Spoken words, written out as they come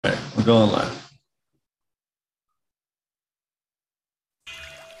All right, we're going live.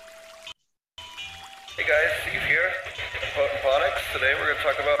 Hey guys, Steve here, Potent Ponics. Today we're going to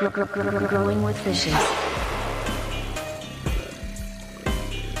talk about growing with fishes.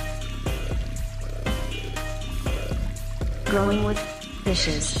 Growing with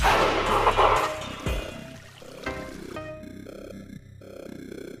fishes.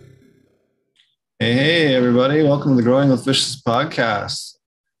 Hey, everybody. Welcome to the Growing with Fishes podcast.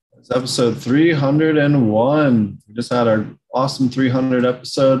 It's episode 301. We just had our awesome 300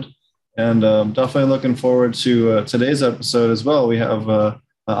 episode, and definitely looking forward to today's episode as well. We have,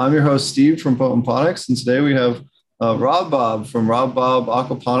 I'm your host, Steve from Potent Ponics, and today we have Rob Bob from Rob Bob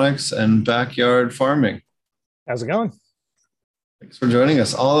Aquaponics and Backyard Farming. How's it going? Thanks for joining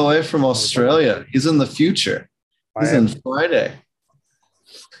us all the way from Australia. He's in the future. He's in Friday.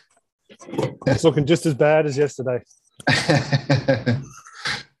 It's looking just as bad as yesterday.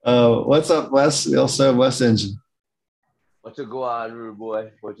 What's up, Wes? We also have Wes Engine. What's a go on, rude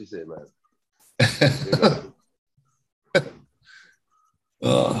boy? What you say, man?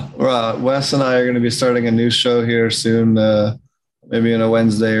 Wes and I are going to be starting a new show here soon, maybe in a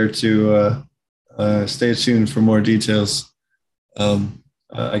Wednesday or two. Stay tuned for more details.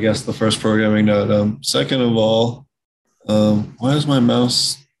 I guess the first programming note. Second of all, why is my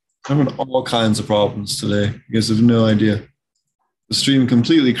mouse having all kinds of problems today? You guys have no idea. The stream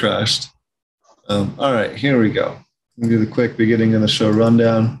completely crashed. All right, here we go. We'll do the quick beginning of the show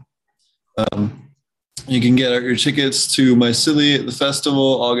rundown. You can get your tickets to Mycelia at the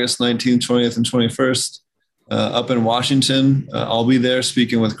festival, August 19th, 20th, and 21st, up in Washington. I'll be there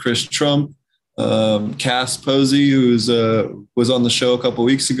speaking with Chris Trump, Cass Posey, who was on the show a couple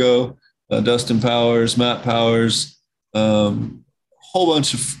weeks ago, Dustin Powers, Matt Powers, whole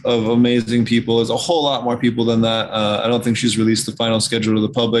bunch of amazing people. There's a whole lot more people than that. I don't think she's released the final schedule to the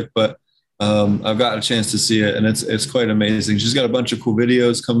public, but I've got a chance to see it, and it's quite amazing. She's got a bunch of cool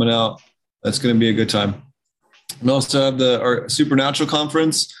videos coming out. That's going to be a good time. We also have our Supernatural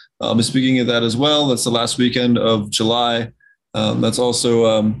Conference. I'll be speaking at that as well. That's the last weekend of July. That's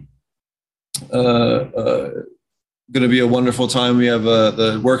also going to be a wonderful time. We have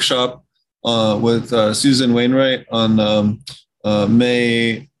the workshop with Susan Wainwright on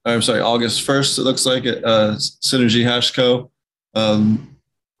August 1st, it looks like, at Synergy Hash Co. They're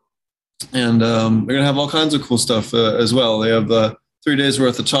going to have all kinds of cool stuff as well. They have 3 days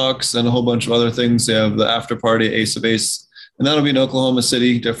worth of talks and a whole bunch of other things. They have the after party, Ace of Ace, and that'll be in Oklahoma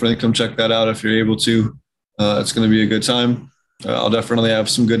City. Definitely come check that out if you're able to. It's going to be a good time. I'll definitely have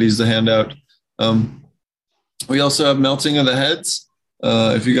some goodies to hand out. We also have Melting of the Heads.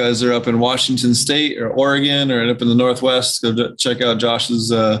 If you guys are up in Washington State or Oregon or up in the Northwest, go check out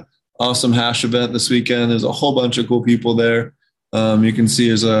Josh's awesome hash event this weekend. There's a whole bunch of cool people there. You can see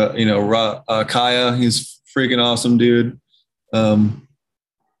there's Kaya. He's freaking awesome, dude.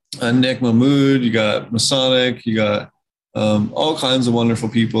 Nick Mahmood. You got Masonic. You got all kinds of wonderful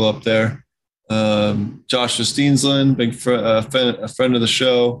people up there. Joshua Steensland, a friend of the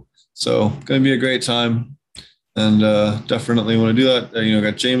show. So going to be a great time. And definitely want to do that.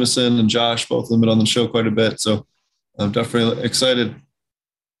 Got Jameson and Josh, both of them been on the show quite a bit. So I'm definitely excited.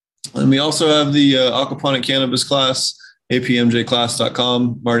 And we also have the aquaponic cannabis class,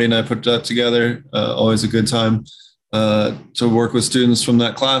 apmjclass.com. Marty and I put that together. Always a good time to work with students from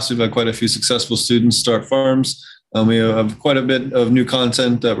that class. We've had quite a few successful students start farms. We have quite a bit of new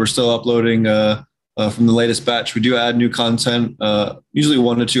content that we're still uploading from the latest batch. We do add new content, usually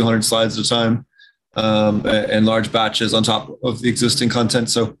 100 to 200 slides at a time. And large batches on top of the existing content.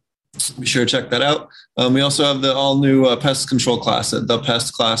 So be sure to check that out. We also have the all new pest control class at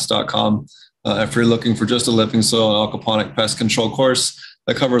thepestclass.com. If you're looking for just a living soil and aquaponic pest control course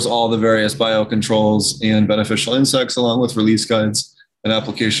that covers all the various biocontrols and beneficial insects, along with release guides and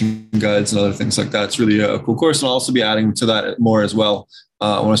application guides and other things like that. It's really a cool course. And I'll also be adding to that more as well.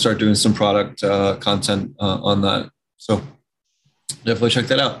 I want to start doing some product content on that. So definitely check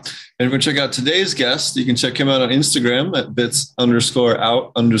that out. And if you check out today's guest, you can check him out on Instagram at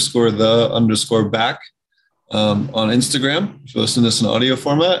bits_out_the_back on Instagram, if you listen to this in audio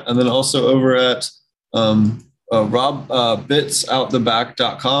format. And then also over at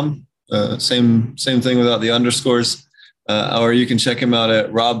bits_out_the_back.com. Same thing without the underscores. Or you can check him out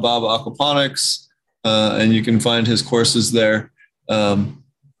at Rob Bob Aquaponics, and you can find his courses there.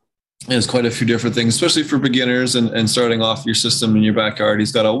 There's quite a few different things, especially for beginners and starting off your system in your backyard.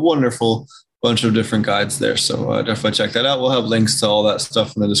 He's got a wonderful bunch of different guides there. So definitely check that out. We'll have links to all that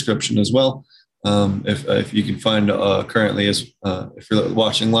stuff in the description as well. If you can find currently, if you're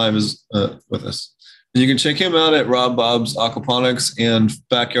watching live with us. You can check him out at Rob Bob's Aquaponics and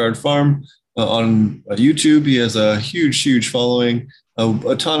Backyard Farm on YouTube. He has a huge following,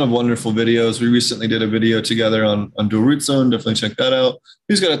 a ton of wonderful videos. We recently did a video together on dual root zone. Definitely check that out.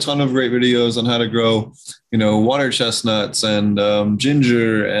 He's got a ton of great videos on how to grow, water chestnuts and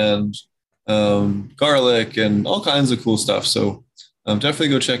ginger and garlic and all kinds of cool stuff. So definitely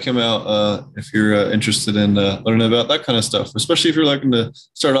go check him out if you're interested in learning about that kind of stuff, especially if you're looking to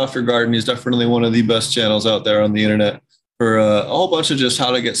start off your garden. He's definitely one of the best channels out there on the internet for a whole bunch of just how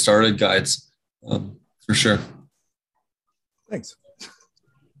to get started guides, for sure. Thanks.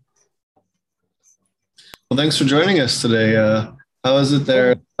 Well, thanks for joining us today. How is it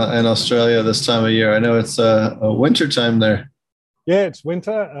there in Australia this time of year? I know it's a winter time there. Yeah, it's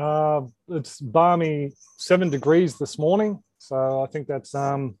winter. It's balmy 7 degrees this morning. So I think that's,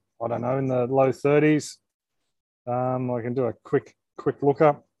 I don't know, in the low 30s. I can do a quick look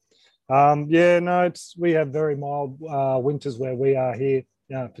up. We have very mild winters where we are here,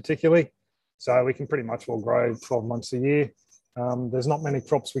 particularly. So we can pretty much all grow 12 months a year. There's not many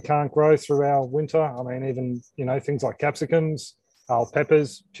crops we can't grow through our winter. I mean, even, things like capsicums,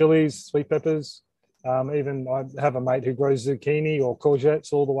 peppers, chilies, sweet peppers. Even I have a mate who grows zucchini or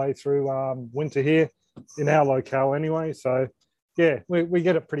courgettes all the way through winter here in our locale anyway. So, yeah, we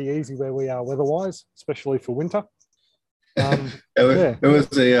get it pretty easy where we are weather-wise, especially for winter. It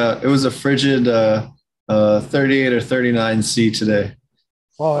was a frigid 38 or 39 C today.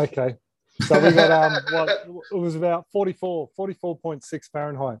 Oh, okay. So we got it was about 44.6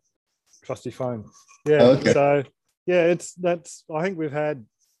 Fahrenheit, trusty phone. Yeah. Okay. So yeah, I think we've had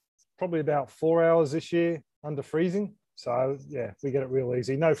probably about 4 hours this year under freezing. So yeah, we get it real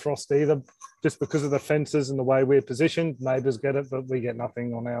easy. No frost either, just because of the fences and the way we're positioned. Neighbours get it, but we get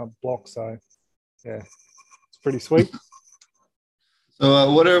nothing on our block. So yeah, it's pretty sweet.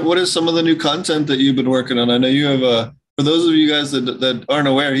 So what is some of the new content that you've been working on? I know you have for those of you guys that aren't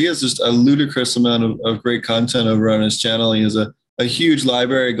aware, he has just a ludicrous amount of great content over on his channel. He has a huge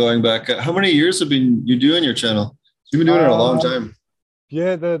library going back. How many years have you doing your channel? You've been doing it a long time.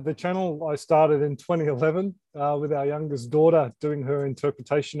 Yeah, the channel I started in 2011 with our youngest daughter doing her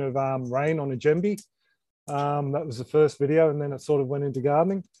interpretation of rain on a djembe. That was the first video, and then it sort of went into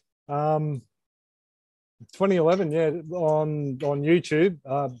gardening. 2011, yeah, on YouTube.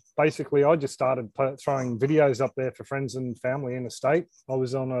 Basically, I just started throwing videos up there for friends and family in the state. I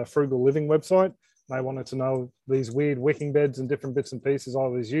was on a Frugal Living website. They wanted to know these weird wicking beds and different bits and pieces I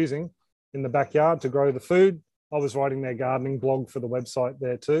was using in the backyard to grow the food. I was writing their gardening blog for the website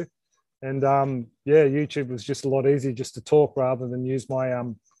there too. And YouTube was just a lot easier just to talk rather than use my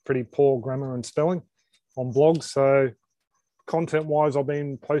pretty poor grammar and spelling on blogs. So content-wise, I've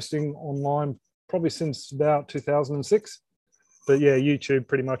been posting online probably since about 2006. But yeah, YouTube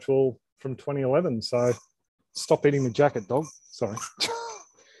pretty much all from 2011. So stop eating the jacket, dog. Sorry.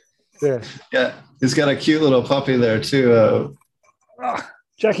 Yeah. Yeah, he's got a cute little puppy there too.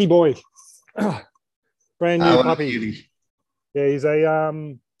 Jackie boy. Brand new puppy. Cutie. Yeah, he's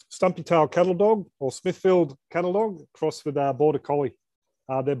a stumpy tail cattle dog or Smithfield cattle dog crossed with border collie.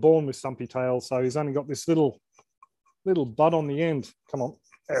 They're born with stumpy tails, so he's only got this little bud on the end. Come on,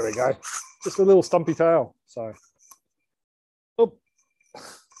 there we go. Just a little stumpy tail. So,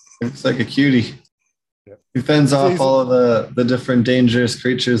 it's like a cutie. Yeah. He fends off all of the different dangerous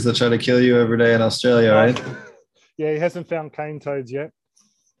creatures that try to kill you every day in Australia, right? Yeah, he hasn't found cane toads yet.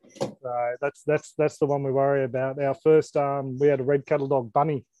 That's the one we worry about. Our first, we had a red cattle dog,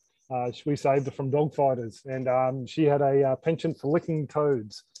 Bunny. We saved her from dog fighters, and she had a penchant for licking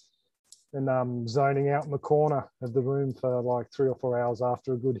toads and zoning out in the corner of the room for like 3 or 4 hours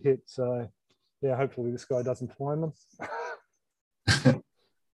after a good hit. So, yeah, hopefully this guy doesn't find them.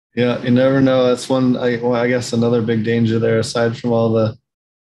 Yeah, you never know. That's one. I guess another big danger there, aside from all the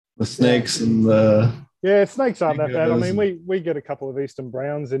snakes and the. Yeah, snakes aren't that bad. I mean, we get a couple of eastern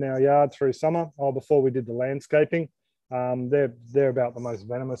browns in our yard through summer. Before we did the landscaping, they're about the most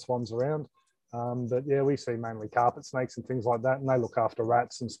venomous ones around. But yeah, we see mainly carpet snakes and things like that, and they look after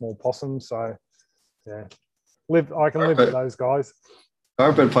rats and small possums. So yeah, I can live with those guys.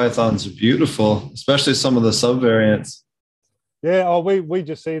 Carpet pythons are beautiful, especially some of the subvariants. Yeah, we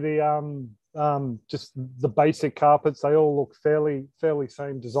just see the just the basic carpets. They all look fairly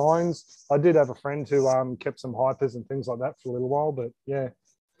same designs. I did have a friend who kept some hypers and things like that for a little while, but yeah,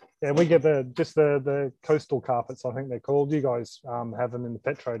 we get the coastal carpets, I think they're called. You guys have them in the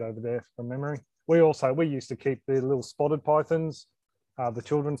pet trade over there from memory. We used to keep the little spotted pythons, the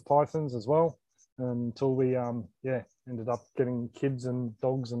children's pythons as well, until we ended up getting kids and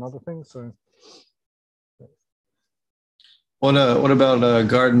dogs and other things. So. What about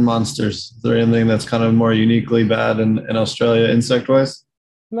garden monsters? Is there anything that's kind of more uniquely bad in Australia insect wise?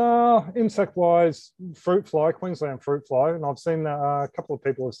 No, insect wise, fruit fly, Queensland fruit fly. And I've seen that a couple of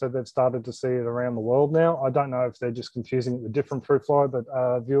people have said they've started to see it around the world now. I don't know if they're just confusing it with different fruit fly, but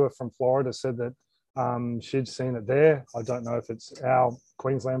a viewer from Florida said that she'd seen it there. I don't know if it's our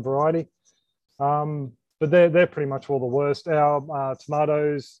Queensland variety. But they're pretty much all the worst. Our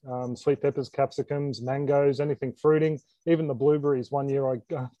tomatoes, sweet peppers, capsicums, mangoes, anything fruiting, even the blueberries. One year I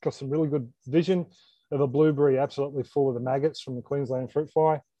got some really good vision of a blueberry absolutely full of the maggots from the Queensland fruit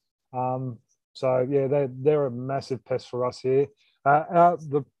fly. So yeah, they're a massive pest for us here.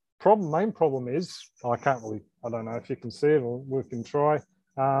 The main problem is I don't know if you can see it or we can try.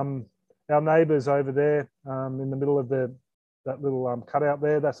 Our neighbours over there in the middle of that little cutout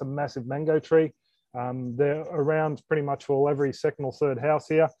there, that's a massive mango tree. They're around pretty much every second or third house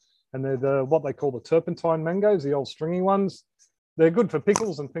here, and they're what they call the turpentine mangoes, the old stringy ones. They're good for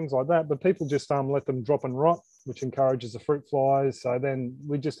pickles and things like that, but people just let them drop and rot, which encourages the fruit flies. So then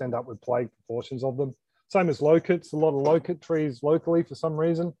we just end up with plague proportions of them. Same as locusts, a lot of locust trees locally for some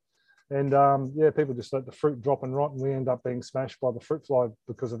reason. And yeah, people just let the fruit drop and rot, and we end up being smashed by the fruit fly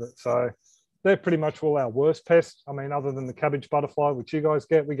because of it. So they're pretty much all our worst pests. I mean, other than the cabbage butterfly, which you guys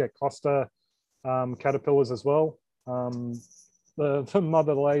get, we get cluster caterpillars as well. The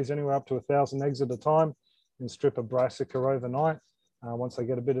mother lays anywhere up to 1,000 eggs at a time and strip a brassica overnight once they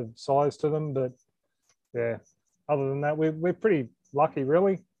get a bit of size to them. But yeah, other than that, we're pretty lucky,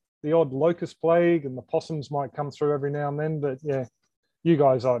 really. The odd locust plague and the possums might come through every now and then, but yeah, you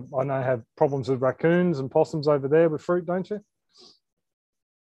guys, I know, have problems with raccoons and possums over there with fruit, don't you?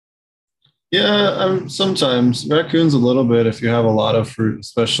 Yeah, sometimes raccoons a little bit if you have a lot of fruit,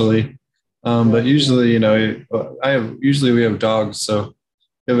 especially. But usually, usually we have dogs, so if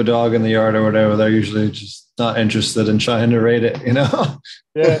you have a dog in the yard or whatever, they're usually just not interested in trying to raid it,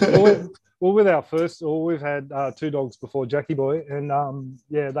 Yeah. Well, we've had 2 dogs before Jackie Boy, and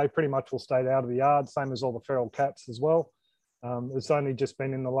yeah, they pretty much will stay out of the yard, same as all the feral cats as well. It's only just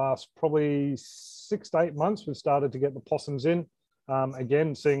been in the last probably 6 to 8 months we've started to get the possums in.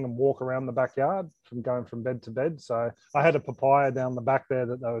 Again, seeing them walk around the backyard from going from bed to bed. So I had a papaya down the back there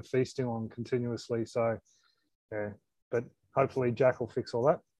that they were feasting on continuously. So yeah, but hopefully Jack will fix all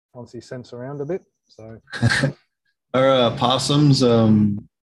that once he scents around a bit. So Are possums,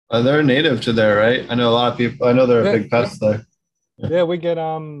 they're native to there, right? I know a lot of people, I know they're a big pest there. Yeah, we get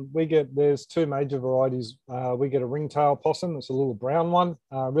there's 2 major varieties. We get a ringtail possum, it's a little brown one,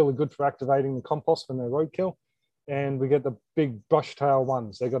 really good for activating the compost when they're roadkill. And we get the big brush tail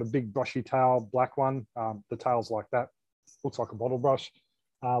ones. They got a big brushy tail, black one. The tail's like that, looks like a bottle brush.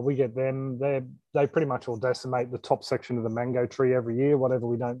 We get them. They pretty much will decimate the top section of the mango tree every year, whatever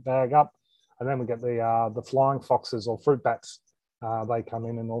we don't bag up. And then we get the flying foxes or fruit bats. They come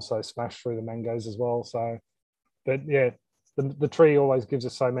in and also smash through the mangoes as well. So, but yeah, the tree always gives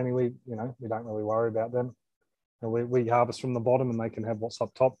us so many. We don't really worry about them. And we harvest from the bottom, and they can have what's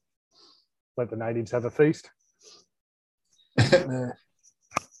up top. Let the natives have a feast.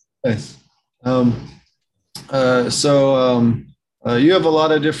 Nice. You have a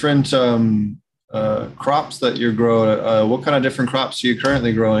lot of different crops that you're growing. What kind of different crops are you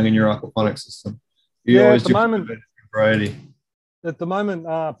currently growing in your aquaponic system? You always do a variety. At the moment,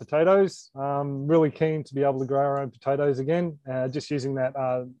 potatoes. Really keen to be able to grow our own potatoes again. Just using that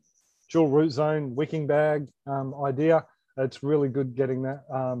dual root zone wicking bag idea. It's really good getting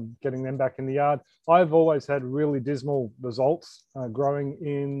them back in the yard. I've always had really dismal results growing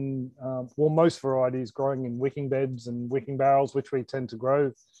in, most varieties growing in wicking beds and wicking barrels, which we tend to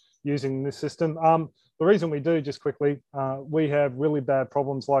grow using this system. The reason we do, just quickly, we have really bad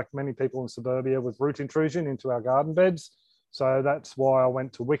problems like many people in suburbia with root intrusion into our garden beds. So that's why I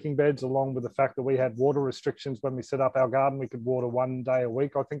went to wicking beds, along with the fact that we had water restrictions when we set up our garden. We could water 1 day a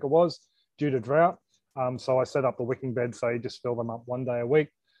week, I think it was, due to drought. So I set up the wicking bed, so you just fill them up 1 day a week.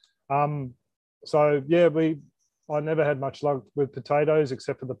 So yeah, I never had much luck with potatoes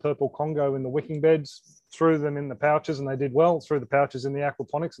except for the purple Congo in the wicking beds. Threw them in the pouches and they did well. Threw the pouches in the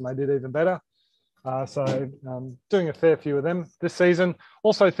aquaponics and they did even better. So doing a fair few of them this season.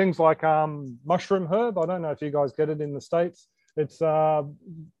 Also things like mushroom herb. I don't know if you guys get it in the States. It's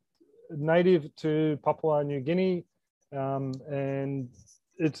native to Papua New Guinea, and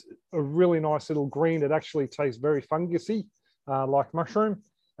it's a really nice little green. It actually tastes very fungusy, like mushroom.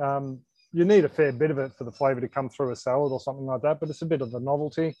 You need a fair bit of it for the flavour to come through a salad or something like that, but it's a bit of a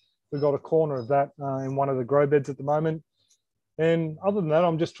novelty. We've got a corner of that in one of the grow beds at the moment. And other than that,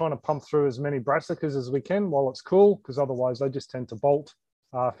 I'm just trying to pump through as many brassicas as we can while it's cool, because otherwise they just tend to bolt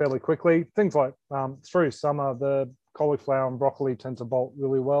fairly quickly. Things like through summer, the cauliflower and broccoli tend to bolt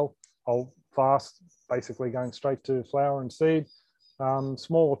really well. I'll fast, basically going straight to flower and seed.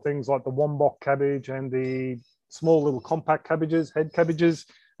 Smaller things like the wombok cabbage and the small little compact cabbages, head cabbages,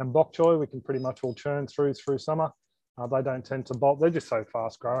 and bok choy, we can pretty much all churn through summer. They don't tend to bolt. They're just so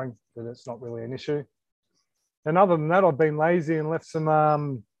fast growing that it's not really an issue. And other than that, I've been lazy and left some,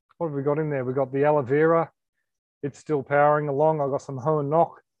 what have we got in there? We've got the aloe vera. It's still powering along. I've got some Hoen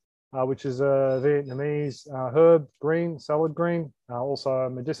Nok, which is a Vietnamese herb, green, salad green, also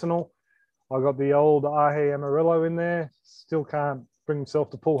medicinal. I got the old Ahe Amarillo in there. Still can't bring himself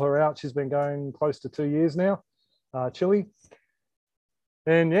to pull her out. She's been going close to 2 years now. Chili.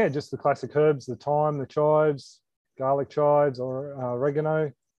 And yeah, just the classic herbs, the thyme, the chives, garlic chives or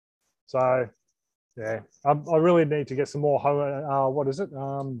oregano. So yeah, I really need to get some more,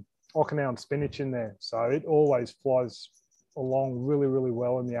 Okinawan spinach in there. So it always flies along really, really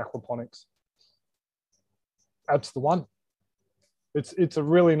well in the aquaponics. That's the one. It's a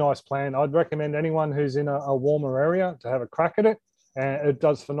really nice plant. I'd recommend anyone who's in a warmer area to have a crack at it. And it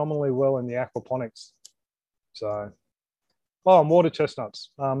does phenomenally well in the aquaponics. So, and water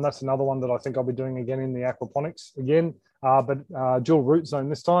chestnuts. That's another one that I think I'll be doing again in the aquaponics again, but dual root zone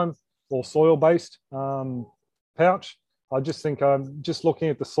this time, or soil-based pouch. I just think I'm just looking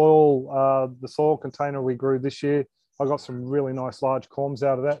at the soil container we grew this year. I got some really nice large corms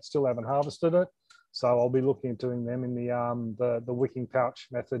out of that. Still haven't harvested it, so I'll be looking at doing them in the wicking pouch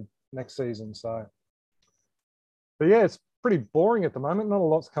method next season. So, but yeah, it's pretty boring at the moment. Not a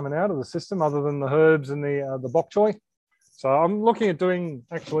lot's coming out of the system other than the herbs and the bok choy. So I'm looking at doing,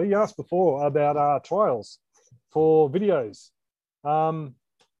 actually, you asked before about trials for videos. Or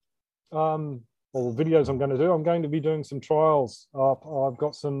videos I'm going to do. I'm going to be doing some trials. I've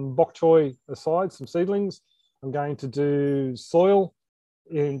got some bok choy aside, some seedlings. I'm going to do soil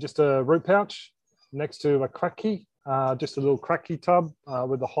in just a root pouch next to a cracky, just a little cracky tub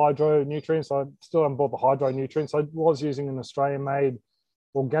with the hydro nutrients. I still haven't bought the hydro nutrients. I was using an Australian-made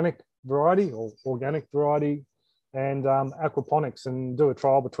organic variety and aquaponics, and do a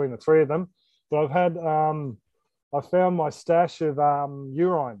trial between the three of them. But I found my stash of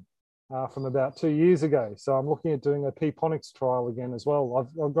urine from about 2 years ago. So I'm looking at doing a Peaponics trial again as well.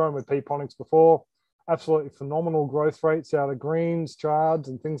 I've grown with Peaponics before. Absolutely phenomenal growth rates out of greens, chards,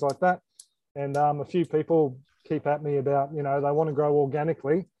 and things like that. And a few people keep at me about, they want to grow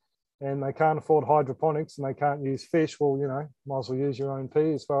organically and they can't afford hydroponics and they can't use fish. Well, might as well use your own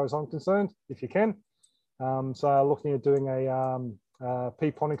pee as far as I'm concerned, if you can. So looking at doing a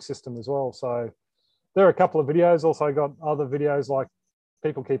Peaponics system as well. So there are a couple of videos. Also got other videos like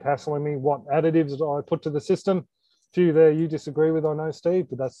people keep hassling me what additives I put to the system. A few there you disagree with, I know, Steve,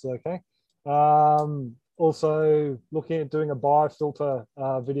 but that's okay. Also looking at doing a biofilter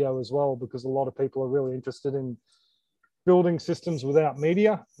video as well, because a lot of people are really interested in building systems without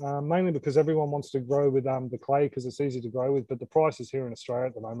media, mainly because everyone wants to grow with the clay because it's easy to grow with, but the prices here in Australia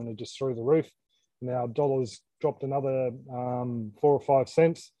at the moment are just through the roof. Now dollars dropped another 4 or 5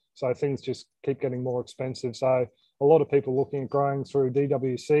 cents, so things just keep getting more expensive. So a lot of people looking at growing through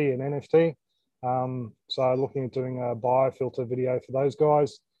DWC and NFT. So looking at doing a biofilter video for those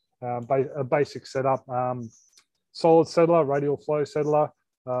guys. A basic setup, solid settler, radial flow settler,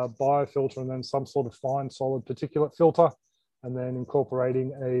 biofilter, and then some sort of fine solid particulate filter, and then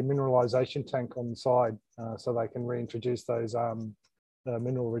incorporating a mineralization tank on the side so they can reintroduce those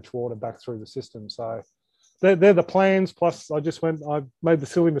mineral-rich water back through the system. So they're the plans. Plus, I made the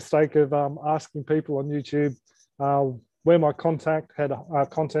silly mistake of asking people on YouTube where my content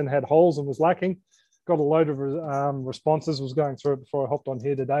had holes and was lacking. Got a load of responses, was going through it before I hopped on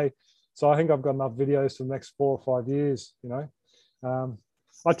here today. So I think I've got enough videos for the next 4 or 5 years,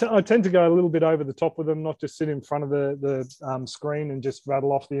 I tend to go a little bit over the top with them, not just sit in front of the screen and just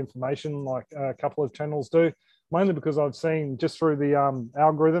rattle off the information like a couple of channels do, mainly because I've seen just through the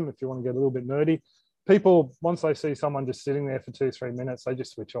algorithm, if you want to get a little bit nerdy, people, once they see someone just sitting there for 2-3 minutes, they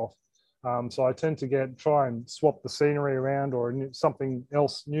just switch off. So I tend to try and swap the scenery around or something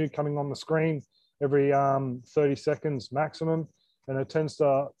else new coming on the screen every 30 seconds maximum. And it tends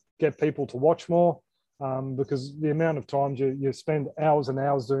to get people to watch more because the amount of times you spend hours and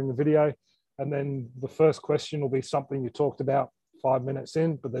hours doing a video, and then the first question will be something you talked about 5 minutes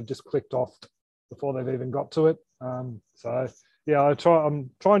in, but they've just clicked off before they've even got to it. So yeah,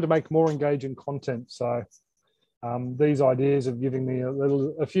 I'm trying to make more engaging content. So these ideas of giving me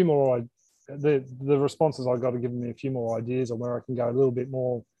a few more, the responses I got are giving me a few more ideas on where I can go a little bit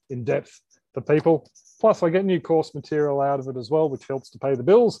more in depth for people. Plus I get new course material out of it as well, which helps to pay the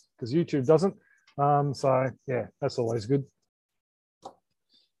bills because YouTube doesn't. So yeah, that's always good.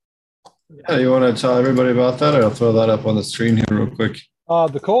 Yeah, you want to tell everybody about that, or I'll throw that up on the screen here real quick.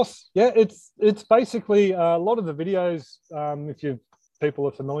 The course, yeah, it's basically a lot of the videos. If people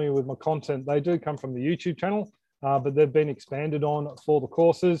are familiar with my content, they do come from the YouTube channel, but they've been expanded on for the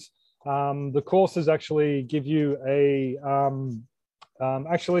courses. The courses actually give you a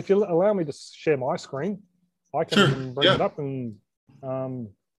actually, if you allow me to share my screen, I can bring it up and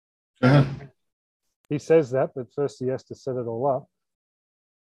he says that, but first he has to set it all up.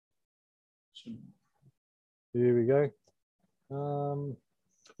 Here we go.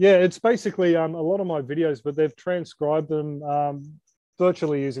 Yeah, it's basically a lot of my videos, but they've transcribed them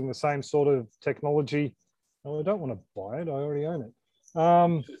virtually using the same sort of technology. Oh, I don't want to buy it. I already own it.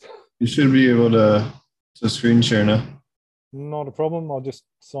 You should be able to screen share now. Not a problem. I'll just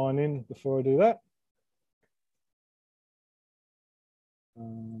sign in before I do that.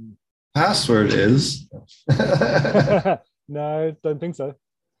 Password is? No, don't think so.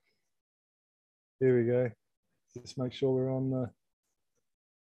 Here we go. Just make sure we're on the...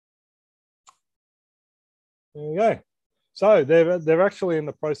 There we go. So they're actually in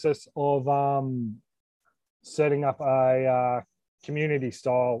the process of setting up a community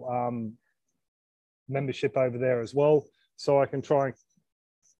style membership over there as well. So I can try and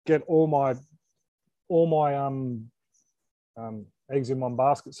get all my eggs in one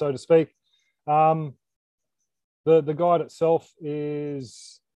basket, so to speak. The guide itself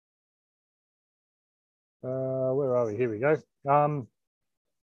is where are we? Here we go.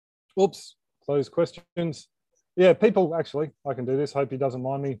 Oops, close questions. Yeah, people actually, I can do this. Hope he doesn't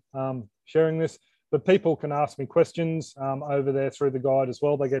mind me sharing this. But people can ask me questions over there through the guide as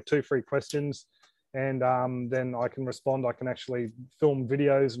well. They get 2 free questions, and then I can respond. I can actually film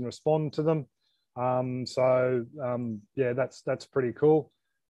videos and respond to them. Yeah, that's pretty cool.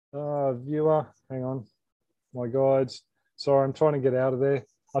 Viewer, hang on, my guides. Sorry, I'm trying to get out of there.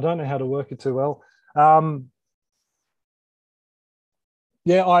 I don't know how to work it too well.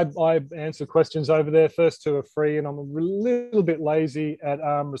 Yeah, I answer questions over there. First 2 are free, and I'm a little bit lazy at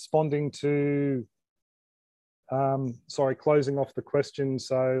responding to, closing off the questions.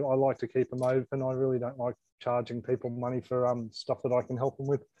 So I like to keep them open. I really don't like charging people money for stuff that I can help them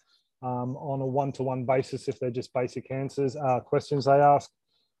with on a one-to-one basis if they're just basic answers, questions they ask.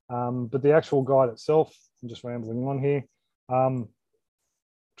 But the actual guide itself, I'm just rambling on here.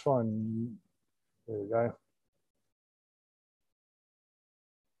 There we go.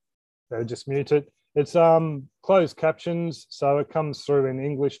 So just mute it. It's closed captions, so it comes through in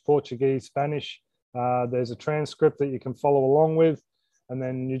English, Portuguese, Spanish. There's a transcript that you can follow along with, and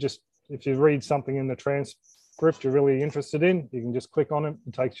then you just, if you read something in the transcript you're really interested in, you can just click on it.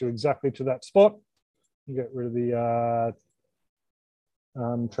 It takes you exactly to that spot. You get rid of the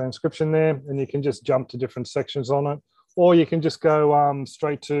transcription there, and you can just jump to different sections on it, or you can just go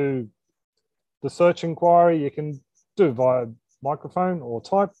straight to the search inquiry. You can do via microphone or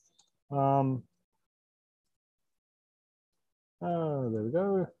type. There we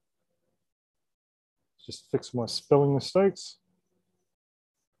go. Just fix my spelling mistakes.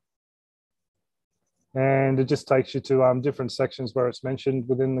 And it just takes you to different sections where it's mentioned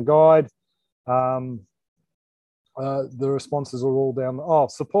within the guide. The responses are all down. Oh,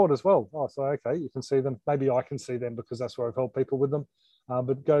 support as well. Oh, so okay, you can see them. Maybe I can see them because that's where I've helped people with them.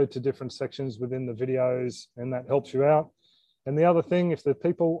 But go to different sections within the videos, and that helps you out. And the other thing, if the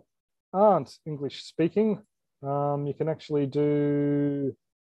people aren't English speaking, you can actually do,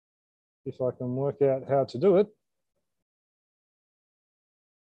 if I can work out how to do it,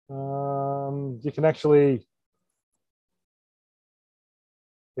 you can actually,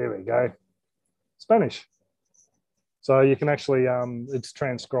 there we go, Spanish. So you can actually, it's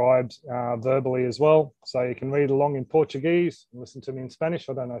transcribed verbally as well. So you can read along in Portuguese and listen to me in Spanish.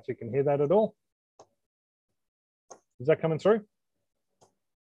 I don't know if you can hear that at all. Is that coming through?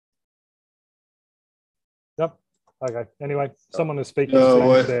 Yep. Okay. Anyway, someone is speaking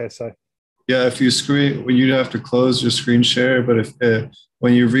Spanish there. So yeah, if you screen, well, you'd have to close your screen share. But if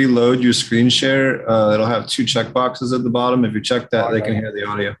when you reload your screen share, it'll have 2 check boxes at the bottom. If you check that, they can hear the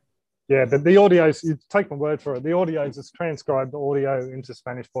audio. Yeah, but the audios, you take my word for it, the audios is transcribed the audio into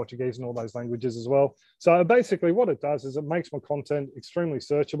Spanish, Portuguese, and all those languages as well. So basically what it does is it makes my content extremely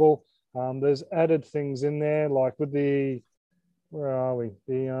searchable. There's added things in there, like with the, where are we?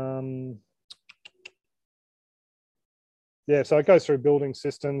 Yeah, so it goes through building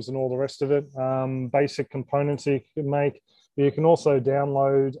systems and all the rest of it. Basic components you can make. You can also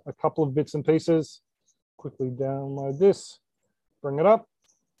download a couple of bits and pieces. Quickly download this, bring it up.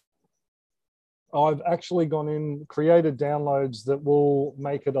 I've actually gone in, created downloads that will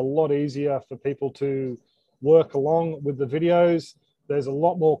make it a lot easier for people to work along with the videos. There's a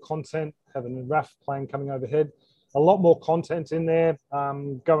lot more content having a RAF plane coming overhead. A lot more content in there,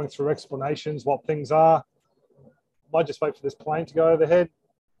 going through explanations, what things are. Might just wait for this plane to go overhead.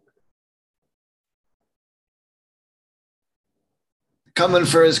 Coming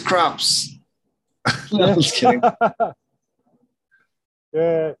for his crops. No, I'm just kidding.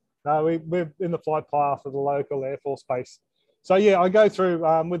 Yeah, no, we're in the flight path of the local Air Force base. So yeah, I go through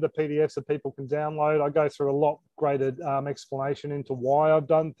with the PDFs that people can download. I go through a lot graded explanation into why I've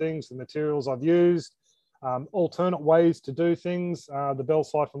done things, the materials I've used, alternate ways to do things. The bell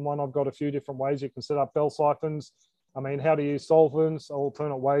siphon one, I've got a few different ways you can set up bell siphons. I mean, how to use solvents,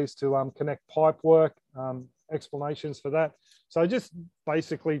 alternate ways to connect pipe work, explanations for that. So just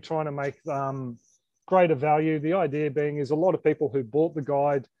basically trying to make greater value. The idea being is a lot of people who bought the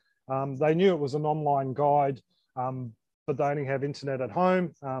guide, they knew it was an online guide, but they only have internet at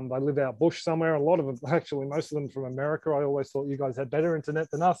home. They live out bush somewhere. A lot of them, actually, most of them from America. I always thought you guys had better internet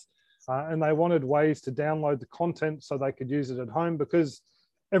than us. And they wanted ways to download the content so they could use it at home, because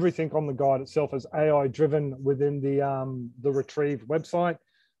everything on the guide itself is AI driven within the retrieved website.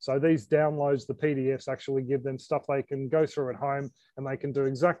 So these downloads, the PDFs, actually give them stuff they can go through at home, and they can do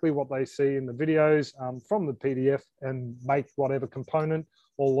exactly what they see in the videos from the PDF and make whatever component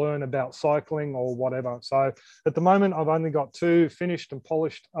or learn about cycling or whatever. So at the moment, I've only got 2 finished and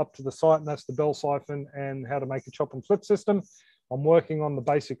polished up to the site, and that's the bell siphon and how to make a chop and flip system. I'm working on the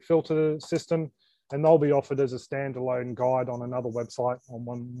basic filter system, and they'll be offered as a standalone guide on another website, on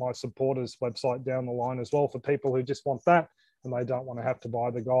one of my supporters' website down the line as well, for people who just want that and they don't want to have to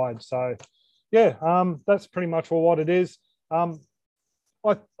buy the guide. So yeah, that's pretty much what it is. I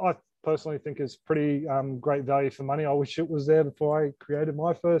personally think it's pretty great value for money. I wish it was there before I created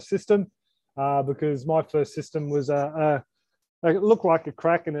my first system, because my first system was it looked like a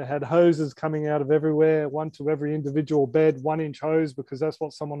crack, and it had hoses coming out of everywhere, one to every individual bed, 1-inch hose, because that's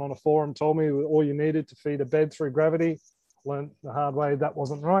what someone on a forum told me all you needed to feed a bed through gravity. Learned the hard way that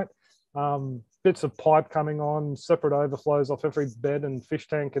wasn't right. Bits of pipe coming on, separate overflows off every bed and fish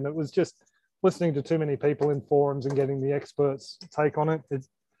tank. And it was just listening to too many people in forums and getting the experts' take on it.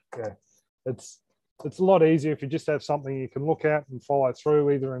 It's a lot easier if you just have something you can look at and follow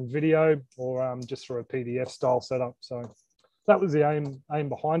through, either in video or just through a PDF style setup. So that was the aim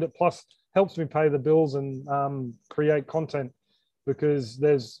behind it. Plus helps me pay the bills and create content, because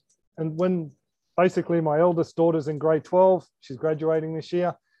when basically my eldest daughter's in grade 12, she's graduating this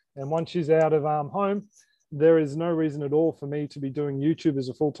year. And once she's out of home, there is no reason at all for me to be doing YouTube as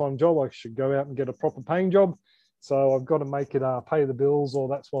a full-time job. I should go out and get a proper paying job. So I've got to make it pay the bills, or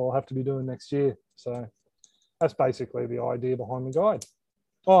that's what I'll have to be doing next year. So that's basically the idea behind the guide.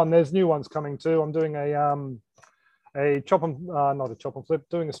 Oh, and there's new ones coming too. I'm doing not a chop and flip,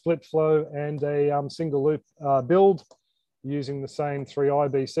 doing a split flow and a single loop build using the same 3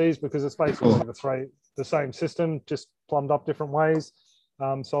 IBCs, because it's basically the same system, just plumbed up different ways.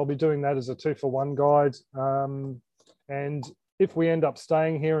 So I'll be doing that as a 2-for-1 guide. And if we end up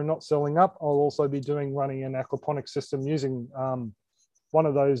staying here and not selling up, I'll also be running an aquaponics system using one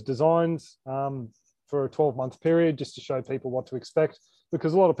of those designs for a 12-month period, just to show people what to expect,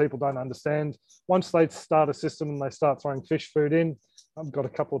 because a lot of people don't understand. Once they start a system and they start throwing fish food in, I've got a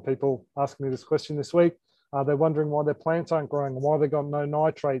couple of people asking me this question this week. They're wondering why their plants aren't growing and why they've got no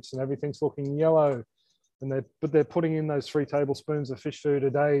nitrates and everything's looking yellow. But they're putting in those 3 tablespoons of fish food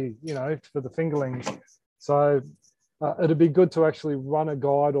a day, for the fingerlings. So it'd be good to actually run a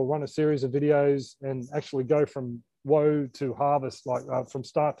guide or run a series of videos and actually go from woe to harvest, like from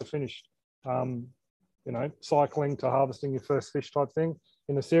start to finish, cycling to harvesting your first fish type thing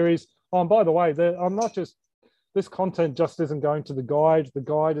in a series. Oh, and by the way, this content just isn't going to the guide. The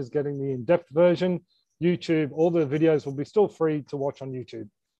guide is getting the in-depth version. YouTube, all the videos will be still free to watch on YouTube.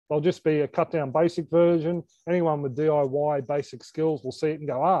 They'll just be a cut down basic version. Anyone with DIY basic skills will see it and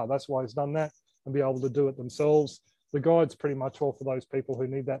go, that's why he's done that, and be able to do it themselves. The guide's pretty much all for those people who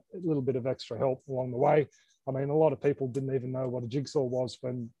need that little bit of extra help along the way. I mean, a lot of people didn't even know what a jigsaw was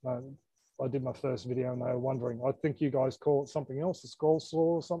when I did my first video, and they were wondering. I think you guys call it something else, a scroll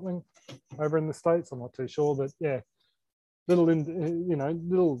saw or something over in the States. I'm not too sure, but yeah,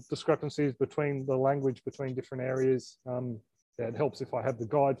 little discrepancies between the language between different areas. It helps if I have the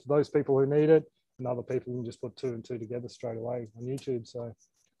guide for those people who need it, and other people can just put 2 and 2 together straight away on YouTube. So,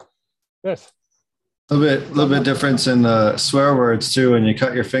 yes. A little bit difference in the swear words too when you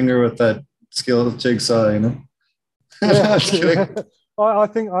cut your finger with that skill jigsaw, Yeah. I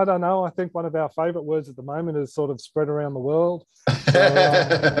think one of our favorite words at the moment is sort of spread around the world.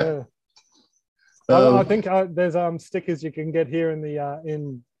 So, I think there's stickers you can get here in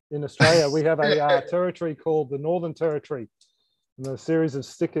the in Australia. We have a territory called the Northern Territory. and a series of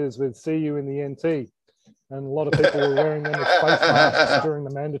stickers with "See you in the NT," and a lot of people were wearing them as face masks during the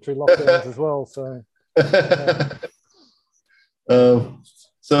mandatory lockdowns as well. So.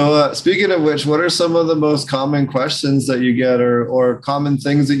 Speaking of which, what are some of the most common questions that you get, or common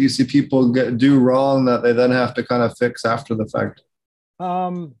things that you see people do wrong that they then have to kind of fix after the fact?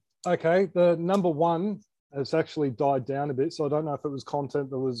 Okay, the number one has actually died down a bit, so I don't know if it was content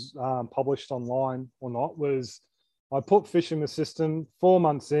that was published online or not. Was I put fish in the system, 4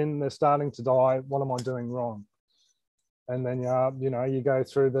 months in, they're starting to die. What am I doing wrong? And then you go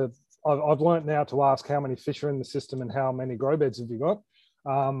through the. I've learned now to ask how many fish are in the system and how many grow beds have you got.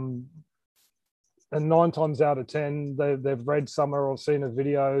 And 9 times out of 10, they've read somewhere or seen a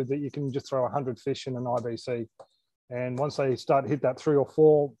video that you can just throw 100 fish in an IBC. And once they start hit that 3 or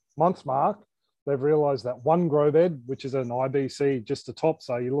 4 month mark, they've realized that one grow bed, which is an IBC, just the top.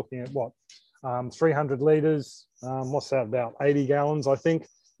 So you're looking at what, 300 liters, what's that, about 80 gallons, I think,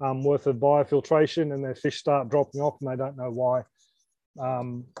 worth of biofiltration, and their fish start dropping off and they don't know why.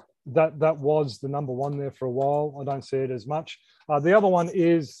 That was the number one there for a while. I don't see it as much. The other one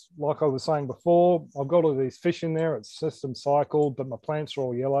is, like I was saying before, I've got all these fish in there. It's system cycled, but my plants are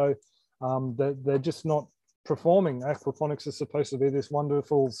all yellow. They're just not performing. Aquaponics is supposed to be this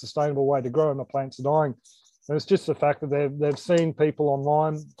wonderful, sustainable way to grow, and my plants are dying. And it's just the fact that they've seen people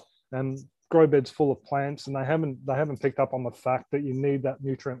online and grow beds full of plants, and they haven't picked up on the fact that you need that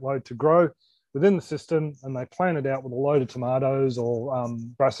nutrient load to grow within the system, and they plan it out with a load of tomatoes or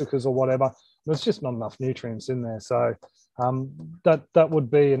brassicas or whatever. There's just not enough nutrients in there. So that would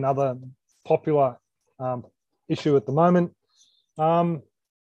be another popular issue at the moment. And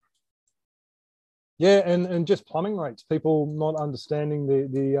just plumbing rates. People not understanding that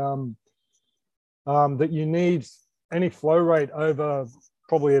you need any flow rate over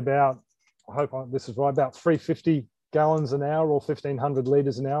probably about, I hope this is right, about 350 gallons an hour or 1,500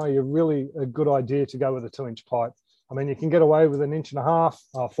 litres an hour. You're really a good idea to go with a 2-inch pipe. I mean, you can get away with 1.5 inches,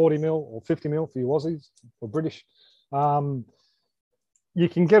 40 mil or 50 mil for you Aussies or British. You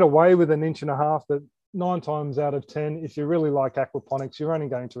can get away with 1.5 inches, but 9 times out of 10, if you really like aquaponics, you're only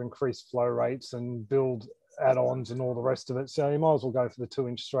going to increase flow rates and build add-ons and all the rest of it. So you might as well go for the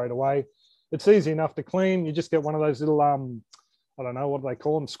 2-inch straight away. It's easy enough to clean. You just get one of those little, I don't know what they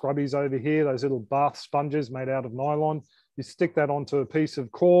call them, scrubbies over here, those little bath sponges made out of nylon. You stick that onto a piece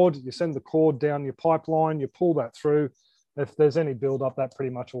of cord, you send the cord down your pipeline, you pull that through. If there's any build-up, that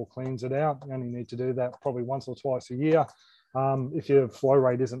pretty much all cleans it out. You only need to do that probably once or twice a year if your flow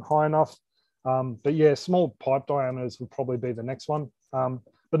rate isn't high enough. But yeah, small pipe diameters would probably be the next one.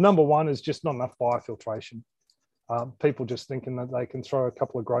 But number one is just not enough biofiltration. People just thinking that they can throw a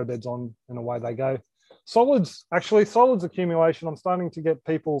couple of grow beds on and away they go. Solids accumulation. I'm starting to get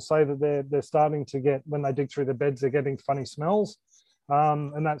people say that they're starting to get, when they dig through the beds, they're getting funny smells.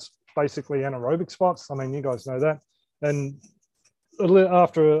 And that's basically anaerobic spots. I mean, you guys know that. And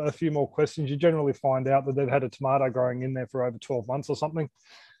after a few more questions, you generally find out that they've had a tomato growing in there for over 12 months or something.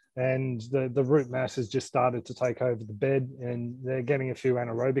 And the root mass has just started to take over the bed, and they're getting a few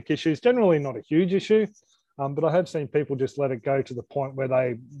anaerobic issues. Generally not a huge issue, but I have seen people just let it go to the point where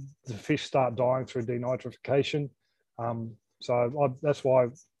the fish start dying through denitrification. That's why I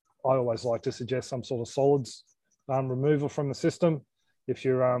always like to suggest some sort of solids removal from the system if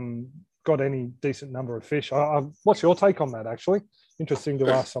you're got any decent number of fish. What's your take on that, actually? Interesting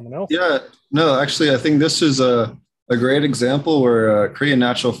to ask someone else. Yeah, no, actually, I think this is a great example where Korean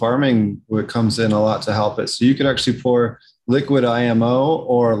natural farming comes in a lot to help it. So you could actually pour liquid IMO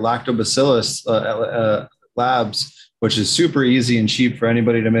or lactobacillus labs, which is super easy and cheap for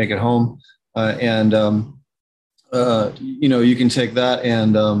anybody to make at home. You can take that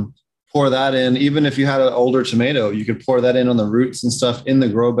and pour that in. Even if you had an older tomato, you could pour that in on the roots and stuff in the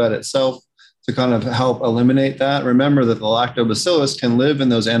grow bed itself to kind of help eliminate that. Remember that the lactobacillus can live in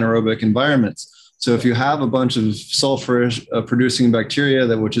those anaerobic environments. So if you have a bunch of sulfur producing bacteria,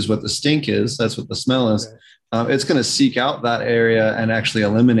 which is what the stink is, that's what the smell is, it's going to seek out that area and actually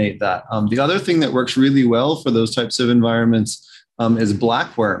eliminate that. The other thing that works really well for those types of environments is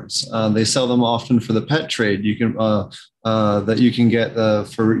blackworms. They sell them often for the pet trade. You can that you can get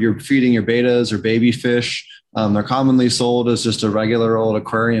for your feeding your betas or baby fish. They're commonly sold as just a regular old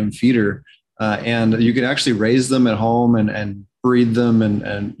aquarium feeder, and you can actually raise them at home and breed them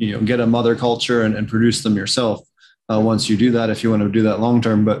and get a mother culture and produce them yourself once you do that, if you want to do that long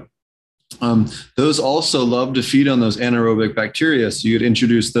term. But those also love to feed on those anaerobic bacteria. So you'd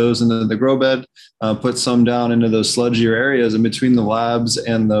introduce those into the grow bed, put some down into those sludgier areas, and between the labs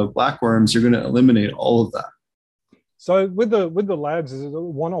and the blackworms, you're going to eliminate all of that. So with the labs, is it a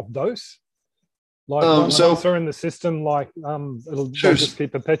one-off dose? Like once they're in the system, like it'll Sure. just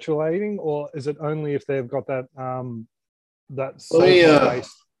keep perpetuating, or is it only if they've got that that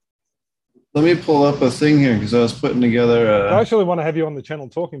Let me pull up a thing here because I was putting together. I actually want to have you on the channel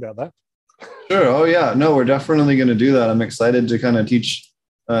talking about that. Sure. Oh yeah. No, we're definitely going to do that. I'm excited to kind of teach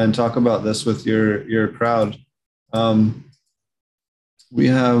and talk about this with your crowd. We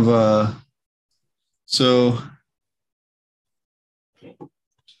have so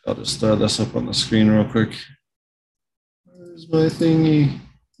I'll just throw this up on the screen real quick. Where's my thingy?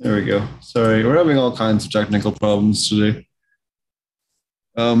 There we go. Sorry, we're having all kinds of technical problems today.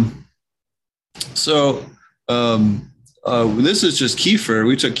 This is just kefir.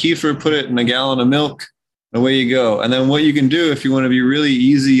 We took kefir, put it in a gallon of milk, and away you go. And then what you can do if you want to be really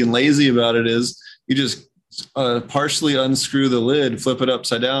easy and lazy about it is you just partially unscrew the lid, flip it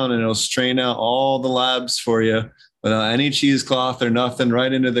upside down, and it'll strain out all the labs for you without any cheesecloth or nothing,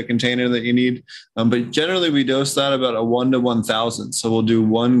 right into the container that you need. But generally we dose that about a 1 to 1,000. So we'll do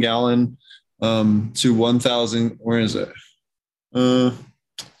 1 gallon to 1,000. Where is it? There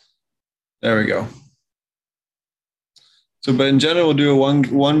we go. So, but in general, we'll do a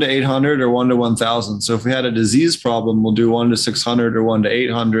 1 to 800 or 1 to 1,000. So if we had a disease problem, we'll do 1 to 600 or 1 to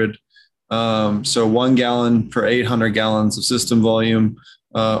 800. So 1 gallon per 800 gallons of system volume,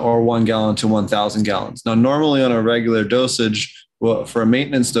 or 1 gallon to 1,000 gallons. Now, normally on a regular dosage, well, for a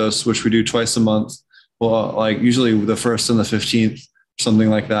maintenance dose, which we do twice a month, well, like usually the 1st and the 15th, something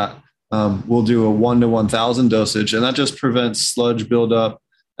like that, we'll do a 1 to 1,000 dosage, and that just prevents sludge buildup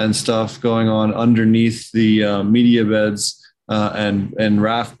and stuff going on underneath the media beds and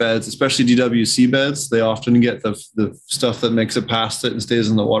raft beds, especially DWC beds. They often get the stuff that makes it past it and stays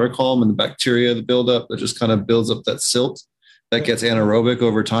in the water column, and the bacteria that build up that just kind of builds up that silt that gets anaerobic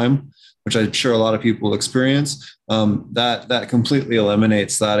over time, which I'm sure a lot of people experience. That completely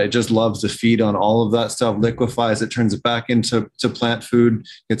eliminates that. It just loves to feed on all of that stuff, liquefies it, turns it back into plant food,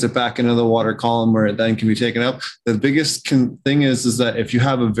 gets it back into the water column where it then can be taken up. The biggest thing is that if you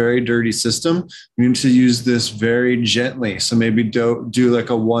have a very dirty system, you need to use this very gently. So maybe do like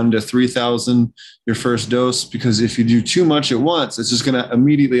a 1 to 3,000 your first dose, because if you do too much at once, it's just going to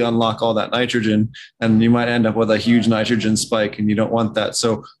immediately unlock all that nitrogen, and you might end up with a huge nitrogen spike, and you don't want that.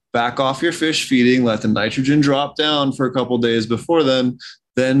 So back off your fish feeding, let the nitrogen drop down for a couple of days before then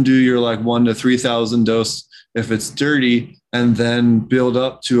do your like 1 to 3,000 dose if it's dirty, and then build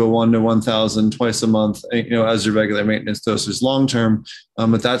up to a 1 to 1,000 twice a month, as your regular maintenance doses long term.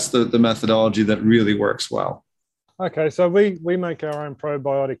 But that's the methodology that really works well. Okay, so we make our own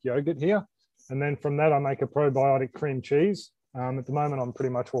probiotic yogurt here, and then from that I make a probiotic cream cheese. At the moment I'm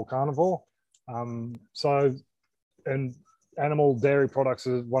pretty much all carnivore. And animal dairy products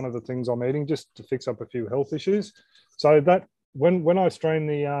is one of the things I'm eating just to fix up a few health issues. So that when I strain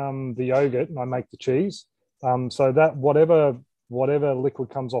the yogurt and I make the cheese, so that whatever liquid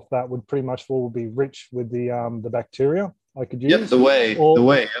comes off that would pretty much will be rich with the bacteria I could use. Yep, the whey,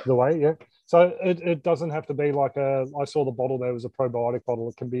 yeah. So it doesn't have to be like I saw the bottle, there was a probiotic bottle.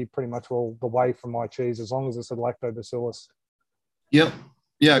 It can be pretty much the whey from my cheese, as long as it's a lactobacillus. Yep.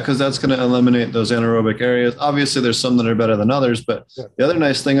 Yeah, because that's going to eliminate those anaerobic areas. Obviously, there's some that are better than others, but The other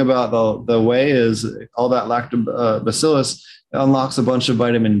nice thing about the whey is all that lactobacillus unlocks a bunch of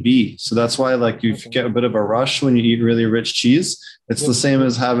vitamin B. So that's why, like, you get a bit of a rush when you eat really rich cheese. It's the same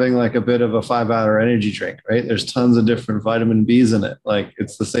as having like a bit of a 5-hour energy drink, right? There's tons of different vitamin Bs in it. Like,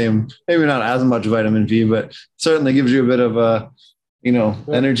 it's the same, maybe not as much vitamin B, but certainly gives you a bit of a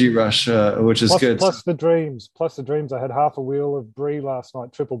energy rush, which is good. Plus the dreams. I had half a wheel of brie last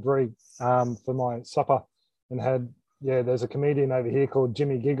night, triple brie, for my supper, and there's a comedian over here called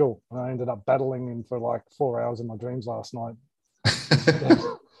Jimmy Giggle. And I ended up battling him for like 4 hours in my dreams last night.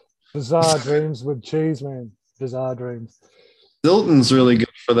 Bizarre dreams with cheese, man. Bizarre dreams. Stilton's really good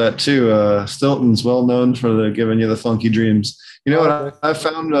for that too. Stilton's well known for giving you the funky dreams. You know what I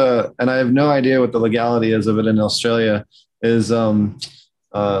found, and I have no idea what the legality is of it in Australia, is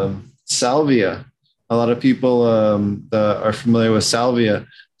salvia. A lot of people are familiar with salvia.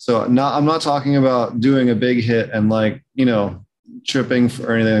 So I'm not talking about doing a big hit and tripping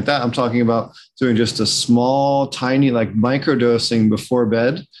or anything like that. I'm talking about doing just a small, tiny, like microdosing before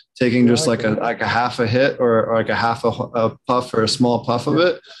bed, taking just like a half a hit or like a half a puff or a small puff of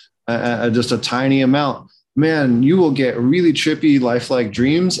it, just a tiny amount. Man, you will get really trippy, lifelike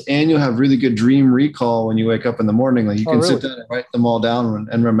dreams, and you'll have really good dream recall when you wake up in the morning. Like you can sit down and write them all down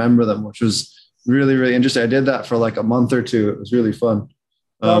and remember them, which was really, really interesting. I did that for like a month or two. It was really fun.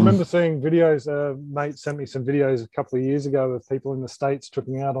 I remember seeing videos. Mate sent me some videos a couple of years ago of people in the States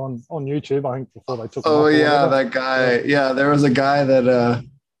tripping out on YouTube. I think before they took. Oh yeah, that guy. Yeah, there was a guy that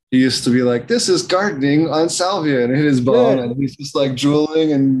he used to be like, "This is gardening on salvia," and hit his bone, Yeah. and he's just like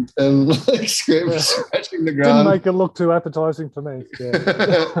drooling and like scratching the Didn't ground. make it look too appetizing for me.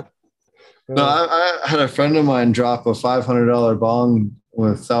 Yeah. No, I had a friend of mine drop a $500 bong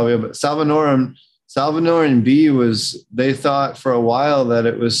with salvia, but Salvinorin B was, they thought for a while that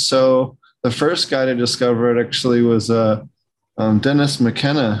it was so, the first guy to discover it actually was Dennis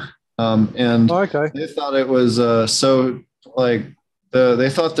McKenna. And Okay. they thought it was so like, they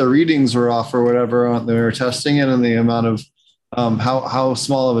thought the readings were off or whatever they were testing it, and the amount of how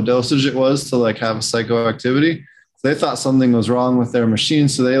small of a dosage it was to like have a psychoactivity. So they thought something was wrong with their machine.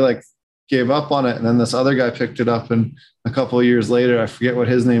 So they like gave up on it. And then this other guy picked it up, and a couple of years later, I forget what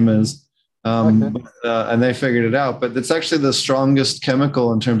his name is. And they figured it out, but it's actually the strongest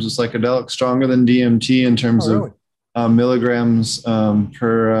chemical in terms of psychedelic, stronger than DMT in terms of milligrams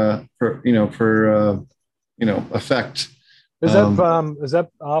per effect. Is that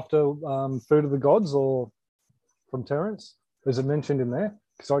after Food of the Gods or from Terence? Is it mentioned in there?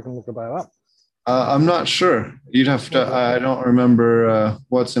 Because I can look that up. I'm not sure. You'd have to. I don't remember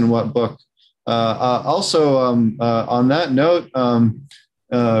what's in what book. Also, on that note,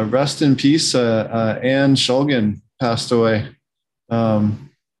 rest in peace. Anne Shulgin passed away. That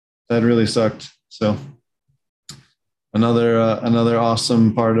really sucked. So another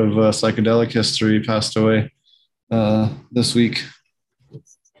awesome part of psychedelic history passed away this week.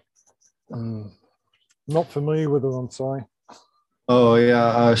 Not familiar with her. I'm sorry. Oh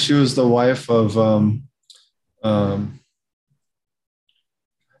yeah, she was the wife of damn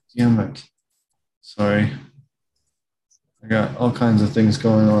it. Sorry. I got all kinds of things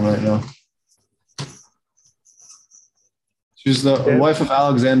going on right now. She's the wife of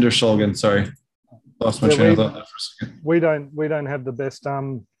Alexander Shulgin. Sorry. Lost my train of thought there for a second. We don't have the best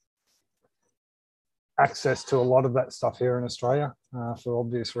access to a lot of that stuff here in Australia for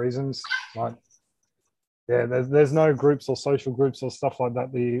obvious reasons. Like, yeah, there's no groups or social groups or stuff like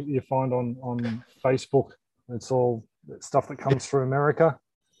that you find on Facebook. It's all stuff that comes through America.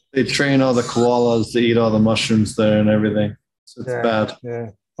 They train all the koalas to eat all the mushrooms there and everything. So it's bad.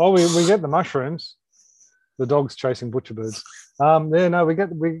 Yeah. Oh, we get the mushrooms. The dog's chasing butcherbirds.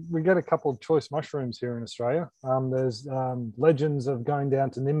 We get a couple of choice mushrooms here in Australia. There's legends of going down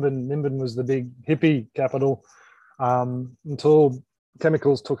to Nimbin. Nimbin was the big hippie capital until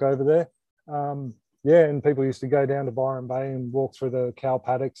chemicals took over there. And people used to go down to Byron Bay and walk through the cow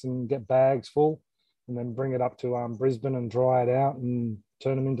paddocks and get bags full, and then bring it up to Brisbane and dry it out and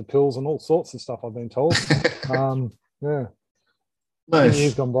turn them into pills and all sorts of stuff, I've been told. Yeah. Nice. 10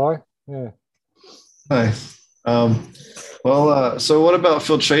 years gone by. Yeah. Nice. So what about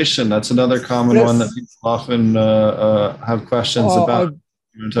filtration? That's another common one that people often have questions about.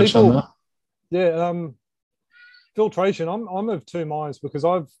 You want to touch on that? Yeah. Filtration. I'm of two minds, because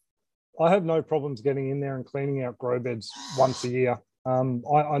I have no problems getting in there and cleaning out grow beds once a year. I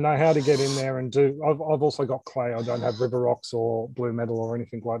know how to get in there and do. I've also got clay. I don't have river rocks or blue metal or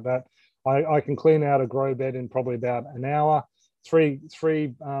anything like that. I can clean out a grow bed in probably about an hour. 3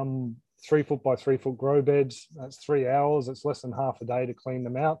 foot by 3 foot grow beds. That's 3 hours. It's less than half a day to clean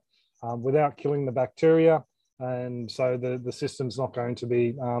them out without killing the bacteria. And so the system's not going to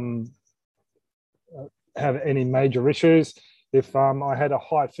be have any major issues. If I had a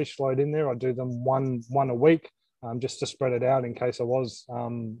high fish load in there, I'd do them one a week, just to spread it out in case I was,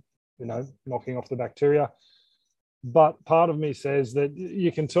 knocking off the bacteria. But part of me says that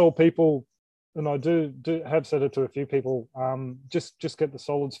you can tell people, and I do have said it to a few people, just get the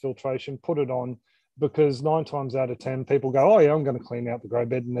solids filtration, put it on, because 9 times out of 10 people go, oh yeah, I'm going to clean out the grow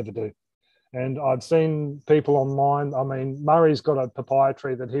bed, and never do. And I've seen people online. I mean, Murray's got a papaya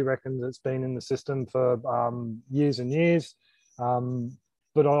tree that he reckons it's been in the system for years and years.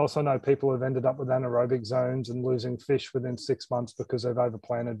 But I also know people have ended up with anaerobic zones and losing fish within 6 months because they've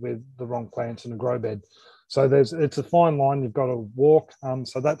overplanted with the wrong plants in a grow bed. So it's a fine line you've got to walk.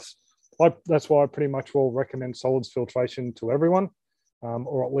 So that's why I pretty much will recommend solids filtration to everyone,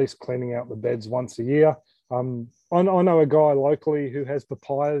 or at least cleaning out the beds once a year. I know a guy locally who has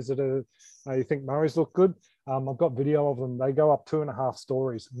papayas that are, you think Murray's look good. I've got video of them. They go up 2.5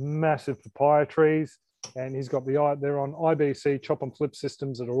 stories, massive papaya trees. And he's got they're on IBC chop and flip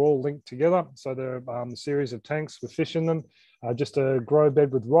systems that are all linked together. So they're a series of tanks with fish in them, just a grow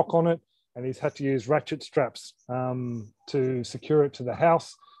bed with rock on it. And he's had to use ratchet straps to secure it to the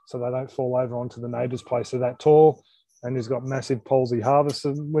house so they don't fall over onto the neighbour's place. They're that tall. And he's got massive palsy harvests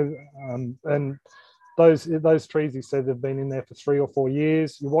with, and those trees, he said, have been in there for 3 or 4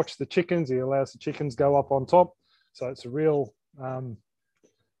 years. You watch the chickens, he allows the chickens go up on top. So it's a real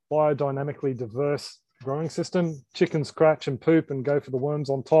biodynamically diverse growing system. Chickens scratch and poop and go for the worms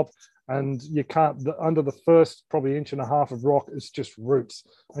on top. And you can't, under the first probably inch and a half of rock, it's just roots.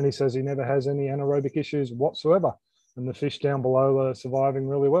 And he says he never has any anaerobic issues whatsoever. And the fish down below are surviving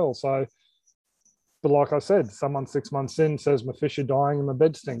really well. So, but like I said, someone 6 months in says my fish are dying and my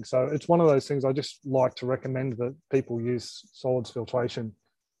bed stinks. So it's one of those things I just like to recommend that people use solids filtration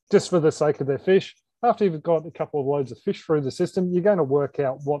just for the sake of their fish. After you've got a couple of loads of fish through the system, you're going to work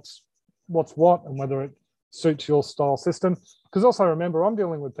out what's what and whether it suits your style system. Because also remember, I'm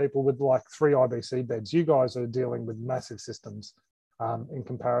dealing with people with like 3 IBC beds. You guys are dealing with massive systems in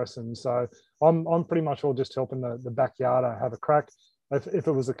comparison. So I'm pretty much all just helping the backyarder have a crack. If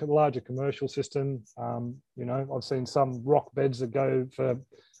it was a larger commercial system, you know, I've seen some rock beds that go for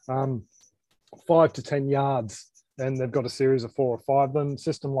 5 to 10 yards, and they've got a series of 4 or 5 of them.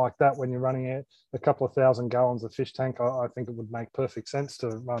 System like that, when you're running a couple of 1,000 gallons of fish tank, I think it would make perfect sense to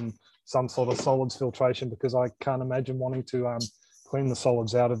run some sort of solids filtration, because I can't imagine wanting to clean the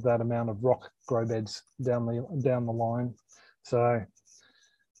solids out of that amount of rock grow beds down the line. So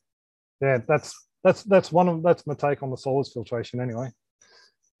yeah, that's my take on the solids filtration anyway.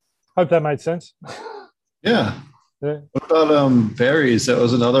 Hope that made sense. Yeah. Yeah. What about berries? That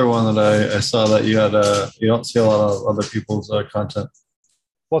was another one that I saw that you had. You don't see a lot of other people's content.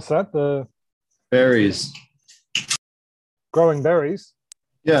 What's that? The berries. Growing berries.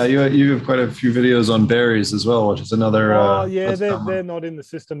 Yeah, you have quite a few videos on berries as well, which is another. Oh yeah, they're not in the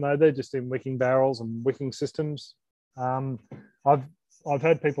system though. They're just in wicking barrels and wicking systems. I've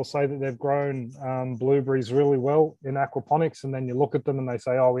had people say that they've grown blueberries really well in aquaponics, and then you look at them and they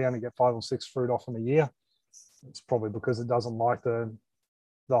say, "Oh, we only get 5 or 6 fruit off in a year." It's probably because it doesn't like the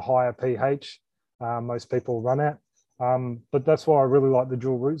higher pH most people run at. But that's why I really like the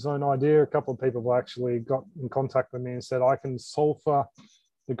dual root zone idea. A couple of people have actually got in contact with me and said I can sulfur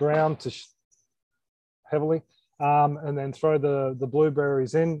the ground heavily and then throw the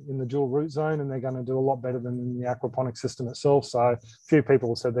blueberries in the dual root zone, and they're going to do a lot better than in the aquaponic system itself. So a few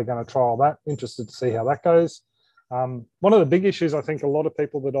people said they're going to trial that. Interested to see how that goes. One of the big issues I think a lot of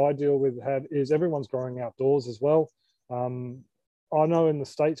people that I deal with have is everyone's growing outdoors as well. I know in the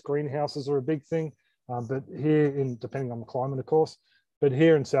States, greenhouses are a big thing, but here, depending on the climate, of course, but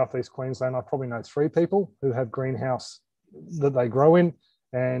here in Southeast Queensland, I probably know 3 people who have greenhouse that they grow in,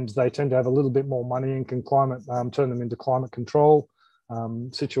 and they tend to have a little bit more money and can turn them into climate control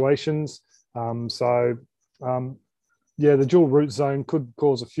situations. Yeah, the dual root zone could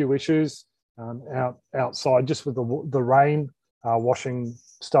cause a few issues outside, just with the rain washing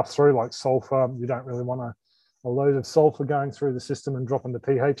stuff through, like sulfur. You don't really want a load of sulfur going through the system and dropping the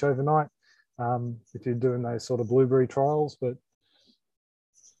pH overnight if you're doing those sort of blueberry trials. But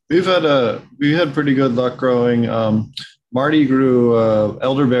we had pretty good luck growing. Marty grew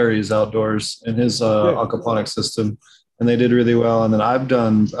elderberries outdoors in his aquaponic system, and they did really well. And then I've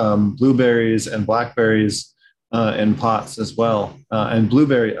done blueberries and blackberries in pots as well. And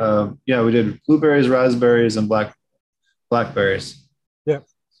blueberry, we did blueberries, raspberries, and blackberries. Yeah.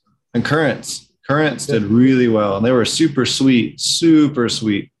 And currants did really well, and they were super sweet.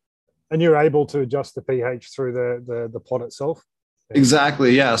 And you're able to adjust the pH through the pot itself.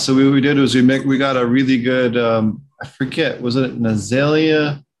 Exactly. Yeah. So what we did was we got a really good, I forget, was it an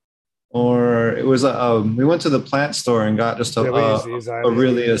azalea, or it was we went to the plant store and got just a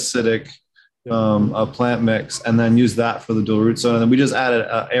really acidic a plant mix, and then used that for the dual root zone. And then we just added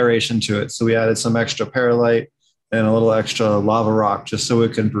aeration to it. So we added some extra perlite and a little extra lava rock just so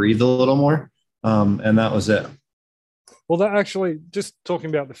it could breathe a little more. And that was it. Well, that actually, just talking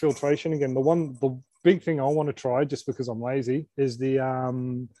about the filtration again, the big thing I want to try, just because I'm lazy, is the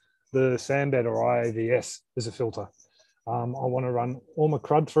sand bed or IAVS as a filter. I want to run all my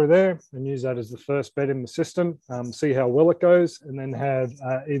crud through there and use that as the first bed in the system, see how well it goes, and then have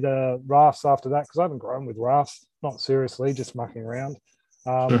either rafts after that, because I haven't grown with rafts, not seriously, just mucking around.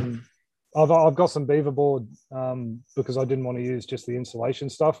 Sure. I've got some beaver board because I didn't want to use just the insulation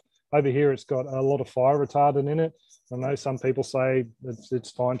stuff. Over here, it's got a lot of fire retardant in it. I know some people say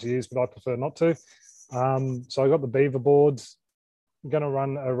it's fine to use, but I prefer not to. So I got the beaver boards. I'm going to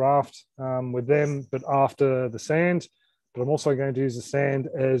run a raft with them, but after the sand. But I'm also going to use the sand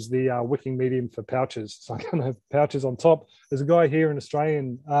as the wicking medium for pouches. So I'm going to have pouches on top. There's a guy here in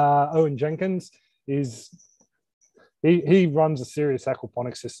Australia, Owen Jenkins. He runs a serious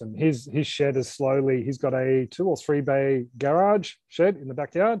aquaponic system. His shed is he's got a 2 or 3 bay garage shed in the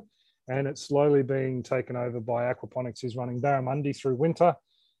backyard, and it's slowly being taken over by aquaponics. He's running barramundi through winter.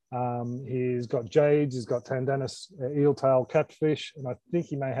 He's got jades, he's got Tandanus eeltail catfish, and I think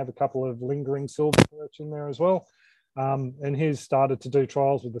he may have a couple of lingering silver perch in there as well. And he's started to do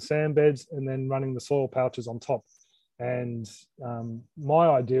trials with the sand beds and then running the soil pouches on top. And my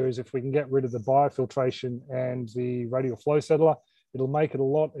idea is if we can get rid of the biofiltration and the radial flow settler, it'll make it a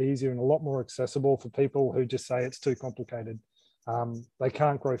lot easier and a lot more accessible for people who just say it's too complicated. They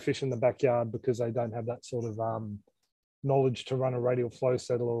can't grow fish in the backyard because they don't have that sort of knowledge to run a radial flow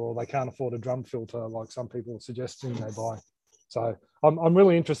settler, or they can't afford a drum filter like some people are suggesting they buy. So I'm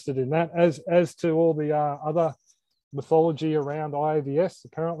really interested in that. As to all the other mythology around IAVS,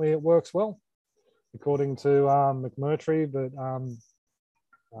 apparently it works well, according to McMurtry. But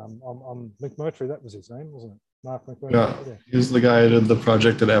McMurtry, that was his name, wasn't it? Mark McMurtry. Yeah, he's the guy who did the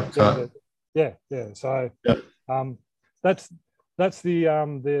project at Epcot. Yeah. So that's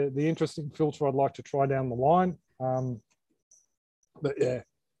the interesting filter I'd like to try down the line. But yeah,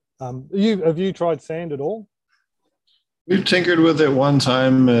 have you tried sand at all? We've tinkered with it one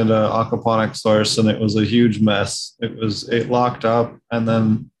time at Aquaponics Source, and it was a huge mess. It locked up, and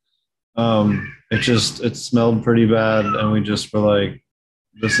then it smelled pretty bad, and we just were like,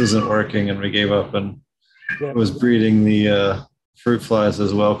 this isn't working, and we gave up. And it was breeding the fruit flies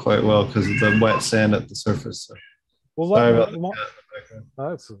as well, quite well, because of the wet sand at the surface. So. Well,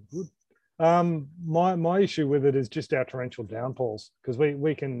 that's good. My issue with it is just our torrential downpours, because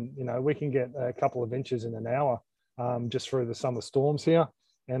we can get a couple of inches in an hour just through the summer storms here,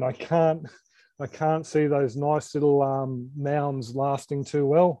 and I can't see those nice little mounds lasting too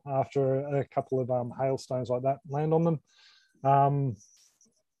well after a couple of hailstones like that land on them.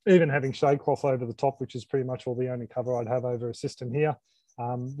 Even having shade cloth over the top, which is pretty much all the only cover I'd have over a system here,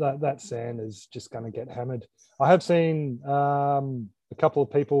 that sand is just going to get hammered. I have seen a couple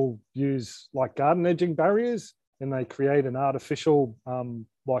of people use like garden edging barriers, and they create an artificial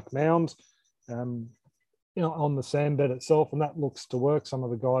like mound on the sand bed itself, and that looks to work. Some of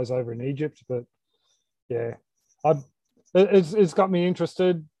the guys over in Egypt, but yeah, it's got me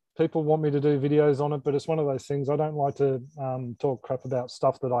interested. People want me to do videos on it, but it's one of those things. I don't like to talk crap about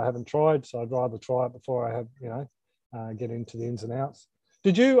stuff that I haven't tried, so I'd rather try it before I have get into the ins and outs.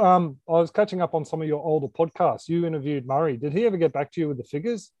 Did you, I was catching up on some of your older podcasts. You interviewed Murray. Did he ever get back to you with the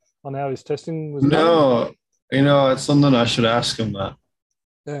figures on how his testing was going? No, it's something I should ask him that.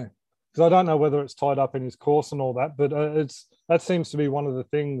 Yeah, because I don't know whether it's tied up in his course and all that, but that seems to be one of the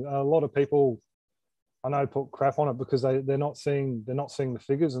things. A lot of people, I know, put crap on it because they're not seeing the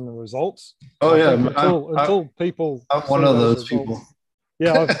figures and the results. Oh yeah, until people. I'm one of those people.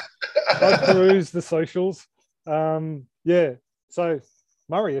 Yeah, I've perused the socials. Yeah, so.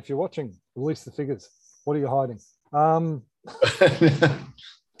 Murray, if you're watching, release the figures. What are you hiding?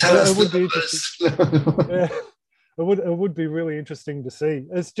 It would be interesting. Yeah, it would be really interesting to see.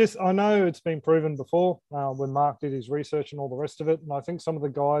 It's just, I know it's been proven before when Mark did his research and all the rest of it. And I think some of the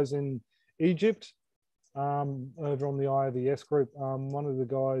guys in Egypt over on the IAVS group, one of the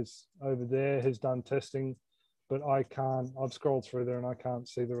guys over there has done testing, but I've scrolled through there and I can't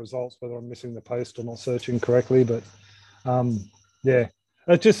see the results, whether I'm missing the post or not searching correctly. But yeah.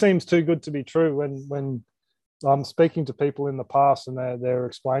 It just seems too good to be true when I'm speaking to people in the past and they're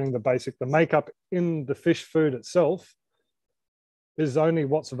explaining the makeup in the fish food itself is only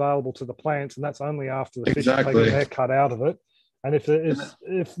what's available to the plants, and that's only after the fish take a haircut out of it. And if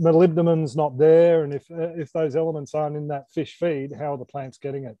molybdenum's not there, and if those elements aren't in that fish feed, how are the plants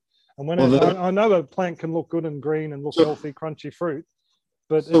getting it? And I know a plant can look good and green and look healthy, crunchy fruit,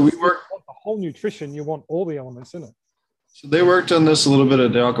 but if you want the whole nutrition, you want all the elements in it. So they worked on this a little bit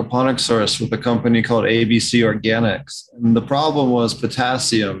at the Aquaponics Source with a company called ABC Organics. And the problem was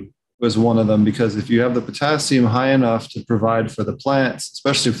potassium was one of them, because if you have the potassium high enough to provide for the plants,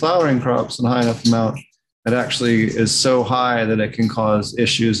 especially flowering crops, and high enough amount, it actually is so high that it can cause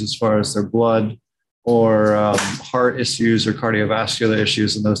issues as far as their blood or heart issues or cardiovascular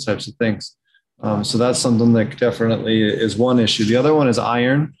issues and those types of things. So that's something that definitely is one issue. The other one is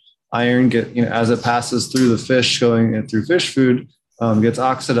iron. Iron as it passes through the fish, going through fish food, gets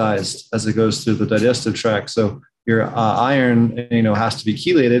oxidized as it goes through the digestive tract. So your iron, has to be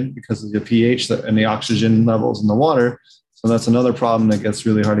chelated because of the pH and the oxygen levels in the water. So that's another problem that gets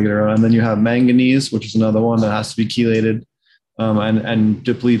really hard to get around. And then you have manganese, which is another one that has to be chelated and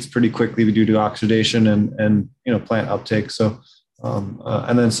depletes pretty quickly due to oxidation and plant uptake. So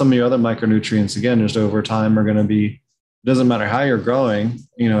and then some of your other micronutrients, again, just over time are going to be. It doesn't matter how you're growing,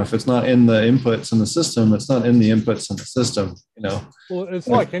 if it's not in the inputs in the system, it's not in the inputs in the system, Well, it's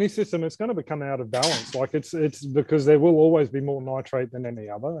like any system, it's going to become out of balance. Like it's because there will always be more nitrate than any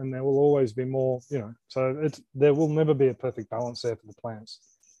other, and there will always be more, so there will never be a perfect balance there for the plants.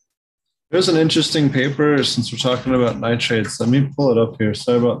 There's an interesting paper, since we're talking about nitrates. Let me pull it up here.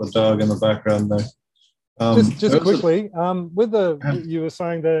 Sorry about the dog in the background there. Just there was quickly, with you were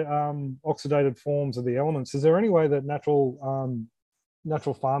saying the oxidated forms of the elements. Is there any way that natural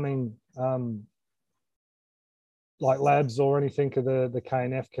farming, like labs or anything of the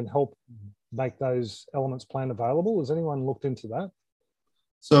KNF, can help make those elements plant available? Has anyone looked into that?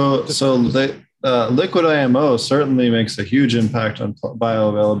 Liquid IMO certainly makes a huge impact on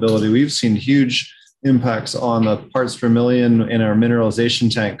bioavailability. We've seen huge impacts on the parts per million in our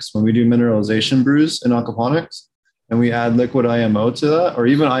mineralization tanks when we do mineralization brews in aquaponics, and we add liquid IMO to that, or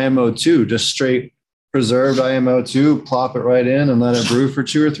even IMO2, just straight preserved IMO2, plop it right in and let it brew for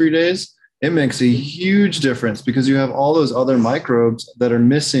 2 or 3 days. It makes a huge difference because you have all those other microbes that are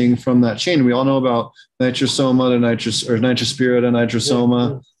missing from that chain. We all know about nitrosoma to nitrospira to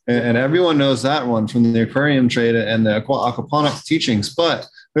nitrosoma, and everyone knows that one from the aquarium trade and the aquaponics teachings. But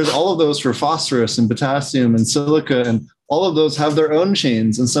there's all of those for phosphorus and potassium and silica, and all of those have their own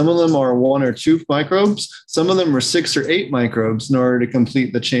chains. And some of them are 1 or 2 microbes. Some of them are 6 or 8 microbes in order to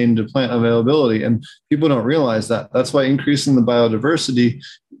complete the chain to plant availability. And people don't realize that. That's why increasing the biodiversity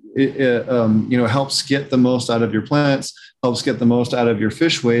helps get the most out of your plants, helps get the most out of your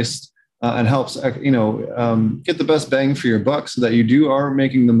fish waste, and helps get the best bang for your buck, so that you are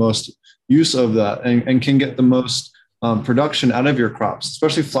making the most use of that and can get the most production out of your crops,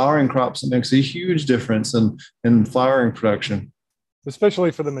 especially flowering crops. It makes a huge difference in flowering production.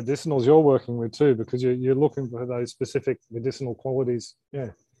 Especially for the medicinals you're working with too, because you're looking for those specific medicinal qualities.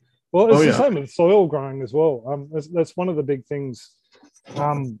 Yeah. Well, it's the same with soil growing as well. That's one of the big things.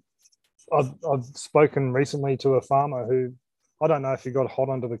 I've spoken recently to a farmer who, I don't know if he got hot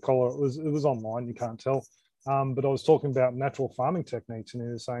under the collar. It was online, you can't tell. But I was talking about natural farming techniques, and he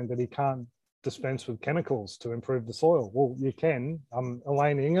was saying that he can't dispense with chemicals to improve the soil. Well, you can.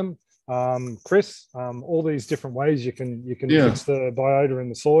 Elaine Ingham, Chris, all these different ways you can fix the biota in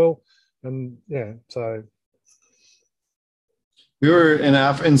the soil, and so. We were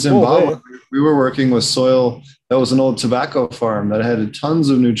in Zimbabwe. We were working with soil that was an old tobacco farm that had tons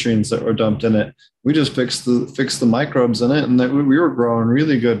of nutrients that were dumped in it. We just fixed the microbes in it, and we were growing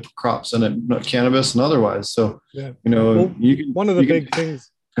really good crops in it, cannabis and otherwise. So one of the big things.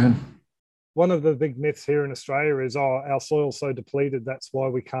 One of the big myths here in Australia is, our soil's so depleted, that's why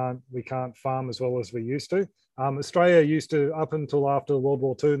we can't farm as well as we used to. Australia used to, up until after World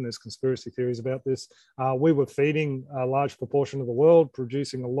War II, and there's conspiracy theories about this, we were feeding a large proportion of the world,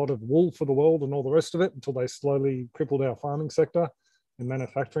 producing a lot of wool for the world and all the rest of it, until they slowly crippled our farming sector and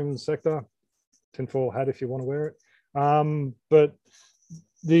manufacturing sector. Tinfoil hat if you want to wear it. But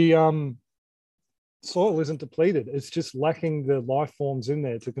the soil isn't depleted. It's just lacking the life forms in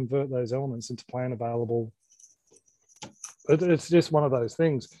there to convert those elements into plant available. It's just one of those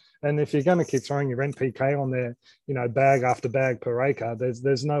things. And if you're going to keep throwing your NPK on there, bag after bag per acre,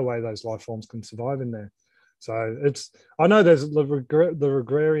 there's no way those life forms can survive in there. So I know there's the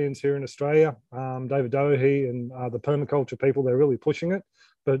agrarians here in Australia, David Dohe and the permaculture people, they're really pushing it.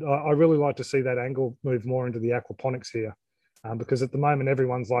 But I really like to see that angle move more into the aquaponics here, because at the moment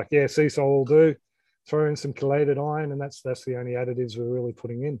everyone's like, sea soil will do. Throw in some chelated iron, and that's the only additives we're really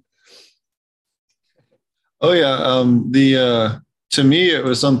putting in. Oh yeah, to me it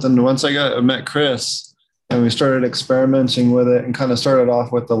was something. Once I met Chris, and we started experimenting with it, and kind of started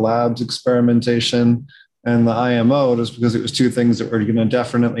off with the labs experimentation and the IMO, just because it was 2 things that were going to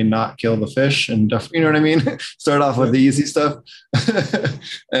definitely not kill the fish, and you know what I mean. Start off with the easy stuff,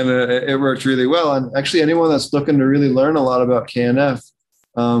 and it worked really well. And actually, anyone that's looking to really learn a lot about KNF.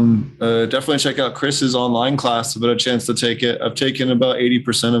 Definitely check out Chris's online class. I've had a chance to take it. I've taken about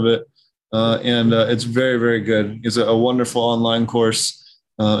 80% of it, and it's very, very good. It's a wonderful online course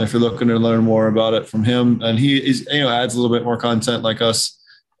if you're looking to learn more about it from him. And he adds a little bit more content like us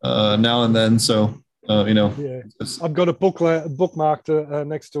now and then. So I've got a bookmarked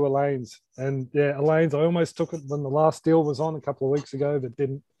next to Elaine's, and Elaine's. I almost took it when the last deal was on a couple of weeks ago, but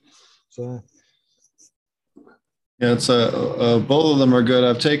didn't. So. Yeah, it's both of them are good.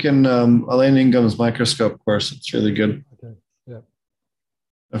 I've taken Elaine Ingham's microscope course. It's really good. Okay. Yeah.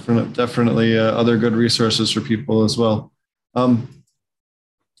 Definitely other good resources for people as well. So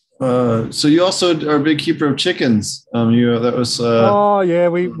you also are a big keeper of chickens. We got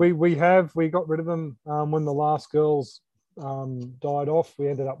rid of them when the last girls died off. We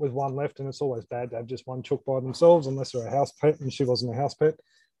ended up with one left, and it's always bad to have just one chook by themselves unless they're a house pet, and she wasn't a house pet.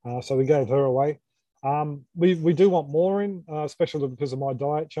 So we gave her away. We do want more in, especially because of my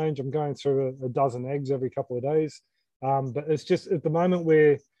diet change. I'm going through a dozen eggs every couple of days. But it's just at the moment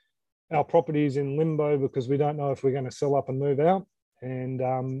our property is in limbo because we don't know if we're going to sell up and move out. And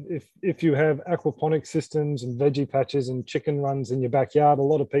if you have aquaponic systems and veggie patches and chicken runs in your backyard, a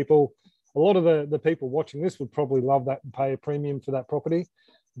lot of people a lot of the people watching this would probably love that and pay a premium for that property.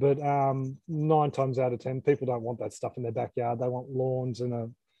 But 9 times out of 10, people don't want that stuff in their backyard. They want lawns and a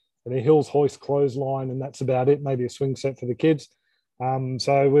Hills hoist clothesline, and that's about it. Maybe a swing set for the kids.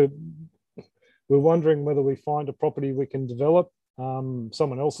 So we're wondering whether we find a property we can develop,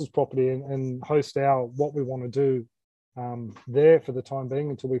 someone else's property, and host what we want to do there for the time being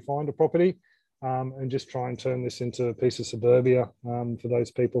until we find a property, and just try and turn this into a piece of suburbia for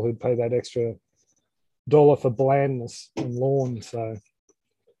those people who'd pay that extra dollar for blandness and lawn. So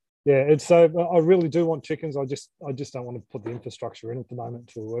yeah, I really do want chickens. I just don't want to put the infrastructure in at the moment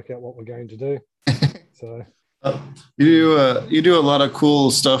to work out what we're going to do. So you do a lot of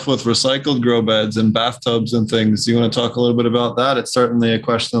cool stuff with recycled grow beds and bathtubs and things. Do you want to talk a little bit about that? It's certainly a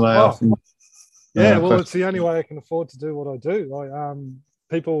question that I often. Yeah, well, it's the only way I can afford to do what I do.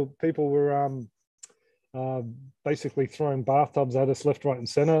 People were basically throwing bathtubs at us left, right, and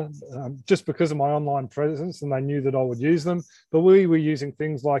center just because of my online presence, and they knew that I would use them. But we were using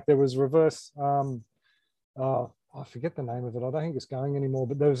things like there was reverse. I forget the name of it. I don't think it's going anymore.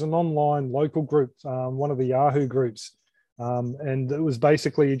 But there was an online local group, one of the Yahoo groups, and it was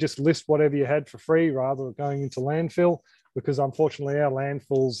basically you just list whatever you had for free rather than going into landfill. Because unfortunately our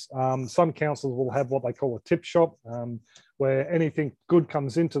landfills, some councils will have what they call a tip shop, where anything good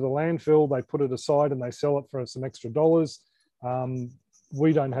comes into the landfill, they put it aside and they sell it for some extra dollars.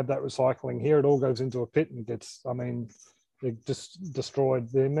 We don't have that recycling here. It all goes into a pit and it just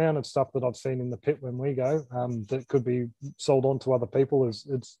destroyed. The amount of stuff that I've seen in the pit when we go that could be sold on to other people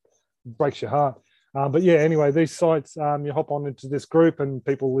it breaks your heart. But yeah, anyway, these sites, you hop on into this group and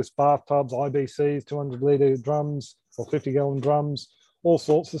people list bathtubs, IBCs, 200-litre drums or 50-gallon drums, all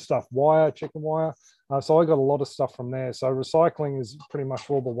sorts of stuff, wire, chicken wire. So I got a lot of stuff from there. So recycling is pretty much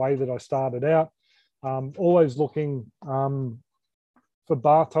all the way that I started out. Always looking for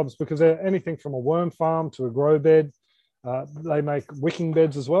bathtubs because they're anything from a worm farm to a grow bed. They make wicking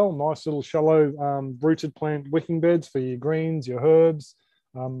beds as well, nice little shallow rooted plant wicking beds for your greens, your herbs.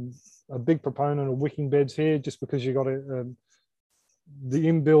 A big proponent of wicking beds here, just because you got the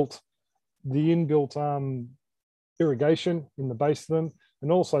inbuilt irrigation in the base of them,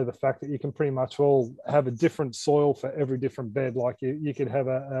 and also the fact that you can pretty much all have a different soil for every different bed. Like you could have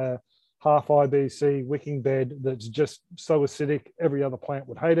a half IBC wicking bed that's just so acidic every other plant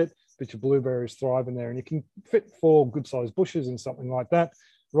would hate it, but your blueberries thrive in there, and you can fit 4 good-sized bushes in something like that.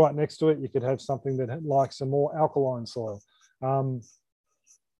 Right next to it, you could have something that likes a more alkaline soil.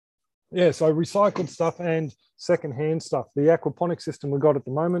 Yeah, so recycled stuff and secondhand stuff. The aquaponic system we got at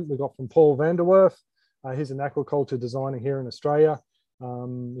the moment, we got from Paul Vanderwerf. He's an aquaculture designer here in Australia.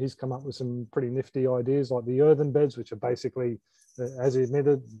 He's come up with some pretty nifty ideas like the earthen beds, which are basically, as he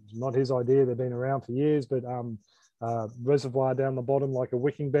admitted, not his idea. They've been around for years, but reservoir down the bottom like a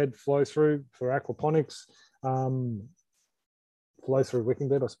wicking bed flow through for aquaponics. Flow through wicking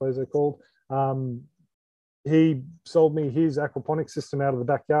bed, I suppose they're called. He sold me his aquaponic system out of the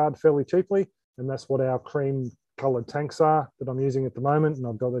backyard fairly cheaply, and that's what our cream coloured tanks are that I'm using at the moment. And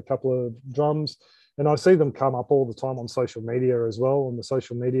I've got a couple of drums, and I see them come up all the time on social media as well, on the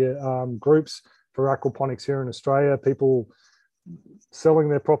social media groups for aquaponics here in Australia. People selling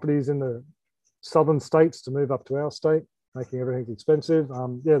their properties in the southern states to move up to our state, making everything expensive.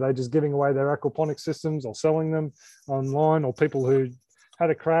 Yeah, they're just giving away their aquaponic systems or selling them online, or people who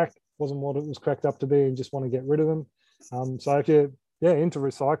had a crack, wasn't what it was cracked up to be, and just want to get rid of them. So if you're into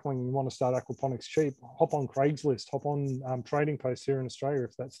recycling and you want to start aquaponics cheap, hop on Craigslist, hop on Trading Post here in Australia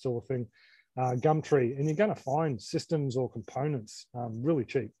if that's still a thing, Gumtree, and you're going to find systems or components really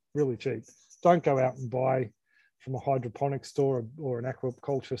cheap, really cheap. Don't go out and buy from a hydroponic store or an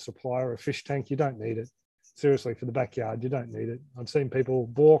aquaculture supplier a fish tank. You don't need it. Seriously, for the backyard, you don't need it. I've seen people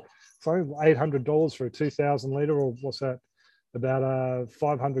balk. Sorry, $800 for a 2,000 litre, or what's that? About a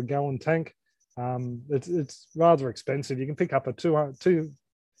 500-gallon tank. It's rather expensive. You can pick up a IBC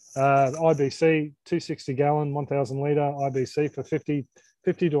 260-gallon 1,000 litre IBC for 50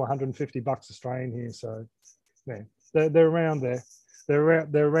 to 150 bucks Australian here. So yeah, they're around there.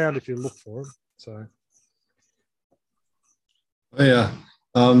 They're around if you look for them. So yeah.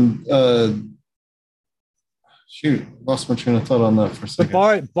 Shoot, lost my train of thought on that for a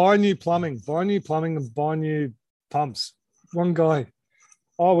second. Buy new plumbing and buy new pumps. One guy,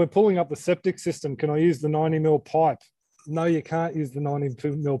 we're pulling up the septic system. Can I use the 90 mil pipe? No, you can't use the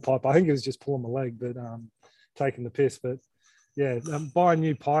 90 mil pipe. I think it was just pulling my leg, but taking the piss. But yeah, buy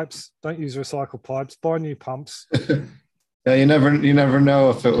new pipes. Don't use recycled pipes. Buy new pumps. Yeah, you never know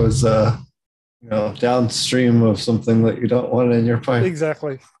if it was downstream of something that you don't want in your pipe.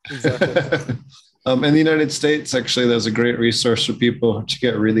 Exactly. In the United States, actually, there's a great resource for people to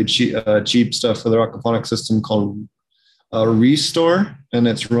get really cheap stuff for their aquaponic system called Restore, and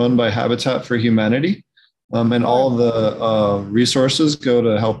it's run by Habitat for Humanity. And all the resources go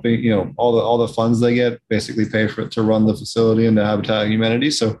to helping, all the funds they get basically pay for it to run the facility and the Habitat for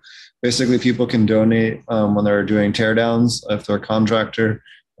Humanity. So basically, people can donate when they're doing teardowns. If they're a contractor,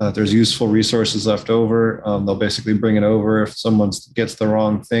 if there's useful resources left over, they'll basically bring it over. If someone gets the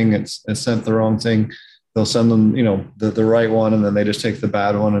wrong thing, it's sent the wrong thing, they'll send them, the right one, and then they just take the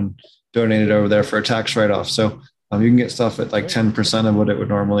bad one and donate it over there for a tax write-off. So you can get stuff at like 10% of what it would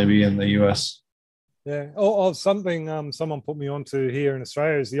normally be in the US. Yeah. Something someone put me onto here in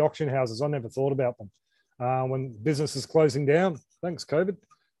Australia is the auction houses. I never thought about them. When business is closing down, thanks COVID.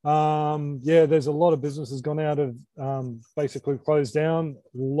 There's a lot of businesses gone out of basically closed down.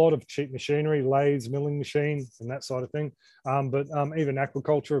 A lot of cheap machinery, lathes, milling machine, and that sort of thing. But even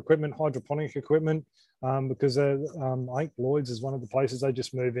aquaculture equipment, hydroponic equipment, because I think Lloyd's is one of the places they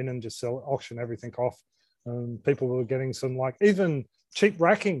just move in and just auction everything off. People were getting some even cheap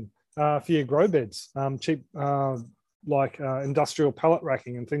racking for your grow beds, cheap industrial pallet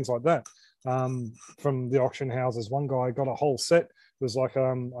racking and things like that from the auction houses. One guy got a whole set. It was like,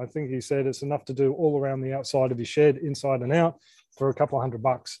 I think he said it's enough to do all around the outside of your shed, inside and out, for a couple of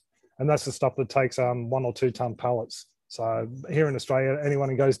 $100. And that's the stuff that takes 1 or 2 ton pallets. So here in Australia, anyone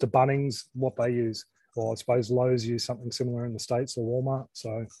who goes to Bunnings, what they use, or I suppose Lowe's use something similar in the States, or Walmart.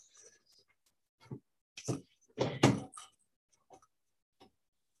 So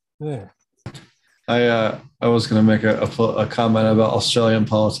yeah. I was going to make a comment about Australian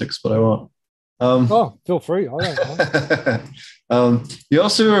politics, but I won't. Feel free. I don't know. You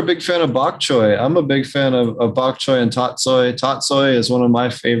also are a big fan of bok choy. I'm a big fan of bok choy and tatsoi. Tatsoi is one of my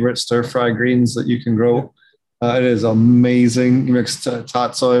favorite stir fry greens that you can grow. It is amazing. You mix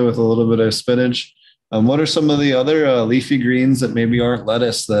tatsoi with a little bit of spinach. What are some of the other leafy greens that maybe aren't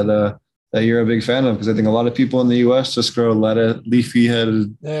lettuce that you're a big fan of? Because I think a lot of people in the U.S. just grow lettuce,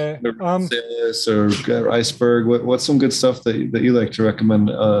 leafy-headed or iceberg. What's some good stuff that you like to recommend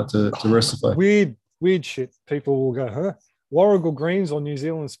to diversify? Weird shit. People will go, huh? Warrigal greens or New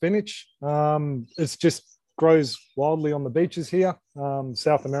Zealand spinach. It's just grows wildly on the beaches here,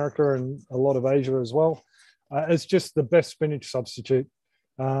 South America and a lot of Asia as well. It's just the best spinach substitute.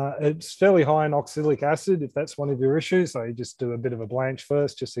 It's fairly high in oxalic acid, if that's one of your issues. So you just do a bit of a blanch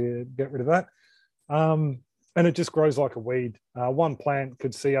first just to get rid of that. And it just grows like a weed. One plant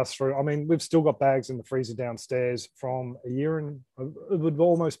could see us through. I mean, we've still got bags in the freezer downstairs from a year, and it would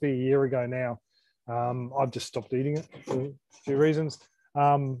almost be a year ago now. I've just stopped eating it for a few reasons.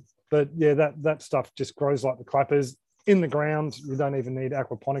 But yeah, that stuff just grows like the clappers in the ground. You don't even need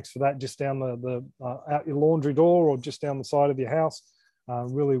aquaponics for that, just down the out your laundry door or just down the side of your house.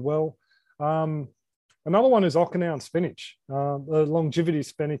 Really well. Another one is Okinawan spinach. The longevity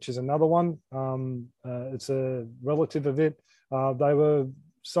spinach is another one. It's a relative of it. They were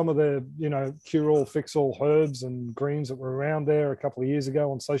some of the cure-all, fix-all herbs and greens that were around there a couple of years ago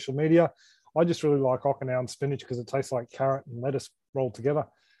on social media. I just really like Okinawan spinach because it tastes like carrot and lettuce rolled together.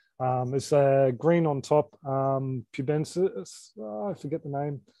 It's green on top, pubensis, I forget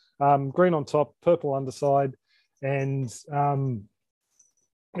the name. Green on top, purple underside, and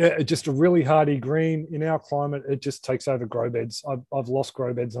just a really hardy green. In our climate, it just takes over grow beds. I've lost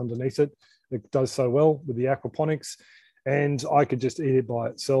grow beds underneath it. It does so well with the aquaponics, and I could just eat it by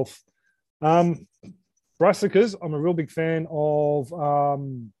itself. Brassicas, I'm a real big fan of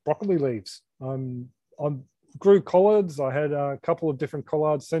broccoli leaves. I grew collards. I had a couple of different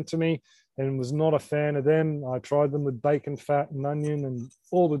collards sent to me and was not a fan of them. I tried them with bacon fat and onion and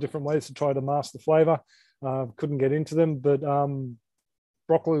all the different ways to try to mask the flavor. Couldn't get into them, but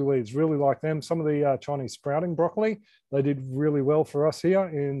broccoli leaves, really like them. Some of the Chinese sprouting broccoli, they did really well for us here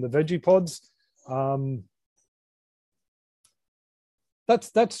in the veggie pods.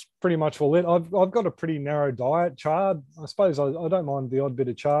 That's pretty much all it. I've got a pretty narrow diet. Chard, I suppose I don't mind the odd bit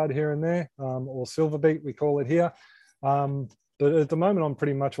of chard here and there, or silver beet we call it here. But at the moment, I'm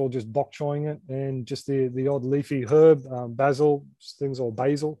pretty much all just bok choying it and just the odd leafy herb, basil, things, or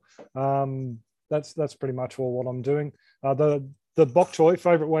basil. That's pretty much all what I'm doing. The bok choy,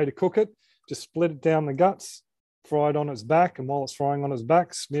 favorite way to cook it, just split it down the guts, fry it on its back, and while it's frying on its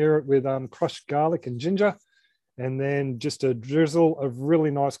back, smear it with crushed garlic and ginger, and then just a drizzle of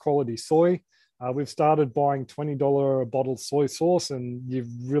really nice quality soy. We've started buying $20 a bottle soy sauce, and you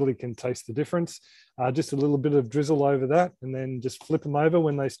really can taste the difference. Just a little bit of drizzle over that, and then just flip them over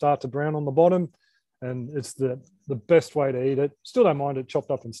when they start to brown on the bottom. And it's the best way to eat it. Still don't mind it chopped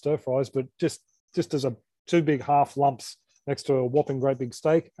up in stir fries, but just as two big half lumps next to a whopping great big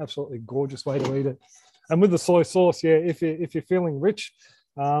steak. Absolutely gorgeous way to eat it. And with the soy sauce, yeah, if you're feeling rich,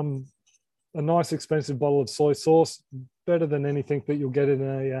 a nice expensive bottle of soy sauce, better than anything that you'll get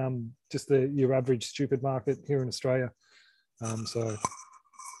in your average stupid market here in Australia. So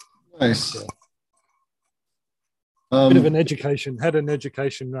Nice. Yeah. Bit of an Um, education. Had an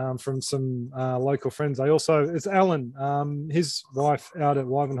education from some local friends. It's Alan. His wife out at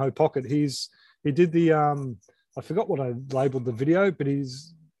Wivenhoe Pocket. He did the I forgot what I labelled the video, but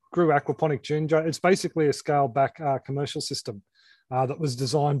he's grew aquaponic ginger. It's basically a scaled back commercial system that was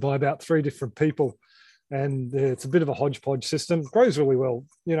designed by about 3 different people, and it's a bit of a hodgepodge system. Grows really well.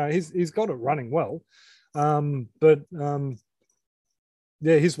 You know, he's got it running well,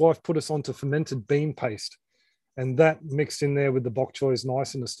 yeah, his wife put us onto fermented bean paste. And that mixed in there with the bok choy is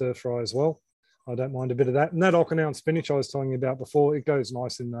nice in the stir fry as well. I don't mind a bit of that. And that Okinawan spinach I was telling you about before, it goes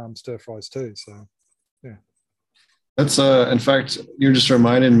nice in stir fries too. So, yeah. that's in fact, you just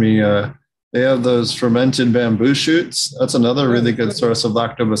reminded me. They have those fermented bamboo shoots. That's another really good source of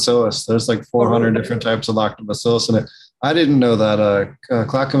lactobacillus. There's like 400 different types of lactobacillus in it. I didn't know that.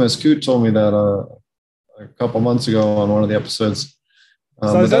 Clackamas Coot told me that a couple months ago on one of the episodes.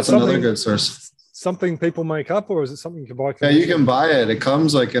 But that's another good source. Something people make up, or is it something you can buy? Yeah, you can buy it. It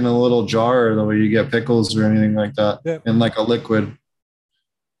comes like in a little jar the way you get pickles or anything like that, in like a liquid.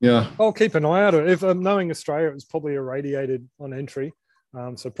 Yeah. I'll keep an eye out. If knowing Australia, it was probably irradiated on entry,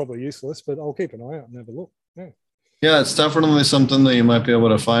 so probably useless, but I'll keep an eye out and have a look. Yeah. Yeah, it's definitely something that you might be able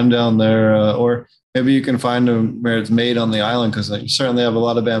to find down there, or maybe you can find them where it's made on the island, because you certainly have a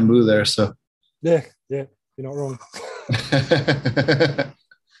lot of bamboo there. So yeah, you're not wrong.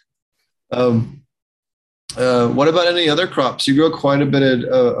 What about any other crops? You grow quite a bit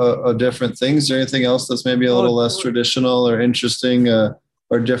of different things. Is there anything else that's maybe a little less traditional or interesting or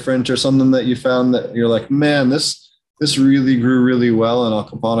different, or something that you found that you're like, man, this really grew really well in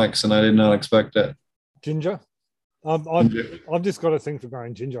aquaponics and I did not expect it? Ginger. I've just got a thing for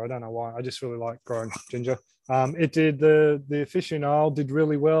growing ginger. I don't know why. I just really like growing ginger. It did the officinale did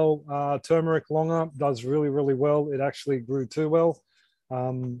really well. Turmeric longer does really, really well. It actually grew too well.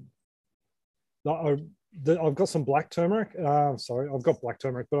 I've got some black turmeric. I've got black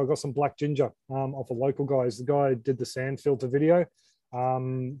turmeric, but I've got some black ginger off a local guys. The guy did the sand filter video.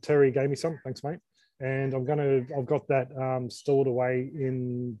 Terry gave me some. Thanks, mate. And I've got that stored away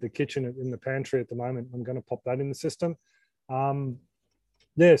in the kitchen, in the pantry at the moment. I'm going to pop that in the system. So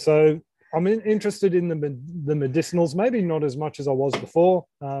I'm interested in the medicinals, maybe not as much as I was before,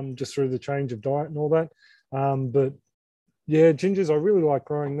 just through the change of diet and all that. But yeah, gingers, I really like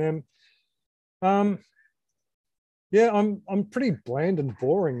growing them. I'm pretty bland and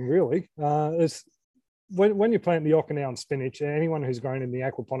boring, really. It's when you plant the Okinawan spinach, anyone who's grown in the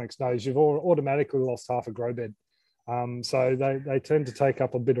aquaponics knows you've automatically lost half a grow bed. So they tend to take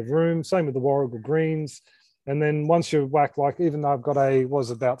up a bit of room. Same with the Warrigal greens. And then once you whack, like, even though I've got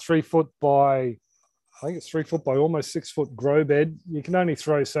about 3 foot by, I think it's 3 foot by almost 6 foot grow bed, you can only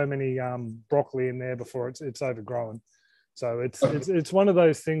throw so many broccoli in there before it's overgrown. So it's one of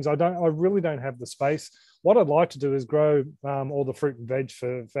those things. I really don't have the space. What I'd like to do is grow all the fruit and veg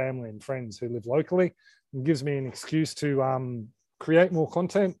for family and friends who live locally. It gives me an excuse to create more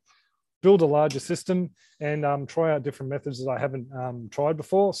content, build a larger system, and try out different methods that I haven't tried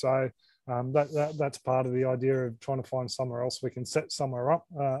before. So that's part of the idea of trying to find somewhere else we can set somewhere up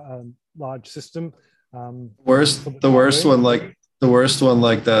a large system. The worst one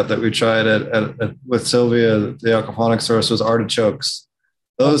like that we tried with Sylvia, the aquaponics source, was artichokes.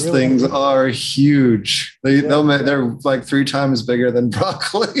 Those things are huge. They're like 3 times bigger than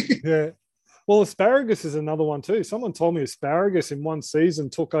broccoli. Yeah. Well, asparagus is another one too. Someone told me asparagus in one season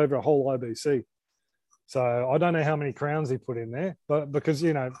took over a whole IBC. So I don't know how many crowns he put in there, but because,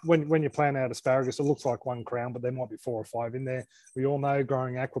 when you plant out asparagus, it looks like 1 crown, but there might be 4 or 5 in there. We all know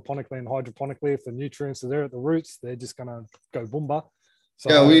growing aquaponically and hydroponically, if the nutrients are there at the roots, they're just going to go boomba.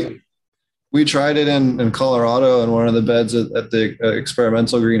 So, yeah, we tried it in Colorado in one of the beds at the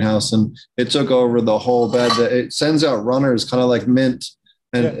experimental greenhouse, and it took over the whole bed. It sends out runners, kind of like mint,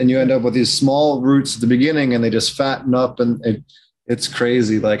 and you end up with these small roots at the beginning, and they just fatten up, and it's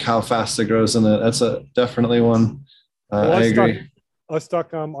crazy, like how fast it grows in it. That's definitely one. I agree. I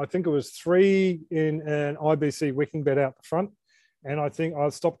stuck, I think it was 3 in an IBC wicking bed out the front, and I think I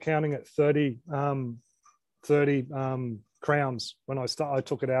stopped counting at 30 crowns when I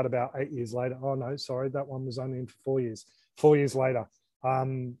took it out about 8 years later. Oh no, sorry, that one was only in for 4 years. 4 years later,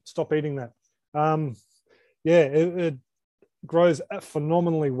 stop eating that. It grows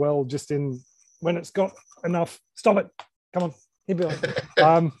phenomenally well just when it's got enough. Stop it! Come on,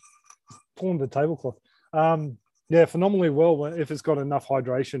 pulling the tablecloth. Yeah, phenomenally well if it's got enough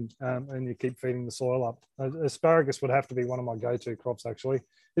hydration and you keep feeding the soil up. Asparagus would have to be one of my go-to crops, actually.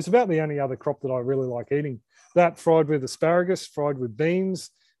 It's about the only other crop that I really like eating. That fried with asparagus, fried with beans,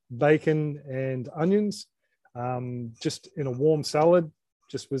 bacon and onions, just in a warm salad,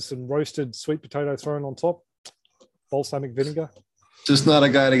 just with some roasted sweet potato thrown on top, balsamic vinegar. Just not a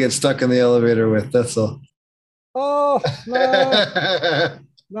guy to get stuck in the elevator with, that's all. Oh, no.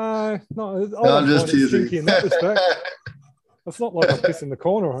 No, no, I don't just find it teasing. stinky in that respect. It's not like I piss in the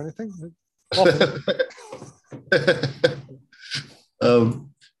corner or anything.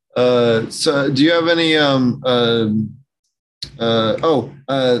 So do you have any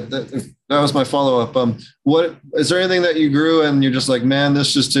that was my follow-up. What is there anything that you grew and you're just like, man,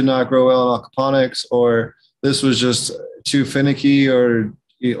 this just did not grow well in aquaponics, or this was just too finicky, or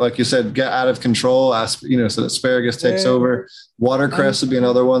like you said, get out of control, so asparagus takes over. Watercress would be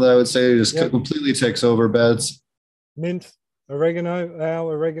another one that I would say just completely takes over beds. Mint, oregano.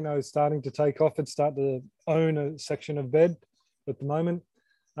 Our oregano is starting to take off. It's starting to own a section of bed at the moment.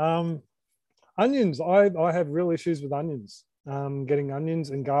 Onions, I have real issues with onions. Getting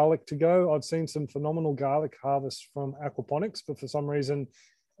onions and garlic to go. I've seen some phenomenal garlic harvests from aquaponics, but for some reason,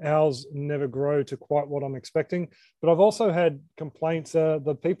 ours never grow to quite what I'm expecting. But I've also had complaints.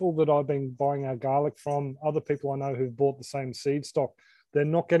 The people that I've been buying our garlic from, other people I know who've bought the same seed stock, they're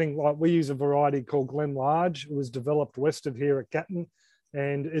not getting, like, we use a variety called Glen Large. It was developed west of here at Gatton,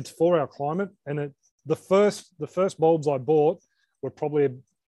 and it's for our climate. And the first bulbs I bought were probably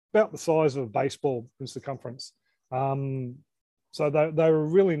about the size of a baseball in circumference. So they were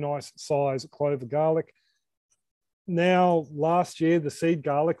really nice size clover garlic. Now, last year, the seed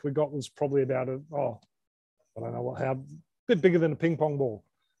garlic we got was probably about a bit bigger than a ping pong ball.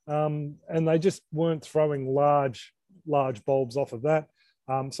 And they just weren't throwing large bulbs off of that.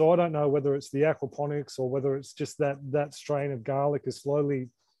 So I don't know whether it's the aquaponics or whether it's just that strain of garlic has slowly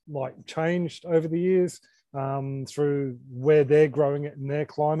changed over the years through where they're growing it in their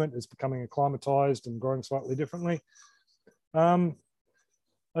climate. It's becoming acclimatized and growing slightly differently.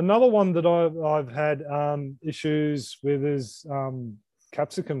 Another one that I've had issues with is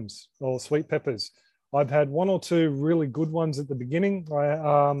capsicums or sweet peppers. I've had one or two really good ones at the beginning.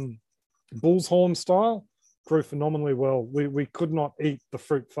 Bull's horn style grew phenomenally well. We could not eat the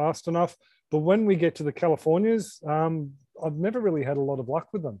fruit fast enough. But when we get to the Californias, I've never really had a lot of luck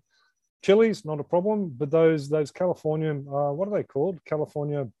with them. Chilies, not a problem, but those California, what are they called?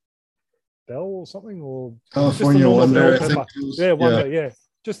 California Bell or something, or California Wonder. Wonder, yeah.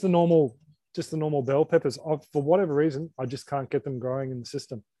 Just the normal bell peppers. For whatever reason, I just can't get them growing in the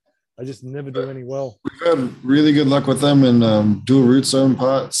system. I just never do any well. We've had really good luck with them in dual root zone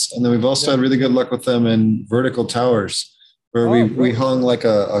pots, and then we've also had really good luck with them in vertical towers, where we hung like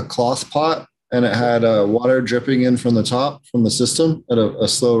a cloth pot, and it had water dripping in from the top from the system at a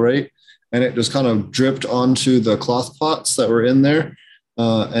slow rate, and it just kind of dripped onto the cloth pots that were in there.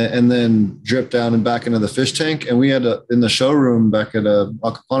 And then drip down and back into the fish tank. And we had in the showroom back at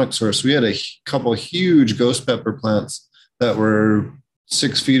Aquaponics Source, we had a couple huge ghost pepper plants that were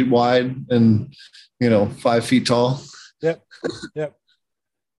 6 feet wide and 5 feet tall. Yep.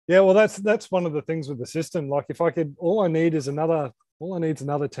 Yeah, well, that's one of the things with the system. Like, if I could, all I need is another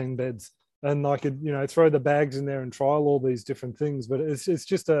 10 beds, and I could throw the bags in there and trial all these different things. But it's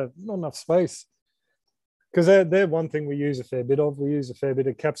just not enough space. Because they're one thing we use a fair bit of. We use a fair bit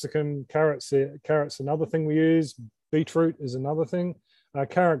of capsicum, carrots. Carrots, another thing we use. Beetroot is another thing.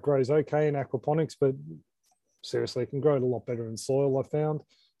 Carrot grows okay in aquaponics, but seriously, it can grow a lot better in soil, I found.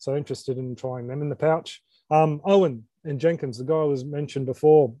 So interested in trying them in the pouch. Owen and Jenkins, the guy I was mentioned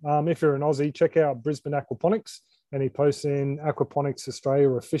before. If you're an Aussie, check out Brisbane Aquaponics, and he posts in Aquaponics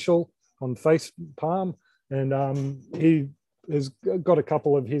Australia Official on FacePalm, and he has got a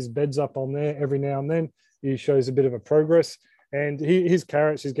couple of his beds up on there every now and then. He shows a bit of a progress, and his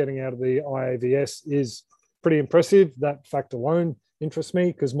carrots he's getting out of the IAVS is pretty impressive. That fact alone interests me,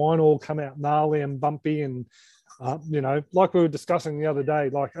 because mine all come out gnarly and bumpy, and like we were discussing the other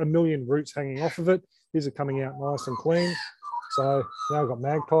day, like a million roots hanging off of it. These are coming out nice and clean. So now I've got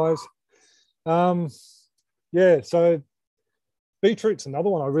magpies. So beetroot's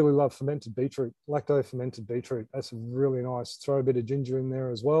another one. I really love fermented beetroot, lacto fermented beetroot. That's really nice. Throw a bit of ginger in there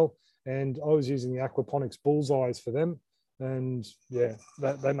as well. And I was using the aquaponics bullseyes for them. And yeah,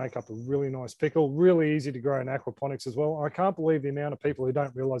 they make up a really nice pickle. Really easy to grow in aquaponics as well. I can't believe the amount of people who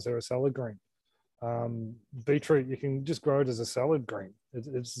don't realize they're a salad green. Beetroot, you can just grow it as a salad green.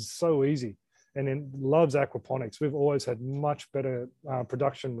 It's so easy. And it loves aquaponics. We've always had much better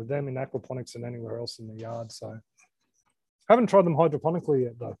production with them in aquaponics than anywhere else in the yard. So haven't tried them hydroponically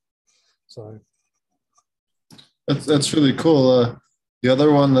yet, though. So That's really cool. The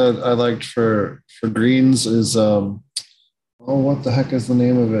other one that I liked for greens is what the heck is the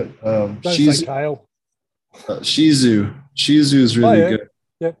name of it? Don't say kale. Shizu. Shizu is Oh really yeah, good.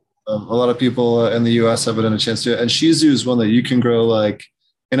 yeah. A lot of people in the U.S. haven't had a chance to. And Shizu is one that you can grow like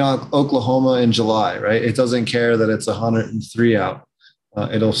in Oklahoma in July, right? It doesn't care that it's 103 out.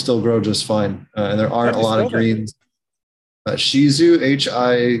 It'll still grow just fine. And there How aren't do a you lot of spell that? greens. Shizu,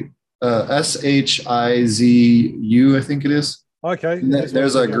 Shizu, I think it is. Okay. And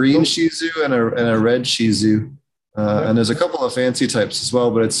there's a green Shizu and a red Shizu. Yep. And there's a couple of fancy types as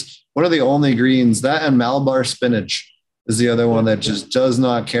well, but it's one of the only greens. That and Malabar spinach is the other one that just does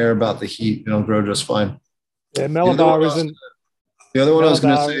not care about the heat. It'll grow just fine. Yeah, Malabar isn't. The other one I was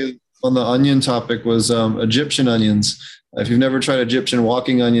going to Malabar- say on the onion topic was Egyptian onions. If you've never tried Egyptian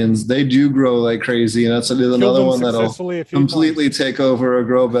walking onions, they do grow like crazy, and that's Killed another them one that'll successfully a few completely times. take over a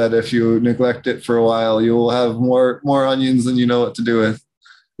grow bed if you neglect it for a while. You will have more onions than you know what to do with.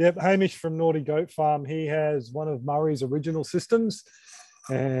 Yep, Hamish from Naughty Goat Farm. He has one of Murray's original systems,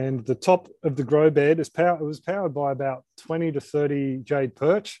 and the top of the grow bed is it was powered by about 20 to 30 jade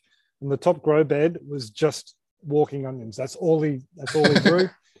perch, and the top grow bed was just walking onions. That's all he grew.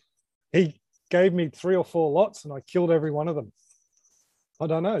 He gave me 3 or 4 lots, and I killed every one of them. I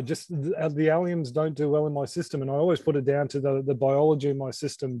don't know, just the alliums don't do well in my system, and I always put it down to the biology in my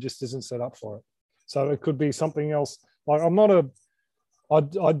system just isn't set up for it. So it could be something else. Like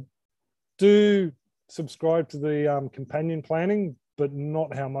I do subscribe to the companion planting, but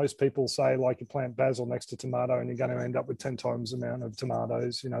not how most people say, like you plant basil next to tomato and you're going to end up with 10 times the amount of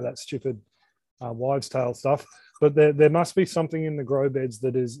tomatoes, that stupid wives' tale stuff. But there must be something in the grow beds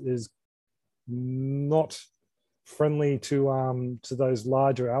that is not friendly to those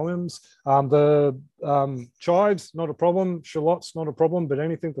larger alliums. The chives, not a problem. Shallots, not a problem. But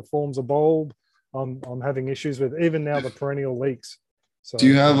anything that forms a bulb, I'm having issues with. Even now, the perennial leeks. So, Do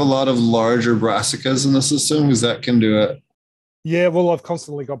you have a lot of larger brassicas in the system? Because that can do it. Yeah, well, I've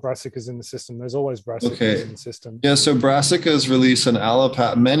constantly got brassicas in the system. There's always brassicas in the system. Yeah, so brassicas release an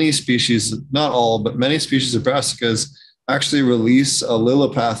allopath. Many species, not all, but many species of brassicas actually release a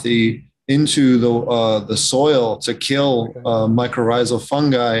lilopathy into the soil to kill mycorrhizal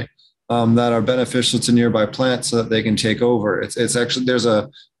fungi that are beneficial to nearby plants so that they can take over. It's actually, there's a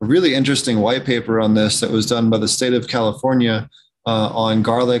really interesting white paper on this that was done by the state of California on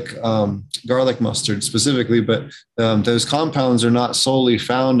garlic mustard specifically, but those compounds are not solely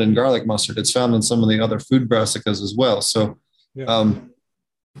found in garlic mustard. It's found in some of the other food brassicas as well. So you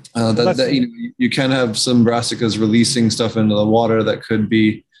can have some brassicas releasing stuff into the water that could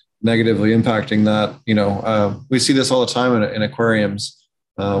be negatively impacting that. We see this all the time in aquariums.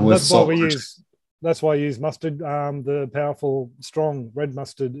 That's why I use mustard. The powerful, strong red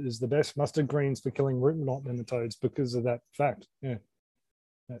mustard is the best mustard greens for killing root knot nematodes because of that fact. Yeah.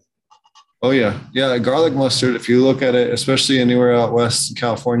 Oh yeah. Garlic mustard, if you look at it, especially anywhere out west,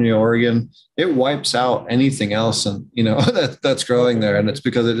 California, Oregon, it wipes out anything else and that's growing there. And it's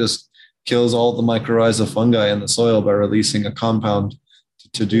because it just kills all the mycorrhizal fungi in the soil by releasing a compound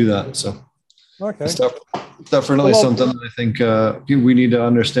to do that. So it's definitely something that I think we need to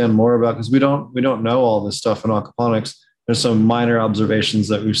understand more about, because we don't know all this stuff in aquaponics. There's some minor observations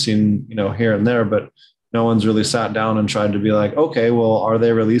that we've seen, here and there, but no one's really sat down and tried to be like, okay, well, are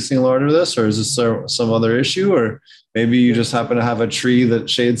they releasing a lot of this, or is this some other issue, or maybe you just happen to have a tree that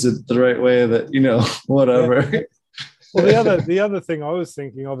shades it the right way that whatever. Yeah. Well, the other thing I was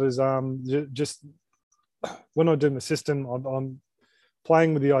thinking of is just when I do my system, I'm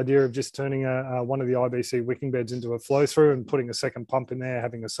playing with the idea of just turning one of the IBC wicking beds into a flow through and putting a second pump in there,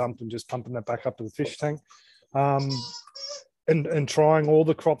 having a sump and just pumping that back up to the fish tank, and trying all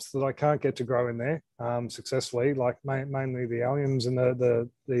the crops that I can't get to grow in there successfully, like mainly the alliums and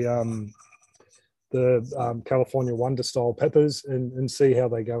the California Wonder style peppers, and see how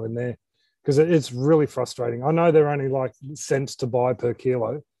they go in there, because it's really frustrating. I know they're only like cents to buy per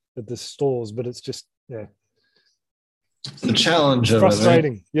kilo at the stores, but it's just the challenge it's of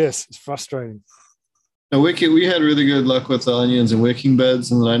frustrating. It, right? Yes, it's frustrating. We had really good luck with the onions and wicking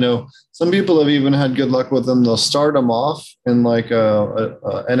beds, and I know some people have even had good luck with them. They'll start them off in like a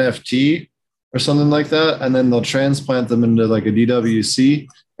NFT or something like that, and then they'll transplant them into like a DWC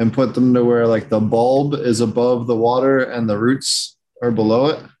and put them to where like the bulb is above the water and the roots are below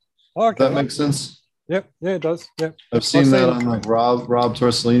it. Okay. That makes sense. Yep. Yeah, it does. Yep. I've seen that on like Rob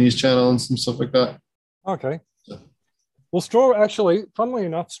Torcellini's channel and some stuff like that. Okay. Well, funnily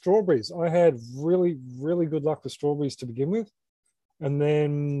enough, strawberries. I had really, really good luck with strawberries to begin with. And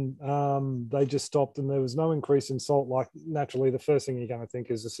then they just stopped, and there was no increase in salt. Like naturally, the first thing you're going to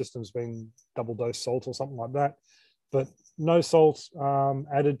think is the system's been double dose salt or something like that. But no salt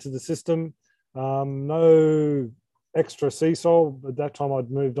added to the system, no extra sea salt. At that time,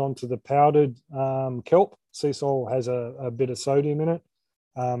 I'd moved on to the powdered kelp. Sea salt has a bit of sodium in it,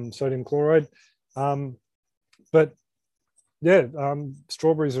 sodium chloride. But yeah,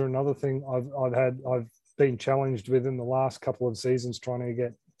 strawberries are another thing I've been challenged with in the last couple of seasons, trying to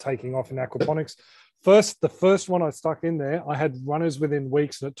get taking off in aquaponics. The first one I stuck in there, I had runners within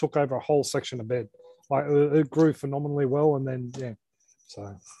weeks, and it took over a whole section of bed. Like it grew phenomenally well, and then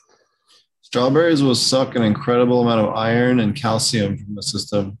so Strawberries will suck an incredible amount of iron and calcium from the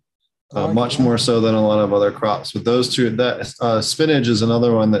system, much more so than a lot of other crops. But those two, that spinach is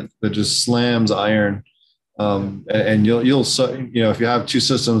another one that just slams iron. And you'll if you have two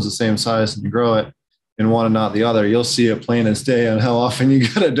systems the same size and you grow it in one and not the other, you'll see it plain as day on how often you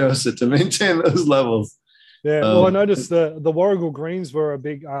got to dose it to maintain those levels. Yeah, well, I noticed the Warrigal Greens were a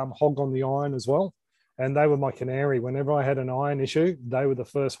big hog on the iron as well, and they were my canary. Whenever I had an iron issue, they were the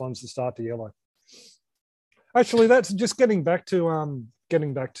first ones to start to yellow. Actually, that's just getting back to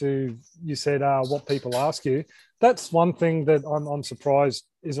you said what people ask you. That's one thing that I'm surprised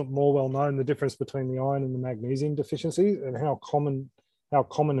isn't more well known, the difference between the iron and the magnesium deficiency, and how common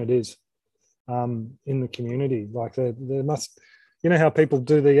it is in the community. Like there must, how people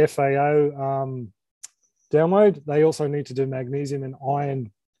do the FAO download, they also need to do magnesium and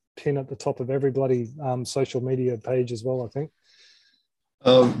iron pin at the top of every bloody social media page as well, I think.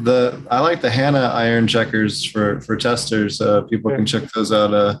 I like the HANA iron checkers for testers. People can check those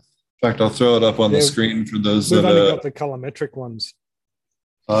out. In fact, I'll throw it up on the screen for those. We've only got the colorimetric ones.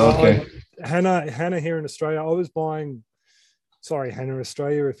 Okay. HANA here in Australia, I was buying. Sorry, HANA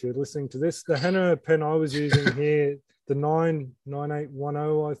Australia, if you're listening to this, the HANA pen I was using here, the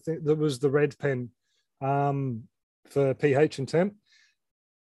 99810, I think that was the red pen for pH and temp.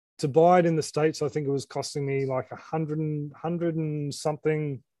 To buy it in the States, I think it was costing me like 100 and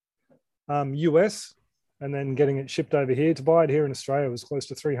something US, and then getting it shipped over here. To buy it here in Australia was close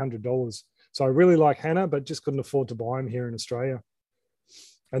to $300. So I really like HANA, but just couldn't afford to buy them here in Australia.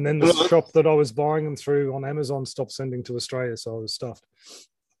 And then the shop that I was buying them through on Amazon stopped sending to Australia, so I was stuffed.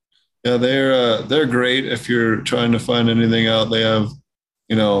 Yeah, they're great if you're trying to find anything out. They have,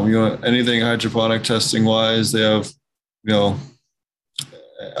 anything hydroponic testing wise. They have,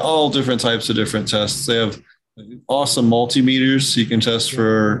 all different types of different tests. They have awesome multimeters, so you can test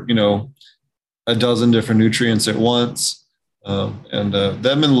for, a dozen different nutrients at once. And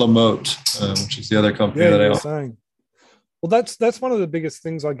them and Lamotte, which is the other company that I own. Well, that's one of the biggest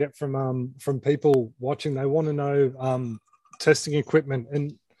things I get from people watching. They want to know testing equipment,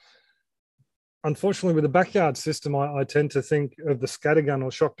 and unfortunately, with the backyard system, I tend to think of the scattergun or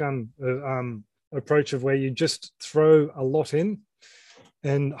shotgun approach of where you just throw a lot in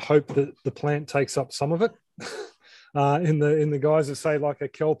and hope that the plant takes up some of it. In the guys that say like a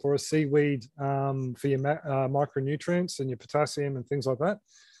kelp or a seaweed for your micronutrients and your potassium and things like that.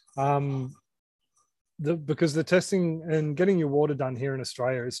 Because the testing and getting your water done here in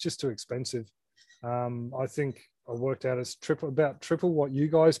Australia is just too expensive. I think I worked out as about triple what you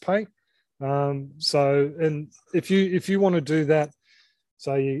guys pay. So, and if you want to do that,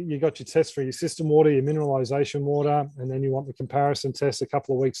 so you got your test for your system water, your mineralization water, and then you want the comparison test a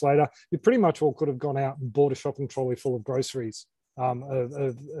couple of weeks later, you pretty much all could have gone out and bought a shopping trolley full of groceries,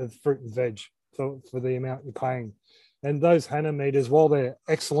 of fruit and veg for the amount you're paying. And those HANA meters, while they're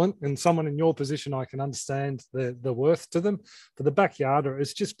excellent, and someone in your position, I can understand the worth to them, for the backyarder,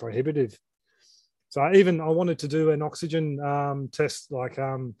 it's just prohibitive. So I wanted to do an oxygen test, like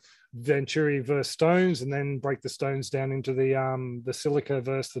Venturi versus stones, and then break the stones down into the silica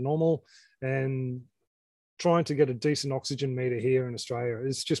versus the normal, and trying to get a decent oxygen meter here in Australia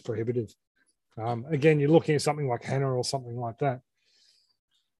is just prohibitive. Again, you're looking at something like HANA or something like that.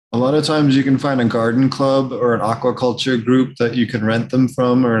 A lot of times you can find a garden club or an aquaculture group that you can rent them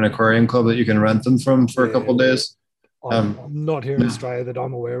from, or an aquarium club that you can rent them from for a couple of days. I'm not here in Australia that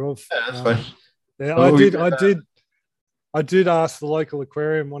I'm aware of. Yeah, that's fine. Yeah, I did ask the local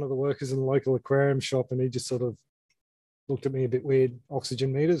aquarium, one of the workers in the local aquarium shop, and he just sort of looked at me a bit weird.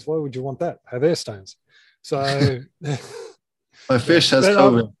 Oxygen meters? Why would you want that? Have air stones. So my fish has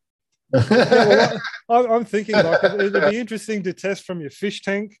COVID. I'm thinking like it'd be interesting to test from your fish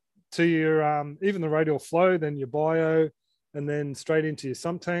tank to your even the radial flow, then your bio, and then straight into your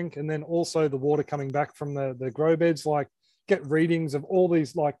sump tank, and then also the water coming back from the grow beds. Like get readings of all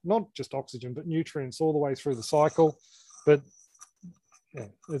these, like not just oxygen but nutrients all the way through the cycle. But yeah,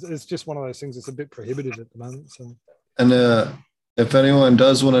 it's just one of those things. It's a bit prohibitive at the moment. So. And if anyone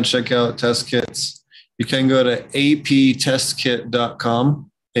does want to check out test kits, you can go to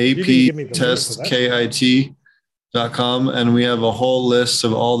aptestkit.com, You can give me the link for that. aptestkit.com, and we have a whole list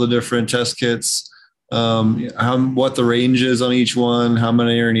of all the different test kits, what the range is on each one, how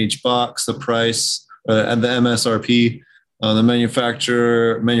many are in each box, the price, and the MSRP, the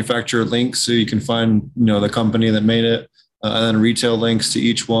manufacturer links, so you can find the company that made it, and then retail links to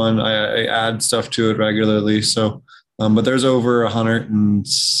each one. I add stuff to it regularly, so. But there's over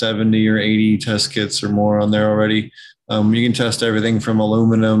 170 or 80 test kits or more on there already. You can test everything from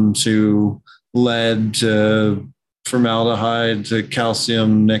aluminum to lead to formaldehyde to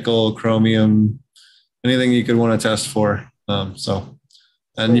calcium, nickel, chromium, anything you could want to test for.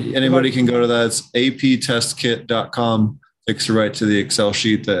 Anybody can go to that. It's aptestkit.com. Takes you right to the Excel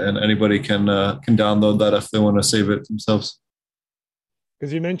sheet and anybody can download that if they want to save it themselves.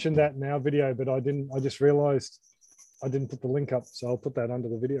 Because you mentioned that in our video, but I didn't. I just realized I didn't put the link up, so I'll put that under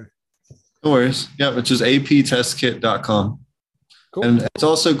the video. No worries. Yeah, it's just aptestkit.com. Cool. And it's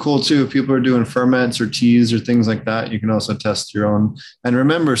also cool too, if people are doing ferments or teas or things like that, you can also test your own. And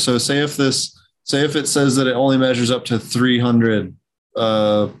remember, so say if it says that it only measures up to 300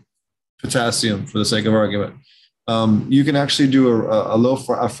 potassium for the sake of argument, you can actually do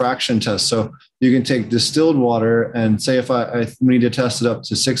a fraction test. So you can take distilled water and say if I need to test it up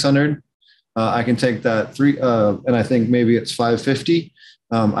to 600, I can take that and I think maybe it's 550.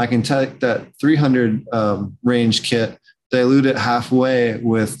 I can take that 300 range kit, dilute it halfway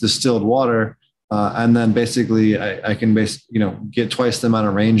with distilled water, and then basically I can get twice the amount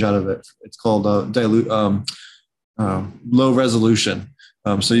of range out of it. It's called low resolution.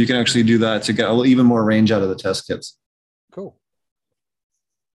 So you can actually do that to get even more range out of the test kits. Cool.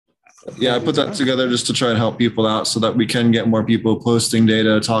 Yeah, I put that together just to try and help people out so that we can get more people posting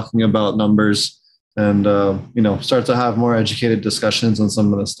data, talking about numbers, and start to have more educated discussions on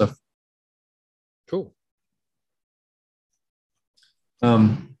some of this stuff. Cool.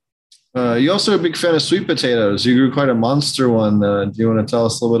 You also are a big fan of sweet potatoes. You grew quite a monster one. Do you want to tell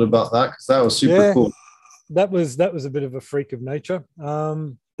us a little bit about that? Because that was super cool. That was a bit of a freak of nature.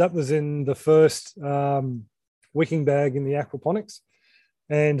 That was in the first wicking bag in the aquaponics.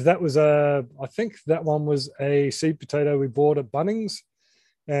 And that was I think that one was a seed potato we bought at Bunnings,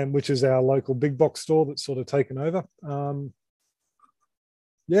 which is our local big box store that's sort of taken over. And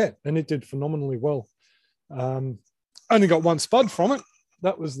it did phenomenally well. Only got one spud from it.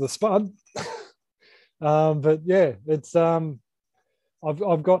 That was the spud. But yeah, it's I've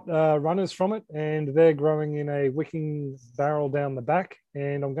got runners from it, and they're growing in a wicking barrel down the back,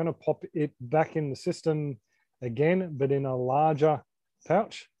 and I'm going to pop it back in the system again, but in a larger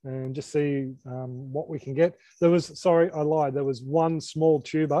pouch, and just see what we can get. I lied. There was one small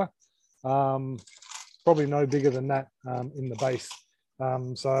tuber, probably no bigger than that in the base.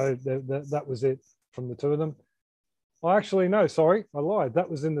 So that was it from the two of them. I lied. That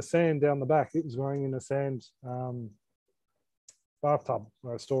was in the sand down the back. It was growing in the sand bathtub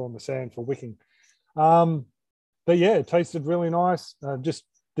where I store on the sand for wicking. But yeah, it tasted really nice. Just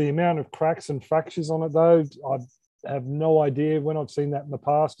the amount of cracks and fractures on it, though, I have no idea. When I've seen that in the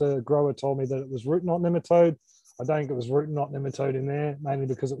past, a grower told me that it was root knot nematode. I don't think it was root knot nematode in there, mainly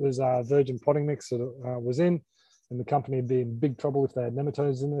because it was virgin potting mix that it was in, and the company would be in big trouble if they had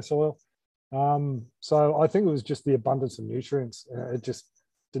nematodes in their soil. So I think it was just the abundance of nutrients. It just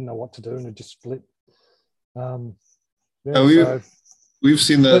didn't know what to do, and it just split. We've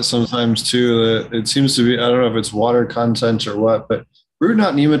seen that sometimes too. It seems to be, I don't know if it's water content or what, but root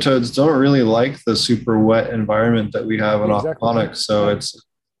knot nematodes don't really like the super wet environment that we have in aquaponics. So it's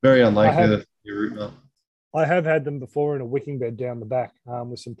very unlikely that it'd be root knot. I have had them before in a wicking bed down the back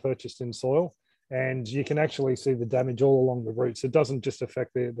with some purchased in soil, and you can actually see the damage all along the roots. It doesn't just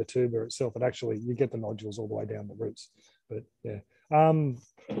affect the tuber itself. It actually, you get the nodules all the way down the roots. But yeah. I've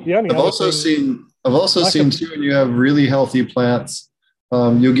also seen too, when you have really healthy plants,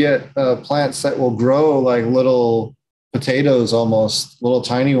 you'll get plants that will grow like little potatoes, almost little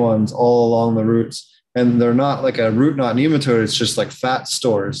tiny ones all along the roots. And they're not like a root knot nematode. It's just like fat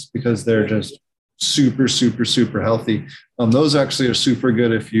stores because they're just super, super, super healthy. Those actually are super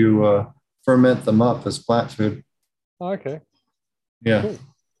good if you ferment them up as plant food. Okay. Yeah. Cool.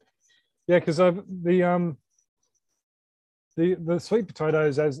 Yeah, because the sweet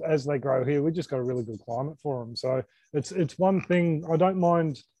potatoes, as they grow here, we just got a really good climate for them. So it's one thing. I don't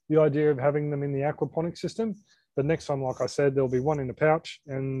mind the idea of having them in the aquaponic system, but next time, like I said, there'll be one in a pouch,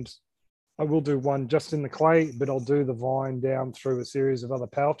 and I will do one just in the clay, but I'll do the vine down through a series of other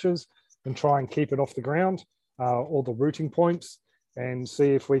pouches and try and keep it off the ground, all the rooting points, and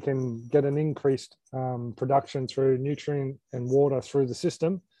see if we can get an increased production through nutrient and water through the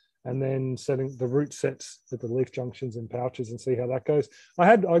system, and then setting the root sets at the leaf junctions and pouches and see how that goes.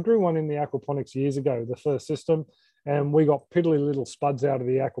 I grew one in the aquaponics years ago, the first system, and we got piddly little spuds out of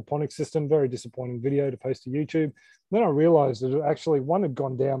the aquaponics system. Very disappointing video to post to YouTube. Then I realized that actually one had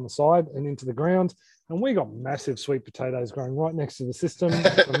gone down the side and into the ground, and we got massive sweet potatoes growing right next to the system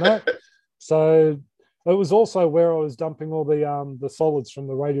from that. So it was also where I was dumping all the solids from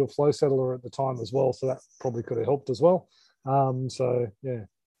the radial flow settler at the time as well. So that probably could have helped as well. So yeah.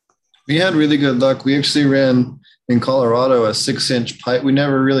 We had really good luck. We actually ran in Colorado a 6-inch pipe. We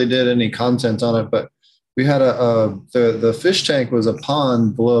never really did any content on it, but we had the fish tank was a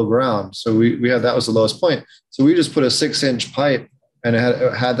pond below ground. So we had, that was the lowest point. So we just put a 6-inch pipe and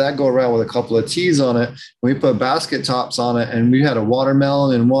it had that go around with a couple of tees on it. We put basket tops on it, and we had a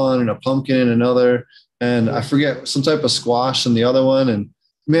watermelon in one and a pumpkin in another. And I forget, some type of squash in the other one. And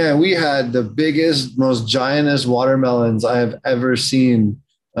man, we had the biggest, most giantest watermelons I have ever seen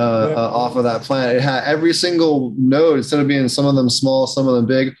off of that plant. It had every single node, instead of being some of them small, some of them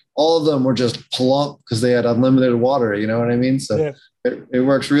big, all of them were just plump because they had unlimited water. You know what I mean? So it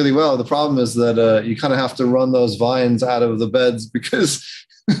works really well. The problem is that you kind of have to run those vines out of the beds because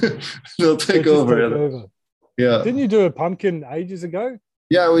they'll take over. Yeah. Didn't you do a pumpkin ages ago?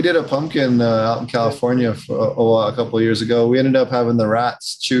 Yeah, we did a pumpkin out in California for a couple of years ago. We ended up having the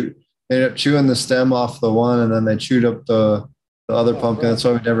rats ended up chewing the stem off the one, and then they chewed up the other pumpkin. That's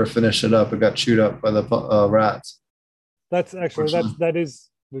why we never finished it up. It got chewed up by the rats. That's actually,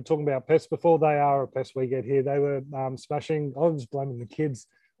 we were talking about pests before. They are a pest we get here. They were smashing. I was blaming the kids.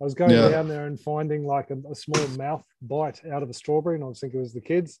 I was going down there and finding like a small mouth bite out of a strawberry, and I was thinking it was the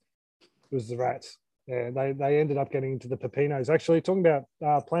kids. It was the rats. Yeah, they ended up getting into the pepinos. Actually, talking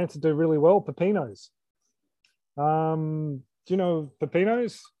about plants that do really well, pepinos. Do you know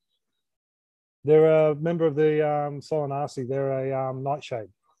pepinos? They're a member of the Solanaceae. They're a nightshade.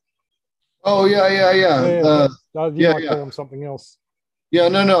 Oh, yeah. You might call them something else. Yeah,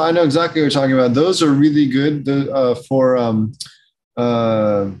 no, I know exactly what you're talking about. Those are really good for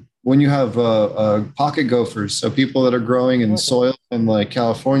when you have pocket gophers. So people that are growing in soil in like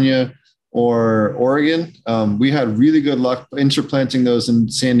California or Oregon, we had really good luck interplanting those in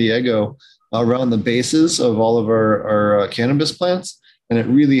San Diego around the bases of all of our cannabis plants. And it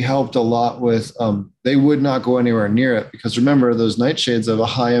really helped a lot with, they would not go anywhere near it because remember, those nightshades have a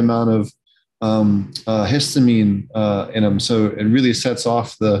high amount of histamine in them. So it really sets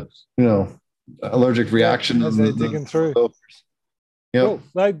off the, allergic reaction. As they're digging through. Yep.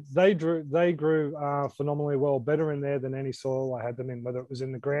 Well, they grew phenomenally well, better in there than any soil I had them in, whether it was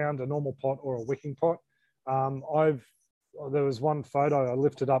in the ground, a normal pot or a wicking pot. There was one photo I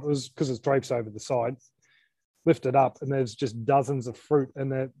lifted up. It was because it's drapes over the side. Lifted up, and there's just dozens of fruit,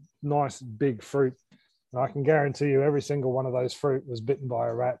 and they're nice big fruit. And I can guarantee you, every single one of those fruit was bitten by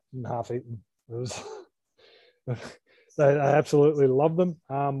a rat and half eaten. It was. I absolutely love them.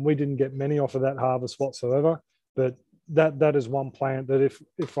 We didn't get many off of that harvest whatsoever, but that is one plant that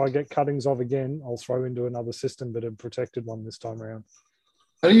if I get cuttings of again, I'll throw into another system, but a protected one this time around.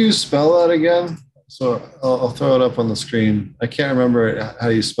 How do you spell that again? So I'll throw it up on the screen. I can't remember how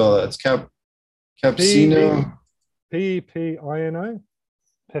you spell that. It's Capsino. Pepino.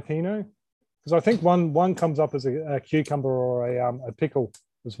 Pepino. Because I think one comes up as a cucumber or a pickle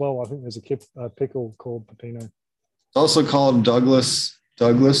as well. I think there's a pickle called pepino. It's also called Douglas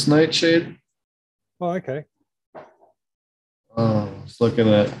nightshade. Oh, okay. Oh, I was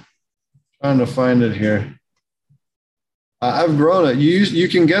trying to find it here. I've grown it. You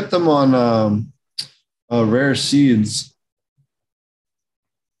can get them on Rare Seeds.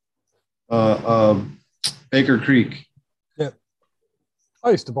 Baker Creek. Yeah, I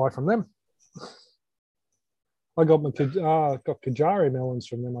used to buy from them. I got Kajari melons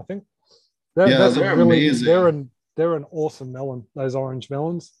from them. I think. They're amazing. They're an awesome melon. Those orange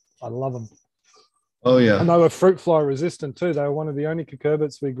melons, I love them. Oh yeah, and they were fruit fly resistant too. They were one of the only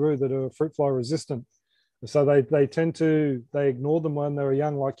cucurbits we grew that are fruit fly resistant. So they ignored them when they were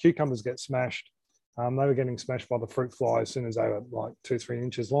young, like cucumbers get smashed. They were getting smashed by the fruit fly as soon as they were like 2-3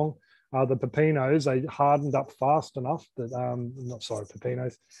 inches long. The pepinos, they hardened up fast enough that,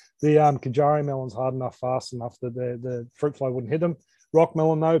 pepinos. The Kajari melons hardened up fast enough that the fruit fly wouldn't hit them. Rock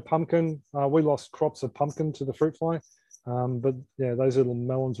melon, though, pumpkin, we lost crops of pumpkin to the fruit fly. But yeah, those little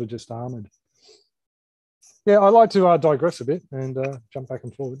melons were just armored. Yeah, I like to digress a bit and jump back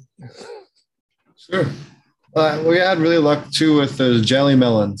and forward. Sure. We had really luck too with those jelly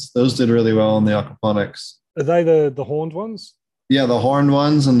melons. Those did really well in the aquaponics. Are they the horned ones? Yeah, the horned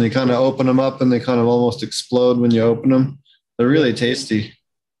ones, and they kind of open them up and they kind of almost explode when you open them. They're really tasty.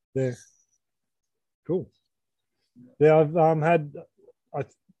 Yeah. Cool. Yeah, I've had, I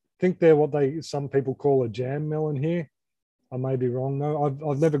think they're what some people call a jam melon here. I may be wrong though.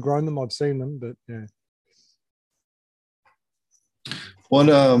 I've never grown them. I've seen them, but yeah. What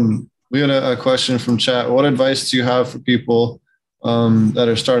we had a question from chat. What advice do you have for people that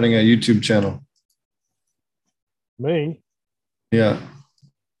are starting a YouTube channel? Me, Yeah.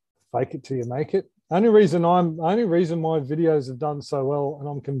 fake it till you make it. Only reason my videos have done so well, and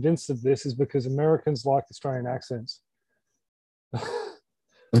I'm convinced of this, is because Americans like Australian accents.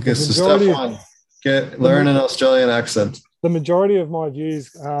 Okay, so step one, learn an Australian accent. The majority of my views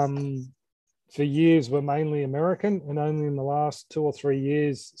for years were mainly American, and only in the last 2 or 3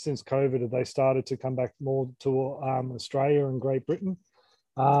 years since COVID have they started to come back more to Australia and Great Britain.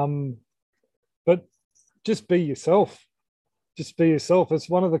 But just be yourself. Just be yourself. It's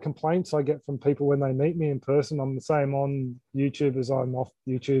one of the complaints I get from people when they meet me in person. I'm the same on YouTube as I'm off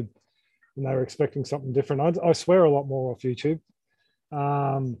YouTube, and they're expecting something different. I swear a lot more off YouTube.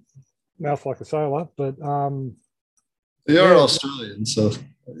 Mouth like a sailor, but you're Australian, so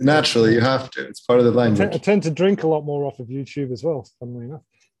naturally you have to. It's part of the language. I tend to drink a lot more off of YouTube as well, funnily enough.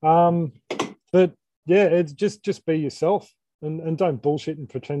 But yeah, it's just be yourself, and don't bullshit and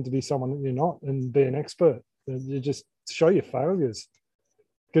pretend to be someone that you're not, and be an expert. You just show your failures,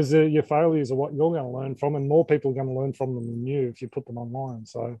 because your failures are what you're going to learn from, and more people are going to learn from them than you if you put them online.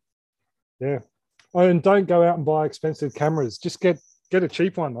 So yeah. Oh, and don't go out and buy expensive cameras. Just get a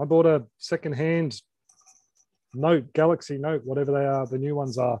cheap one. I bought a secondhand Note, Galaxy Note, whatever they are, the new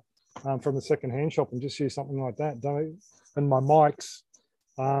ones are, from a secondhand shop, and just use something like that. And my mics,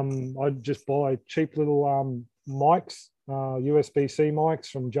 I just buy cheap little mics, USB-C mics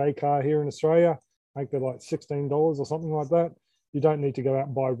from Jaycar here in Australia. I think they're like $16 or something like that. You don't need to go out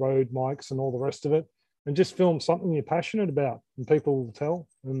and buy Rode mics and all the rest of it. And just film something you're passionate about, and people will tell,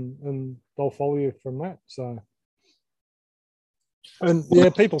 and they'll follow you from that. So, and yeah,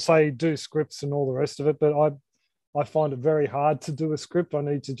 people say do scripts and all the rest of it, but I find it very hard to do a script. I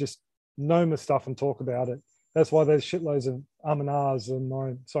need to just know my stuff and talk about it. That's why there's shitloads of and ahs,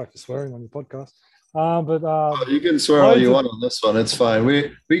 and sorry for swearing on your podcast. You can swear all you want on this one. It's fine.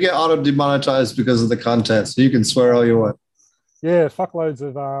 We get auto demonetized because of the content, so you can swear all you want. Yeah, fuckloads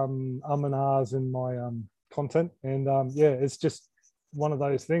of and ahs in my content, and yeah, it's just one of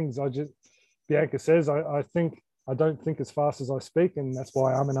those things. Bianca says I don't think as fast as I speak, and that's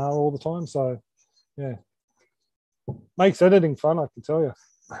why I'm and ah all the time. So yeah, makes editing fun, I can tell you.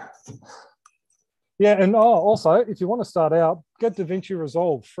 Yeah, and also if you want to start out, get DaVinci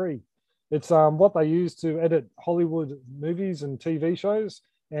Resolve free. It's what they use to edit Hollywood movies and TV shows,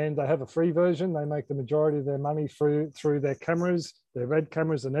 and they have a free version. They make the majority of their money through their cameras, their red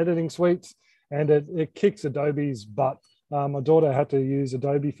cameras and editing suites, and it kicks Adobe's butt. My daughter had to use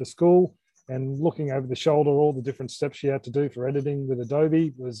Adobe for school, and looking over the shoulder, all the different steps she had to do for editing with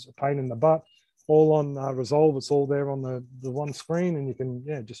Adobe was a pain in the butt. All on Resolve, it's all there on the one screen, and you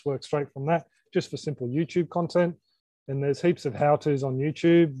can just work straight from that, just for simple YouTube content. And there's heaps of how-tos on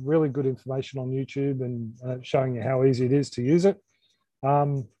YouTube, really good information on YouTube, and showing you how easy it is to use it.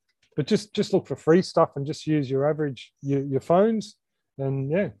 But just look for free stuff and just use your average, your phones, and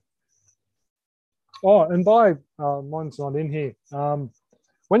yeah. Oh, and mine's not in here.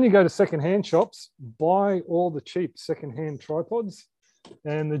 When you go to secondhand shops, buy all the cheap secondhand tripods,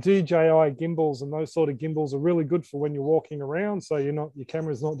 and the DJI gimbals and those sort of gimbals are really good for when you're walking around, so your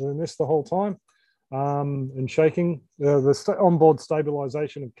camera's not doing this the whole time. And shaking. The onboard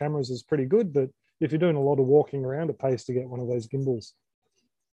stabilization of cameras is pretty good, but if you're doing a lot of walking around, it pays to get one of those gimbals.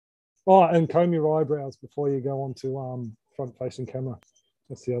 Oh, and comb your eyebrows before you go on to front-facing camera.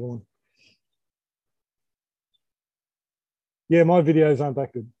 That's the other one. Yeah, my videos aren't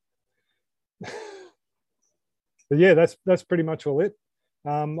that good. But yeah, that's pretty much all it.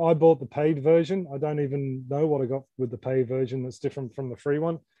 I bought the paid version. I don't even know what I got with the paid version that's different from the free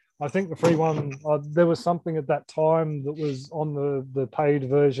one. I think the free one, there was something at that time that was on the paid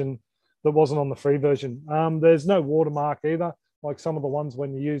version that wasn't on the free version. There's no watermark either. Like some of the ones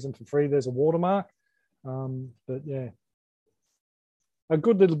when you use them for free, there's a watermark. But yeah, a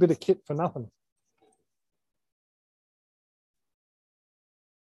good little bit of kit for nothing.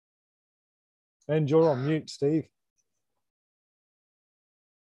 And you're on mute, Steve.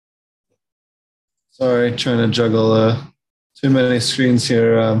 Sorry, trying to juggle too many screens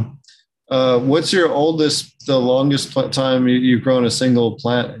here. What's your the longest time you've grown a single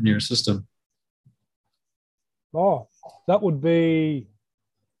plant in your system? Oh, that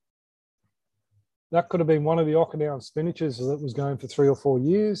could have been one of the Okinawan spinaches that was going for 3 or 4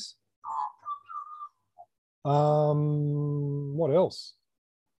 years. What else?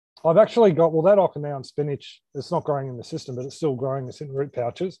 I've actually got, well, that Okinawan spinach, it's not growing in the system, but it's still growing. It's in root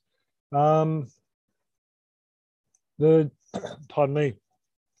pouches. The, pardon me,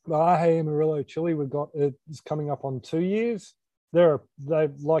 the Aje Amarillo chili we've got, it's coming up on 2 years. They,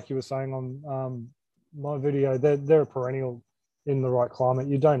 like you were saying on my video, they're a perennial in the right climate.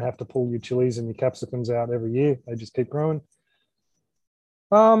 You don't have to pull your chilies and your capsicums out every year. They just keep growing.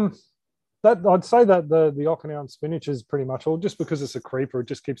 That I'd say that the Okinawan spinach is pretty much all, just because it's a creeper. It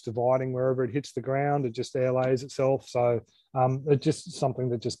just keeps dividing wherever it hits the ground. It just airlays itself. So it's just something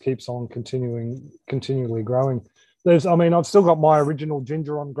that just keeps on continually growing. I've still got my original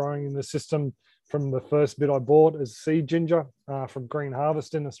ginger on growing in the system from the first bit I bought as seed ginger from Green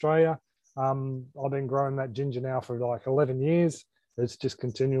Harvest in Australia. I've been growing that ginger now for like 11 years. It's just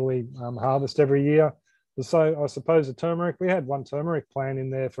continually harvest every year. So I suppose the turmeric, we had one turmeric plant in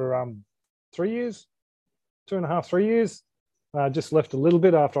there for 3 years, 2.5, 3 years. Just left a little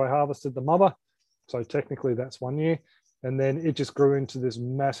bit after I harvested the mother. So technically that's 1 year. And then it just grew into this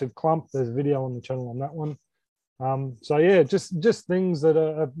massive clump. There's a video on the channel on that one. So yeah, just things that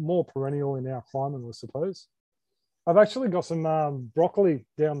are more perennial in our climate, I suppose. I've actually got some broccoli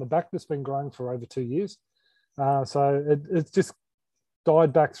down the back that's been growing for over 2 years. So it's just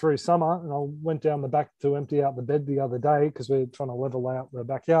died back through summer, and I went down the back to empty out the bed the other day because we're trying to level out the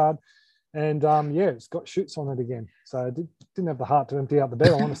backyard. And yeah, it's got shoots on it again. So I didn't have the heart to empty out the bed.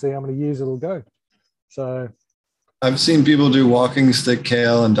 I want to see how many years it'll go. So I've seen people do walking stick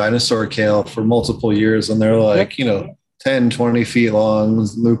kale and dinosaur kale for multiple years, and they're like, 10, 20 feet long,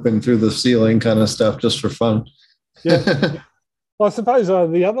 looping through the ceiling kind of stuff just for fun. Yeah. Well, I suppose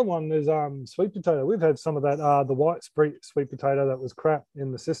the other one is sweet potato. We've had some of that, the white sweet potato that was crap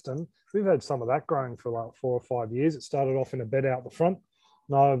in the system. We've had some of that growing for like 4 or 5 years. It started off in a bed out the front,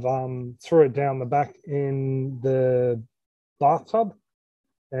 and I've threw it down the back in the bathtub.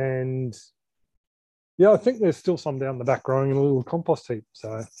 And yeah, I think there's still some down the back growing in a little compost heap.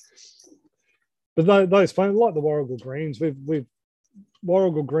 So, but those like the Warrigal greens, we've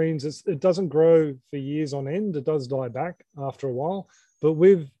Warrigal greens, it doesn't grow for years on end. It does die back after a while, but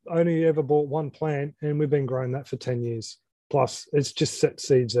we've only ever bought one plant and we've been growing that for 10 years. Plus, it's just set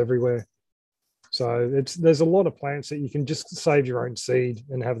seeds everywhere. So there's a lot of plants that you can just save your own seed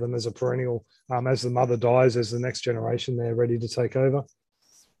and have them as a perennial. As the mother dies, as the next generation, they're ready to take over.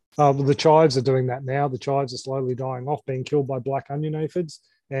 The chives are doing that now. The chives are slowly dying off, being killed by black onion aphids.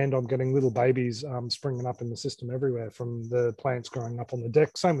 And I'm getting little babies springing up in the system everywhere from the plants growing up on the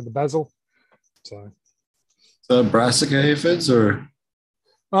deck. Same with the basil. So brassica aphids, or?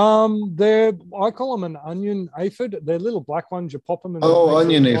 I call them an onion aphid. They're little black ones. You pop them in.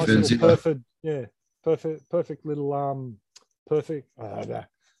 Onion aphids. Perfect little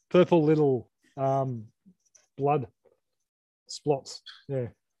purple little blood splots. Yeah.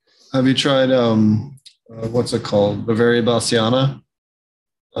 Have you tried what's it called? Bavaria Bassiana?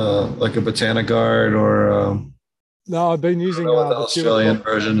 Like a Botanigard or no, I've been using the Australian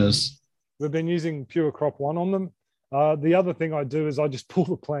version is. We've been using Pure Crop 1 on them. The other thing I do is I just pull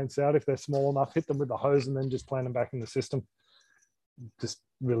the plants out if they're small enough, hit them with the hose, and then just plant them back in the system. Just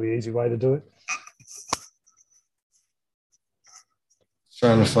really easy way to do it.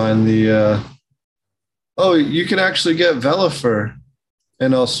 Trying to find the you can actually get Velifer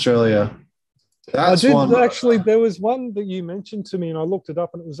in Australia. That's actually. There was one that you mentioned to me, and I looked it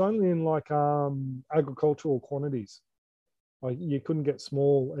up, and it was only in like agricultural quantities. Like you couldn't get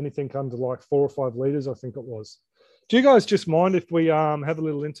small anything under like 4 or 5 liters, I think it was. Do you guys just mind if we have a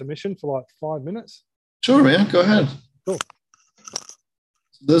little intermission for like 5 minutes? Sure, man. Go ahead. Cool.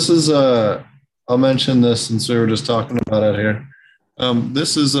 This is I'll mention this since we were just talking about it here.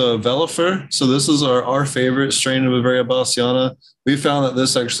 This is a Velifer. So this is our favorite strain of Bavaria Bassiana. We found that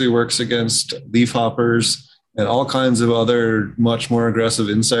this actually works against leafhoppers and all kinds of other much more aggressive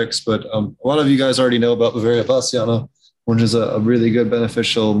insects. But a lot of you guys already know about Bavaria Bassiana, which is a really good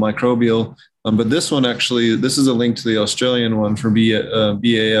beneficial microbial. But this one actually, this is a link to the Australian one for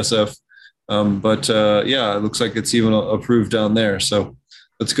BASF. Yeah, it looks like it's even approved down there. So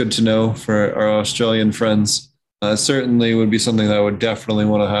that's good to know for our Australian friends. Certainly would be something that I would definitely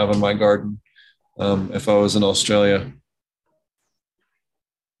want to have in my garden if I was in Australia.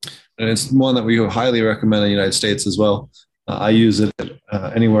 And it's one that we highly recommend in the United States as well. I use it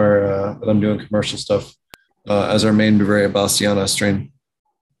anywhere that I'm doing commercial stuff as our main Bavaria Bassiana strain.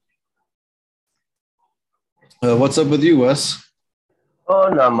 What's up with you, Wes? Oh,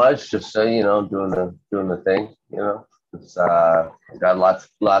 not much. Just doing the thing. It's got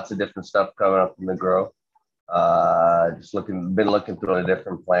lots of different stuff coming up in the grow. Been looking through the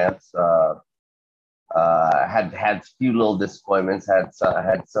different plants. Had a few little disappointments. Had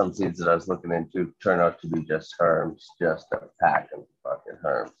some seeds that I was looking into turn out to be just herms, just a pack of fucking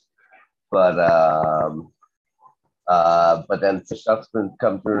herms. But then the stuff's been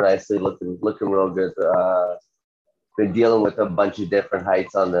come through nicely, looking real good. Been dealing with a bunch of different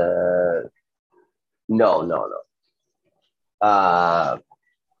heights on the. No. I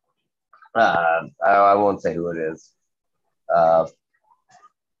won't say who it is. I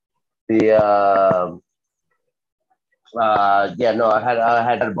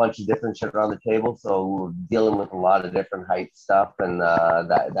had a bunch of different shit on the table, so we're dealing with a lot of different height stuff, and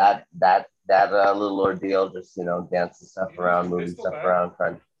that little ordeal, just dancing stuff around, moving stuff around,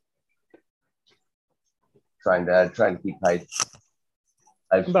 trying to keep heights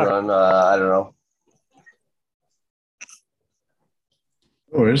run. I don't know.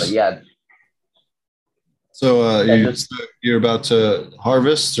 No worries. But yeah. So you're about to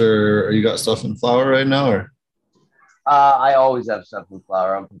harvest, or you got stuff in flower right now, or? I always have stuff in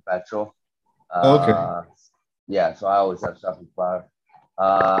flower. I'm perpetual. Okay. Yeah, so I always have stuff in flower.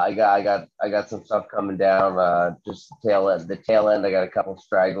 I got some stuff coming down. Just the tail end. I got a couple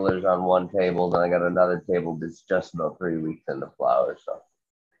stragglers on one table, then I got another table that's just about 3 weeks in the flower. So,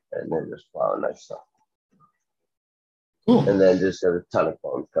 and they're just plowing nice stuff. Cool. And then just got a ton of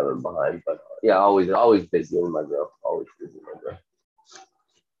phones coming behind. But yeah, always busy in my grow. Always busy in my grow.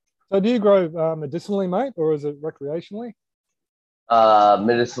 So do you grow medicinally, mate, or is it recreationally?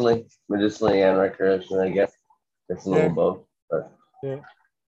 Medicinally and recreationally, I guess. It's a little both. But yeah.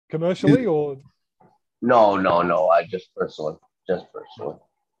 Commercially or? No. I just personally.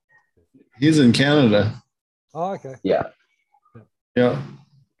 He's in Canada. Oh, okay. Yeah.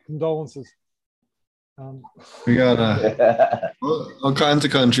 Condolences. We got all kinds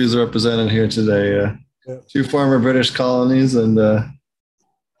of countries represented here today. 2 former British colonies, and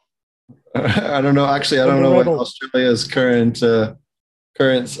I don't know. Actually, I don't know what Australia's current state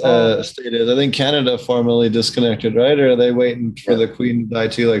is. I think Canada formally disconnected, right? Or are they waiting for the Queen to die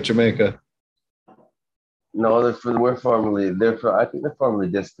too, like Jamaica? No, I think they're formally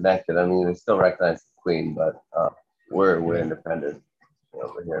disconnected. I mean, they still recognize the Queen, but we're independent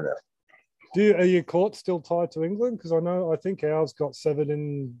over here now. Are your courts still tied to England? Because I think ours got severed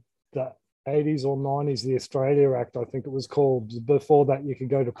in the 80s or 90s, the Australia Act, I think it was called. Before that, you could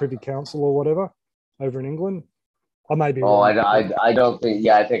go to Privy Council or whatever over in England. I may be wrong. I don't think.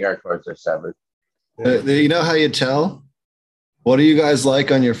 Yeah, I think our courts are severed. You know how you tell? What do you guys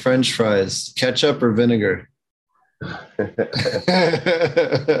like on your French fries? Ketchup or vinegar? I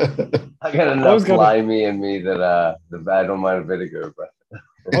got enough limey in me that I don't mind vinegar, but.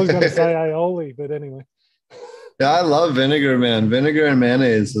 I was going to say aioli, but anyway. Yeah, I love vinegar, man. Vinegar and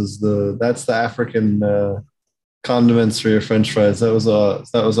mayonnaise that's the African condiments for your French fries. That was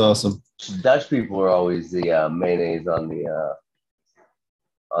awesome. Dutch people were always the mayonnaise on the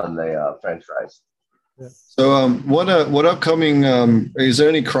French fries. Yeah. So, what upcoming? Is there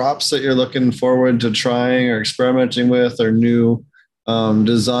any crops that you're looking forward to trying or experimenting with, or new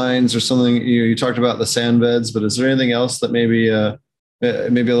designs or something? You talked about the sand beds, but is there anything else that maybe a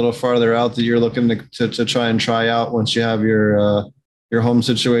little farther out that you're looking to try out once you have your home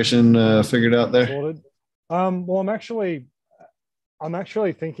situation figured out there? Well, I'm actually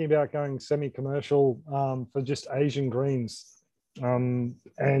thinking about going semi-commercial for just Asian greens, and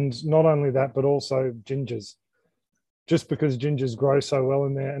not only that, but also gingers, just because gingers grow so well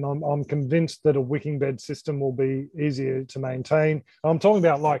in there, and I'm convinced that a wicking bed system will be easier to maintain. I'm talking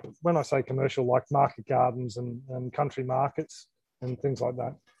about, like, when I say commercial, like market gardens and country markets and things like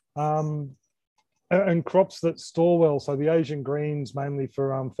that, and crops that store well. So the Asian greens mainly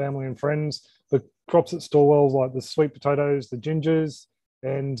for family and friends, the crops that store well, like the sweet potatoes, the gingers,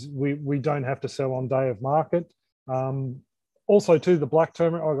 and we don't have to sell on day of market. Also too, the black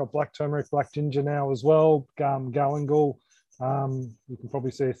turmeric. I've got black turmeric, black ginger now as well. Galangal. You can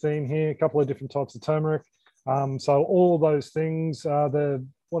probably see a theme here. A couple of different types of turmeric. So all of those things.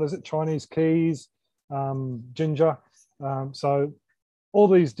 Chinese keys, ginger. So all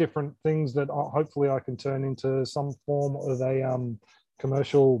these different things that hopefully I can turn into some form of a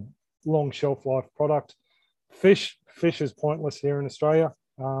commercial long shelf life product. Fish is pointless here in Australia.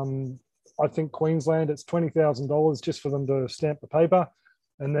 I think Queensland, it's $20,000 just for them to stamp the paper,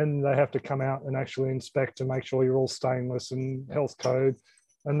 and then they have to come out and actually inspect to make sure you're all stainless and health code.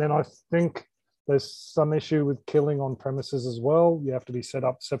 And then I think there's some issue with killing on premises as well. You have to be set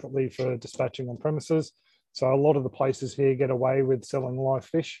up separately for dispatching on premises. So a lot of the places here get away with selling live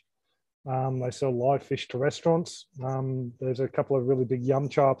fish. They sell live fish to restaurants. There's a couple of really big yum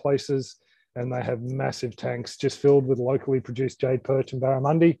cha places, and they have massive tanks just filled with locally produced jade perch and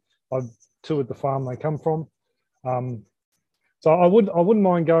barramundi. I've at the farm they come from. So I wouldn't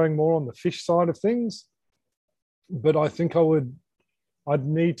mind going more on the fish side of things, but I think I'd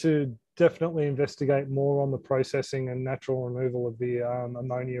need to definitely investigate more on the processing and natural removal of the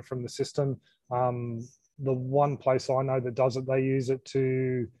ammonia from the system. The one place I know that does it, they use it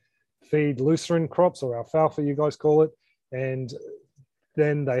to feed lucerne crops, or alfalfa, you guys call it, and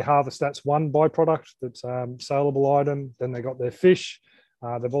then they harvest. That's one byproduct that's saleable item. Then they got their fish.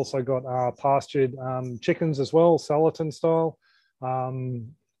 They've also got pastured chickens as well, Salatin style.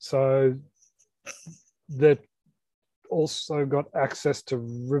 So they've also got access to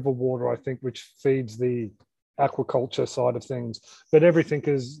river water, I think, which feeds the aquaculture side of things. But everything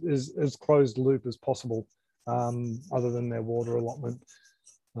is as closed loop as possible, other than their water allotment.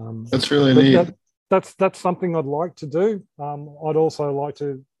 That's really neat. That's something I'd like to do. I'd also like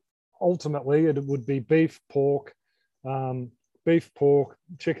to, ultimately, it would be beef, pork,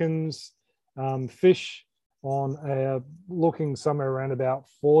 chickens, fish, on looking somewhere around about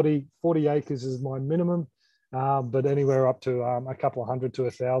 40 acres is my minimum, but anywhere up to a couple of hundred to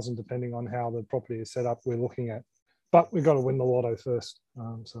 1,000, depending on how the property is set up, we're looking at. But we've got to win the lotto first.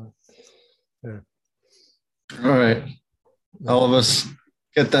 So, yeah. All right. All of us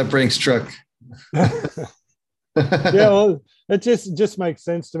get that Brinks truck. Yeah, well, it just makes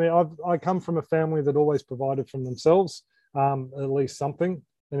sense to me. I come from a family that always provided from themselves, at least something.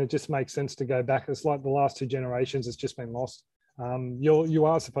 And it just makes sense to go back. It's like the last 2 generations, it's just been lost. You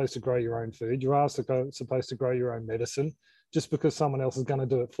are supposed to grow your own food. You are supposed to grow your own medicine. Just because someone else is going to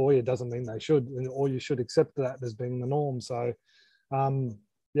do it for you doesn't mean they should, or you should accept that as being the norm. So,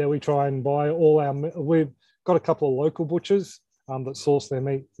 yeah, we try and buy all our. We've got a couple of local butchers that source their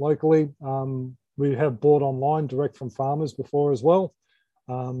meat locally. We have bought online direct from farmers before as well.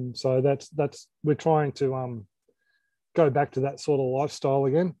 So that's we're trying to go back to that sort of lifestyle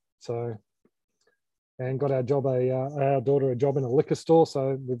again. So, and got our daughter a job in a liquor store,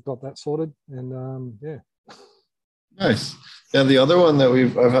 so we've got that sorted. And yeah, nice. Yeah, the other one that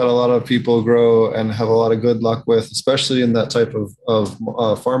I've had a lot of people grow and have a lot of good luck with, especially in that type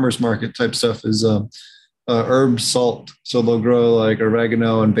of farmers market type stuff, is herb salt. So they'll grow like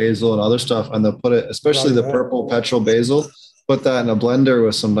oregano and basil and other stuff, and they'll put it, especially the purple petrol basil, put that in a blender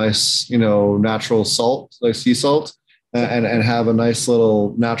with some nice, natural salt, like sea salt. And have a nice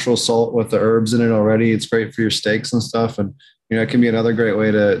little natural salt with the herbs in it already. It's great for your steaks and stuff. And, it can be another great way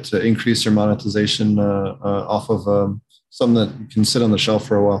to increase your monetization off of something that can sit on the shelf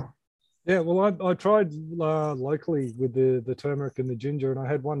for a while. Yeah, well, I tried locally with the turmeric and the ginger, and I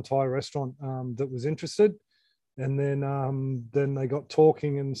had one Thai restaurant that was interested. And then they got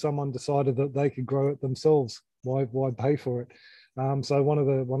talking, and someone decided that they could grow it themselves. Why pay for it? So one of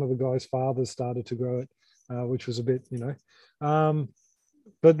the guys' fathers started to grow it. Which was a bit,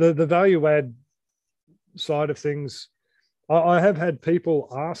 but the value add side of things, I have had people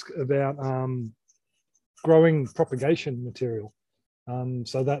ask about growing propagation material.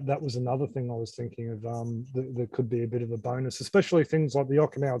 So that was another thing I was thinking of. That could be a bit of a bonus, especially things like the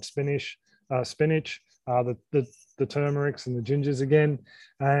Okinawa spinach, the turmerics and the gingers again,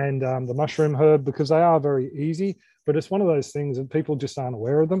 and the mushroom herb, because they are very easy. But it's one of those things that people just aren't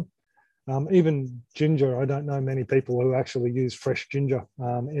aware of them. Even ginger, I don't know many people who actually use fresh ginger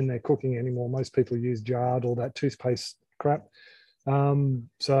in their cooking anymore. Most people use jarred or that toothpaste crap.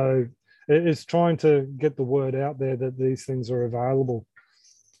 So it's trying to get the word out there that these things are available.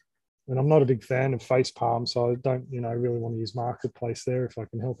 And I'm not a big fan of face palm, so I don't, really want to use Marketplace there if I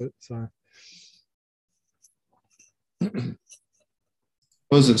can help it. So,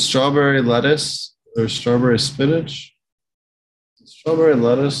 was it strawberry lettuce or strawberry spinach? Strawberry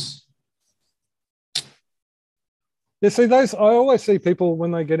lettuce. Yeah, see, those, I always see people when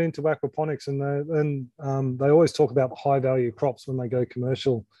they get into aquaponics, and they always talk about high value crops when they go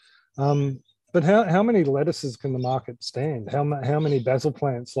commercial. But how many lettuces can the market stand? How many basil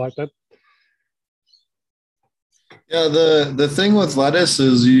plants like that? Yeah, the thing with lettuce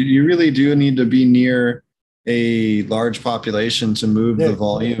is you really do need to be near a large population to move the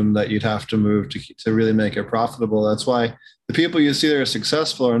volume that you'd have to move to really make it profitable. That's why the people you see that are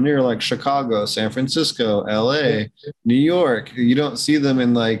successful are near like Chicago, San Francisco, LA, New York. You don't see them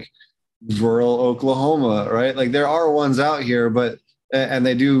in like rural Oklahoma, right? Like there are ones out here, and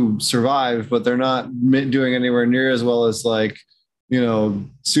they do survive, but they're not doing anywhere near as well as like,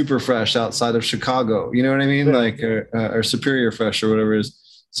 Super Fresh outside of Chicago. You know what I mean? Or Superior Fresh or whatever it is.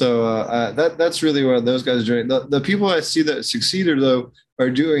 So that's really what those guys are doing. The people I see that succeeded though are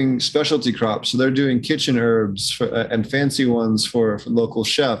doing specialty crops. So they're doing kitchen herbs and fancy ones for local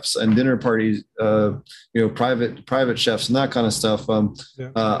chefs and dinner parties, private chefs and that kind of stuff.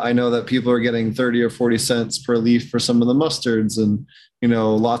 I know that people are getting 30 or 40 cents per leaf for some of the mustards, and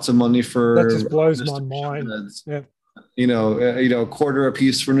lots of money for that just blows my mind. Yeah. A quarter a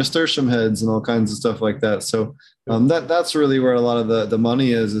piece for nasturtium heads and all kinds of stuff like that. So that's really where a lot of the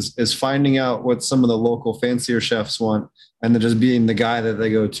money is finding out what some of the local fancier chefs want, and then just being the guy that they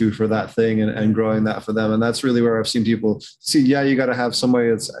go to for that thing and growing that for them. And that's really where I've seen people see, yeah, you got to have somebody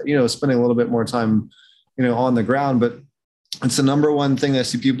that's, spending a little bit more time, on the ground, but it's the number one thing I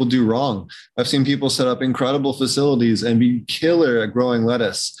see people do wrong. I've seen people set up incredible facilities and be killer at growing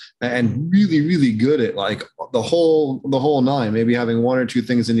lettuce and really, really good at like the whole nine, maybe having one or two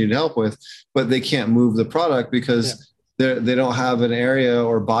things they need help with, but they can't move the product because they don't have an area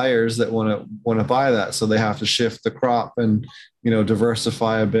or buyers that want to buy that. So they have to shift the crop and,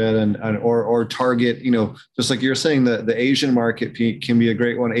 diversify a bit or target, just like you're saying, the Asian market can be a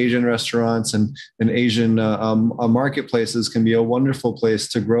great one. Asian restaurants and Asian marketplaces can be a wonderful place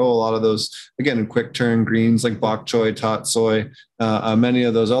to grow a lot of those, again, quick turn greens like bok choy, tot soy, many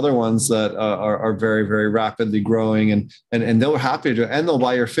of those other ones that are very, very rapidly growing, and they're happy to, and they'll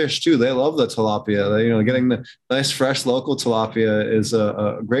buy your fish too. They love the tilapia. Getting the nice, fresh local tilapia is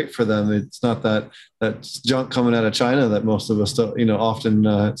great for them. It's not that junk coming out of China that most of us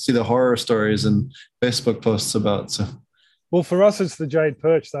often see the horror stories and Facebook posts about. So. Well, for us, it's the jade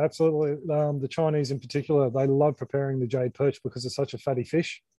perch. They absolutely, the Chinese in particular, they love preparing the jade perch because it's such a fatty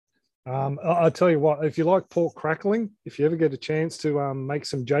fish. I'll tell you what, if you like pork crackling, if you ever get a chance to make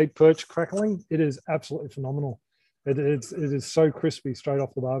some jade perch crackling, it is absolutely phenomenal. It is so crispy straight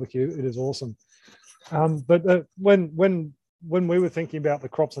off the barbecue. It is awesome. But when we were thinking about the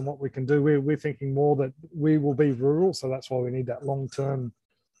crops and what we can do, we're thinking more that we will be rural. So that's why we need that long-term,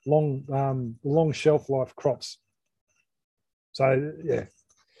 long shelf life crops. So, yeah.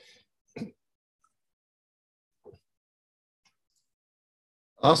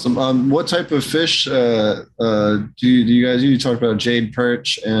 Awesome. What type of fish do you guys? You talked about jade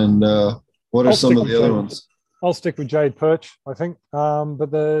perch, and what are some of the other ones? I'll stick with jade perch, I think.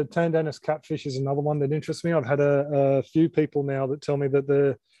 But the Tandanus catfish is another one that interests me. I've had a few people now that tell me that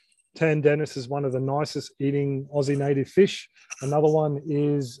the Tandanus is one of the nicest eating Aussie native fish. Another one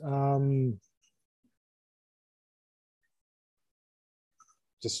is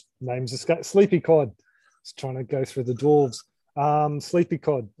just names escape. Sleepy cod. Just trying to go through the dwarves. Sleepy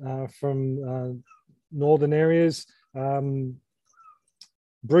cod from northern areas.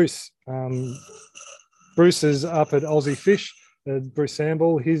 Bruce is up at Aussie Fish. Bruce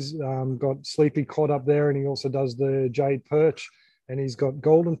Samble, he's got sleepy cod up there, and he also does the jade perch, and he's got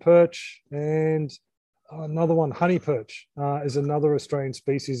golden perch, and another one, honey perch, is another Australian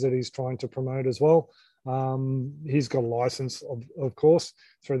species that he's trying to promote as well. He's got a license, of course,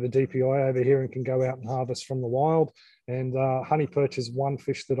 through the DPI over here, and can go out and harvest from the wild. And honey perch is one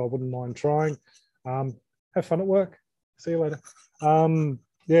fish that I wouldn't mind trying. Have fun at work. See you later.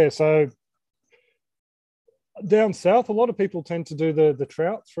 So down south, a lot of people tend to do the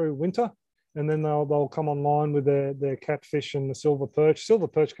trout through winter, and then they'll come online with their catfish and the silver perch. Silver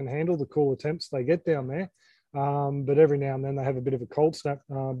perch can handle the cooler temps they get down there, but every now and then they have a bit of a cold snap,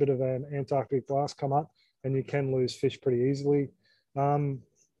 a bit of an Antarctic blast come up, and you can lose fish pretty easily.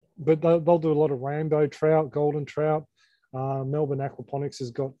 But they'll do a lot of rainbow trout, golden trout. Melbourne Aquaponics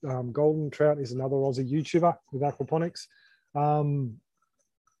has got golden trout. Is another Aussie YouTuber with aquaponics.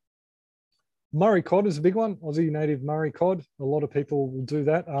 Murray cod is a big one, Aussie native Murray cod. A lot of people will do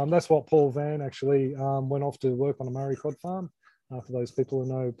that. That's what Paul Van actually went off to work on a Murray cod farm. For those people who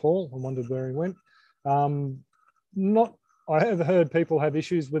know Paul and wondered where he went. I have heard people have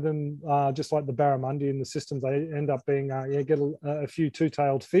issues with them, just like the barramundi in the systems. They end up being, get a few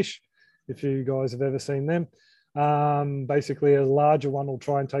two-tailed fish, if you guys have ever seen them. Basically, a larger one will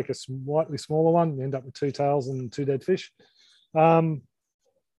try and take a slightly smaller one, and end up with two tails and two dead fish.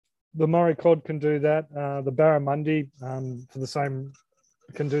 The Murray cod can do that. The barramundi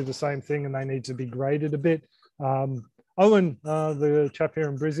can do the same thing, and they need to be graded a bit. Owen, the chap here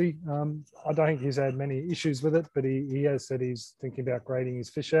in Brizzy, I don't think he's had many issues with it, but he has said he's thinking about grading his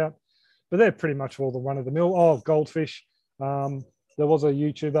fish out. But they're pretty much all the run-of-the-mill. Oh, goldfish. There was a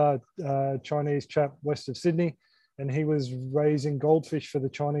YouTuber, Chinese chap west of Sydney, and he was raising goldfish for the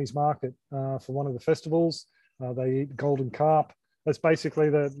Chinese market for one of the festivals. They eat golden carp. That's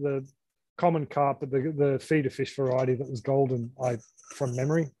basically the common carp, but the feeder fish variety that was golden, from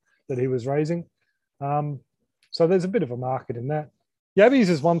memory, that he was raising. So there's a bit of a market in that. Yabbies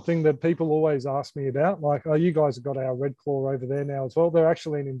is one thing that people always ask me about. Like, oh, you guys have got our red claw over there now as well. They're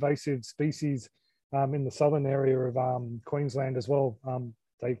actually an invasive species in the southern area of Queensland as well.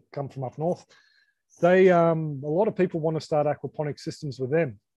 They come from up north. They a lot of people want to start aquaponic systems with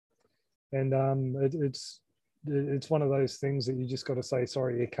them, and it's one of those things that you just got to say,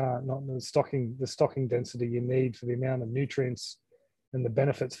 sorry, you can't. Not the stocking density you need for the amount of nutrients and the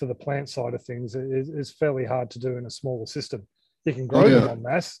benefits for the plant side of things is fairly hard to do in a smaller system. You can grow them en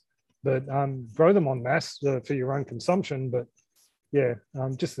masse, but grow them en masse for your own consumption. But yeah,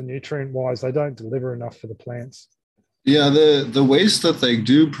 just the nutrient wise, they don't deliver enough for the plants. Yeah, the waste that they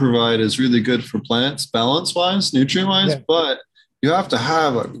do provide is really good for plants, balance wise, nutrient wise, but you have to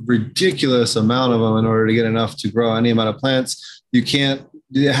have a ridiculous amount of them in order to get enough to grow any amount of plants. You can't.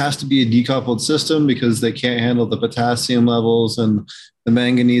 It has to be a decoupled system because they can't handle the potassium levels and the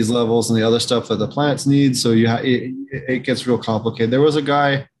manganese levels and the other stuff that the plants need. So it gets real complicated. There was a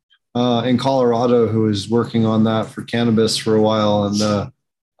guy in Colorado who was working on that for cannabis for a while, and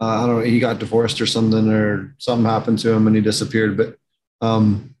I don't know, he got divorced or something happened to him and he disappeared. But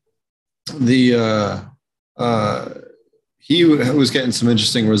he was getting some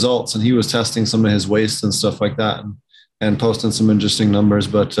interesting results, and he was testing some of his waste and stuff like that, and posting some interesting numbers,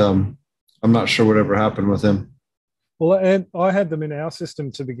 but I'm not sure whatever happened with him. Well, and I had them in our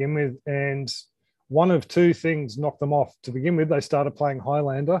system to begin with, and one of two things knocked them off. To begin with, they started playing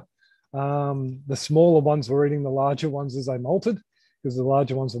Highlander. The smaller ones were eating the larger ones as they molted, because the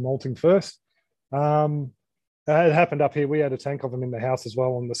larger ones were molting first. It happened up here. We had a tank of them in the house as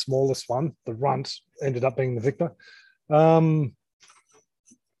well, and the smallest one, the runt, ended up being the victor.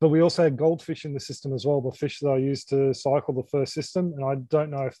 But we also had goldfish in the system as well, the fish that I used to cycle the first system. And I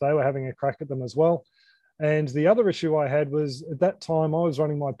don't know if they were having a crack at them as well. And the other issue I had was at that time, I was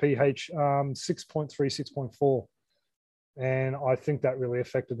running my pH 6.3, 6.4. And I think that really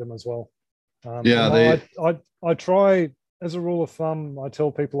affected them as well. I try, as a rule of thumb, I tell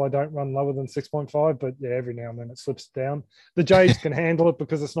people I don't run lower than 6.5, but yeah, every now and then it slips down. The Jades can handle it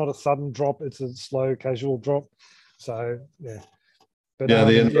because it's not a sudden drop. It's a slow, casual drop. So, yeah. But, yeah,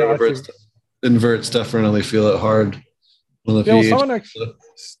 the inverts definitely feel it hard.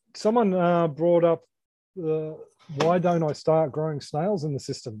 Someone brought up why don't I start growing snails in the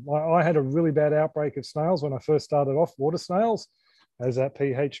system? I had a really bad outbreak of snails when I first started off, water snails. As that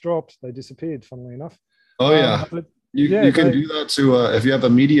pH dropped, they disappeared, funnily enough. Oh, yeah. You can do that to, if you have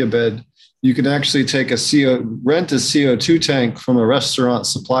a media bed, you can actually rent a CO2 tank from a restaurant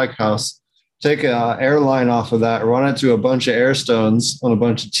supply house, take an airline off of that, run it to a bunch of air stones on a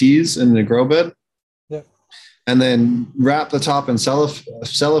bunch of teas in the grow bed. Yeah. And then wrap the top in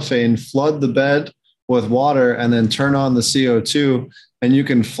cellophane, flood the bed with water, and then turn on the CO2. And you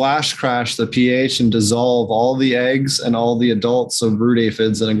can flash crash the pH and dissolve all the eggs and all the adults of brood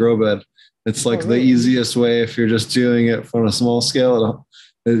aphids in a grow bed. It's like the easiest way if you're just doing it from a small scale.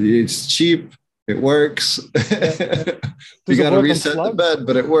 It's cheap. It works. You got to reset the bed,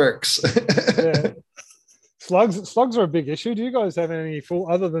 but it works. Yeah. Slugs are a big issue. Do you guys have any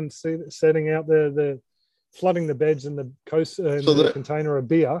other than setting out the flooding the beds in the coast the container of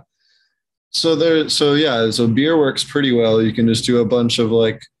beer? So beer works pretty well. You can just do a bunch of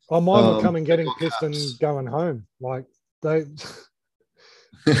like. Oh, mine were coming, getting pissed and going home. Like they.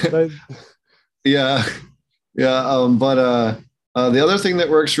 Yeah. The other thing that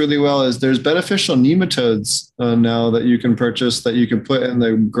works really well is there's beneficial nematodes now that you can purchase that you can put in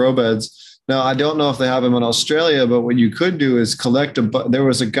the grow beds. Now, I don't know if they have them in Australia, but what you could do is collect there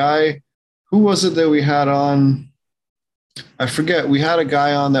was a guy, who was it that we had on? I forget. We had a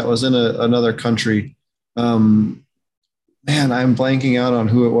guy on that was in another country. Man, I'm blanking out on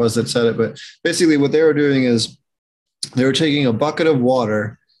who it was that said it, but basically what they were doing is they were taking a bucket of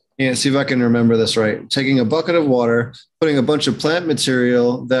water. Yeah, see if I can remember this right. Taking a bucket of water, putting a bunch of plant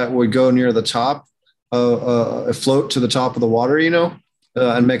material that would go near the top, float to the top of the water,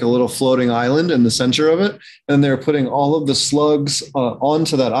 and make a little floating island in the center of it. And they're putting all of the slugs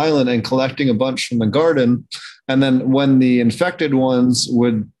onto that island and collecting a bunch from the garden. And then when the infected ones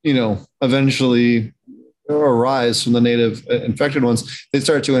would, eventually arise from the native infected ones, they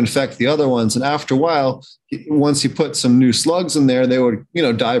start to infect the other ones. And after a while, once he put some new slugs in there, they would,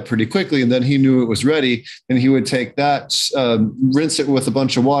 die pretty quickly. And then he knew it was ready. And he would take that, rinse it with a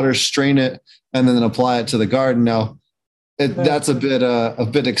bunch of water, strain it, and then apply it to the garden. Now, that's a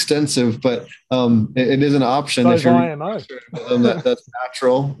bit extensive, but it is an option if you're that's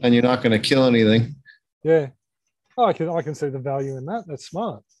natural and you're not going to kill anything. Yeah, I can see the value in that. That's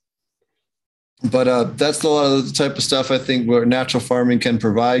smart. But that's a lot of the type of stuff I think where natural farming can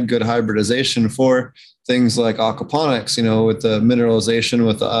provide good hybridization for things like aquaponics, with the mineralization,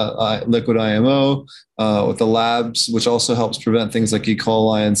 with the liquid IMO, with the labs, which also helps prevent things like E.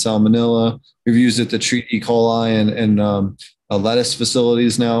 coli and salmonella. We've used it to treat E. coli and lettuce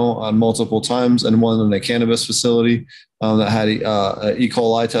facilities now on multiple times, and one in a cannabis facility that had E.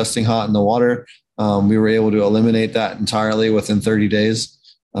 coli testing hot in the water. We were able to eliminate that entirely within 30 days.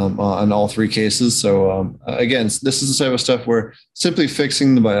 On all three cases. So again, this is the type of stuff where simply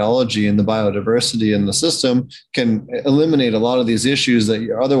fixing the biology and the biodiversity in the system can eliminate a lot of these issues that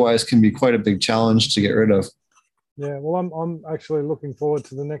otherwise can be quite a big challenge to get rid of. Yeah, well, I'm actually looking forward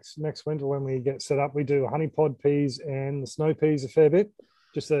to the next winter when we get set up. We do honey pod peas and the snow peas a fair bit,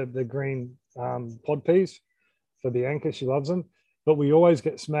 just the green pod peas for Bianca. She loves them, but we always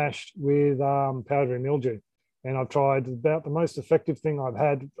get smashed with powdery mildew. And I've tried about the most effective thing I've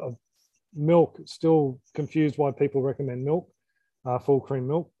had of milk. Still confused why people recommend milk, full cream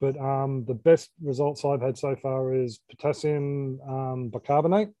milk. But the best results I've had so far is potassium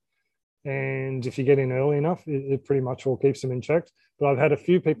bicarbonate. And if you get in early enough, it pretty much all keeps them in check. But I've had a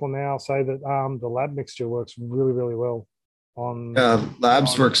few people now say that the lab mixture works really, really well.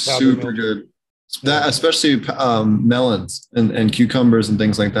 Labs work super good. That especially melons and cucumbers and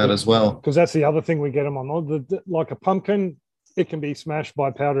things like that as well. Because that's the other thing we get them on. Like a pumpkin, it can be smashed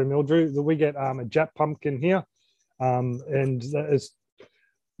by powdery mildew. We get a Jap pumpkin here, and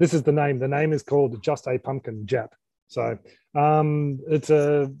this is the name. The name is called Just a Pumpkin Jap. So it's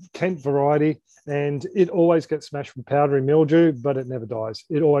a Kent variety, and it always gets smashed with powdery mildew, but it never dies.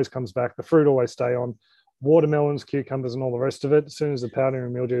 It always comes back. The fruit always stay on. Watermelons, cucumbers, and all the rest of it. As soon as the powdery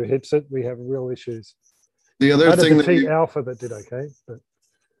mildew hits it, we have real issues. The other thing that alpha that did okay, but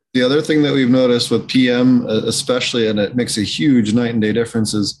the other thing that we've noticed with PM, especially, and it makes a huge night and day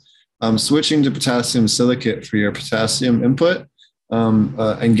difference, is switching to potassium silicate for your potassium input,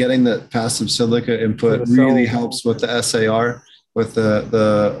 and getting that passive silica input really helps with the SAR, with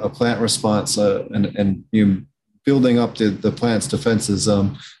the plant response, and you building up the plant's defenses. I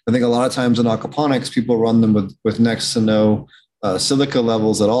think a lot of times in aquaponics, people run them with next to no silica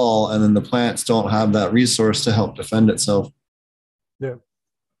levels at all, and then the plants don't have that resource to help defend itself. Yeah.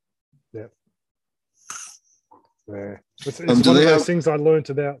 It's one of those things I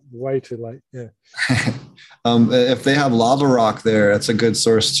learned about way too late. Yeah. If they have lava rock there, that's a good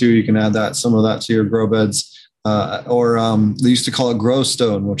source too. You can add some of that to your grow beds, or they used to call it grow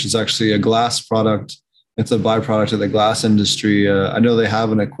stone, which is actually a glass product. It's a byproduct of the glass industry. I know they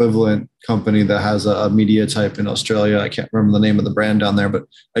have an equivalent company that has a media type in Australia. I can't remember the name of the brand down there, but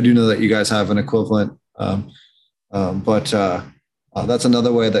I do know that you guys have an equivalent. But that's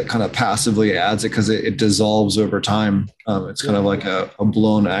another way that kind of passively adds it, because it dissolves over time. It's kind of like a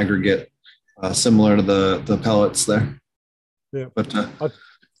blown aggregate, similar to the pellets there. Yeah. But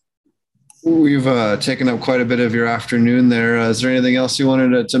we've taken up quite a bit of your afternoon there. Is there anything else you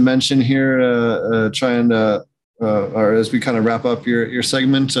wanted to mention here, or as we kind of wrap up your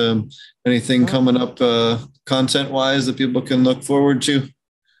segment? Anything coming up content-wise that people can look forward to?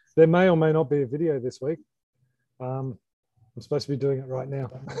 There may or may not be a video this week. I'm supposed to be doing it right now.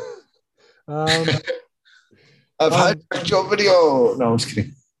 I've hijacked your video. No, I'm just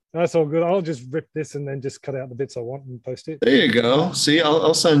kidding. That's all good. I'll just rip this and then just cut out the bits I want and post it. There you go. See,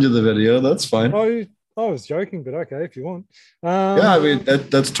 I'll send you the video. That's fine. Oh, I was joking, but okay, if you want. Yeah, I mean,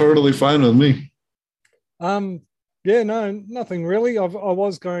 that's totally fine with me. Yeah, no, nothing really. I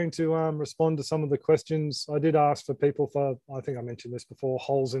was going to respond to some of the questions. I did ask for people for, I think I mentioned this before,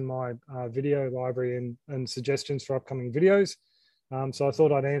 holes in my video library and suggestions for upcoming videos. So I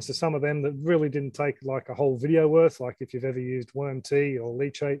thought I'd answer some of them that really didn't take like a whole video worth, like if you've ever used Worm-T or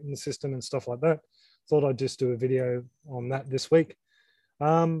leachate in the system and stuff like that. Thought I'd just do a video on that this week.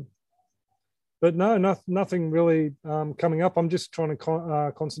 But no, nothing really coming up. I'm just trying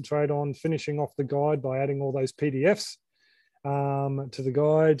to concentrate on finishing off the guide by adding all those PDFs to the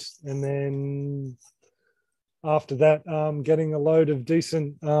guide. And then after that, getting a load of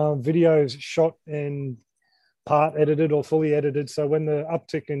decent videos shot and part edited or fully edited. So when the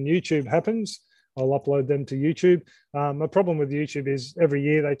uptick in YouTube happens, I'll upload them to YouTube. My problem with YouTube is every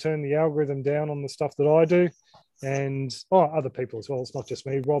year they turn the algorithm down on the stuff that I do. And other people as well. It's not just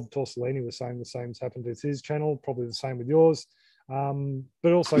me. Rob Torsolini was saying the same's happened with his channel, probably the same with yours.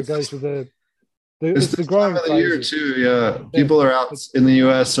 But also goes with it's the growing time of the year too. Yeah, people are out in the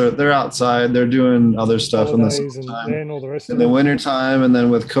US, or they're outside. They're doing other stuff in the summertime, and all the rest in the winter time, and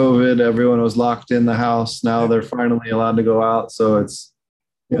then with COVID, everyone was locked in the house. Now they're finally allowed to go out. So it's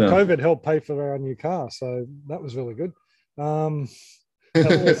COVID helped pay for our new car, so that was really good.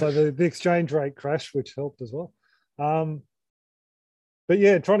 And also the exchange rate crash, which helped as well. But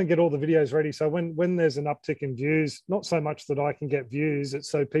yeah, trying to get all the videos ready. So when there's an uptick in views, not so much that I can get views, it's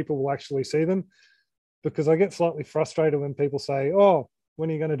so people will actually see them. Because I get slightly frustrated when people say, "Oh, when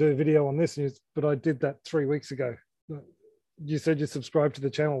are you going to do a video on this?" But I did that 3 weeks ago. You said you subscribed to the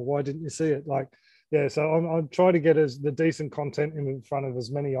channel. Why didn't you see it? Like, yeah. So I'm trying to get the decent content in front of as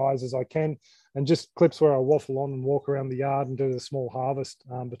many eyes as I can, and just clips where I waffle on and walk around the yard and do a small harvest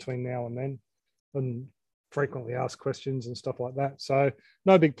between now and then, and frequently ask questions and stuff like that. So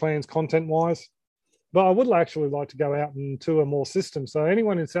no big plans content wise, but I would actually like to go out and tour more systems. So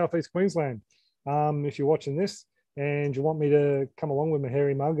anyone in Southeast Queensland, if you're watching this and you want me to come along with my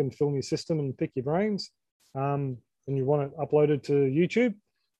hairy mug and film your system and pick your brains, and you want it uploaded to YouTube,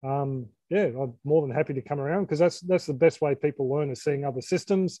 yeah, I'm more than happy to come around, because that's the best way people learn, is seeing other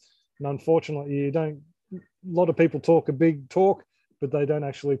systems. And unfortunately, a lot of people talk a big talk, but they don't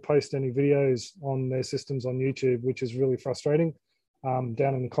actually post any videos on their systems on YouTube, which is really frustrating. Down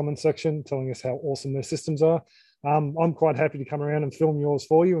in the comment section, telling us how awesome their systems are. I'm quite happy to come around and film yours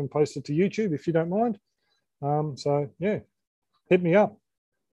for you and post it to YouTube if you don't mind. So yeah, hit me up.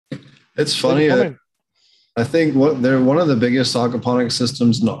 It's funny. I think they're one of the biggest aquaponics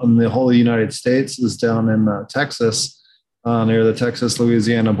systems in the whole United States is down in Texas, near the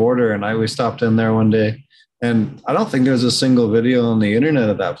Texas-Louisiana border. And we stopped in there one day, and I don't think there's a single video on the internet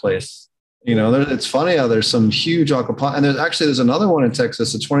of that place. You know, it's funny how there's some huge aquaponics, and there's another one in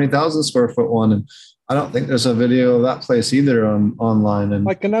Texas, a 20,000 square foot one, and I don't think there's a video of that place either online. And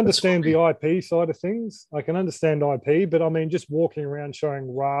I can understand the IP side of things. I can understand IP, but I mean, just walking around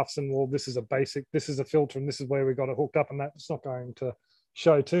showing rafts and, well, this is a filter and this is where we got it hooked up, and that's not going to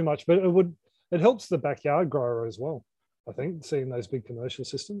show too much, but it helps the backyard grower as well, I think, seeing those big commercial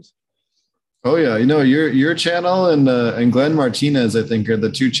systems. Oh yeah, your channel and Glenn Martinez, I think, are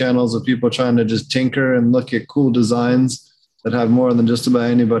the two channels of people trying to just tinker and look at cool designs that have more than just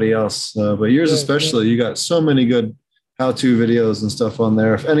about anybody else. But yours especially, you got so many good how-to videos and stuff on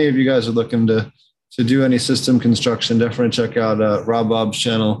there. If any of you guys are looking to do any system construction, definitely check out Rob Bob's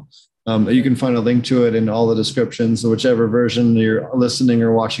channel. You can find a link to it in all the descriptions, whichever version you're listening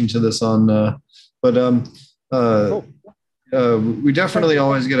or watching to this on. Cool. We definitely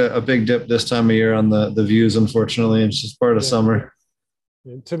always get a big dip this time of year on the views, unfortunately. It's just part of summer.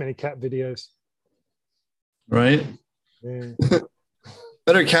 Yeah, too many cat videos. Right? Yeah.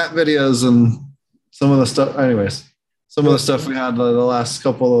 Better cat videos than some of the stuff. Anyways, some of the stuff we had the last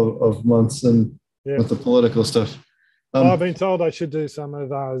couple of months and with the political stuff. I've been told I should do some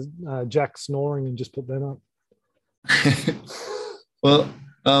of Jack snoring and just put them up. Well,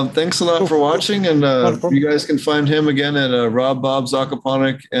 thanks a lot for watching, and you guys can find him again at Rob Bob's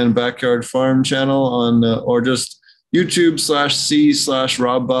Aquaponic and Backyard Farm channel on or just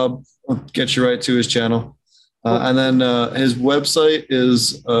YouTube/C/Rob Bob. I'll get you right to his channel. And then his website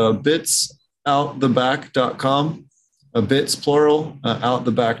is bitsouttheback.com. Bits plural,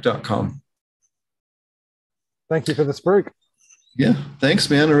 outtheback.com. Thank you for the spruik. Yeah, thanks,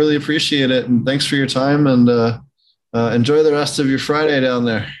 man. I really appreciate it, and thanks for your time. And enjoy the rest of your Friday down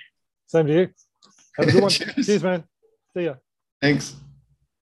there. Same to you. Have a good one. Cheers, man. See ya. Thanks.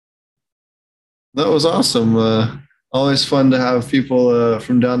 That was awesome. Always fun to have people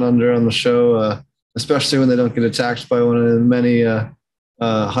from down under on the show, especially when they don't get attacked by one of the many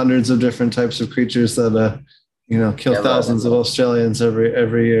hundreds of different types of creatures that kill thousands of Australians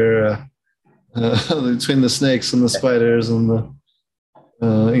every year. Between the snakes and the spiders and the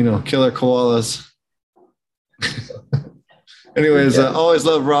killer koalas. Anyways, always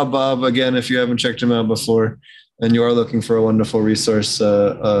love Rob Bob. Again, if you haven't checked him out before and you are looking for a wonderful resource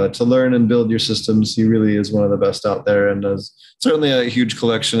to learn and build your systems, he really is one of the best out there, and has certainly a huge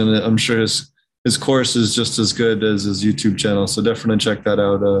collection. And I'm sure his course is just as good as his YouTube channel. So definitely check that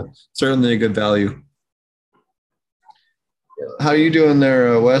out. Certainly a good value. How are you doing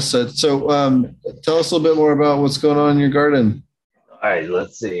there, Wes? So tell us a little bit more about what's going on in your garden. All right,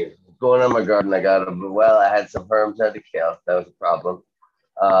 let's see. Going on my garden, I had some worms had to kill. That was a problem.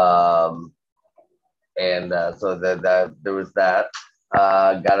 So that there was that.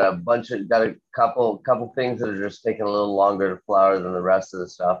 Got a couple things that are just taking a little longer to flower than the rest of the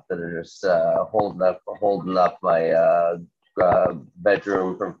stuff that are just holding up my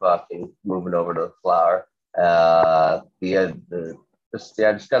bedroom from fucking moving over to the flower. I just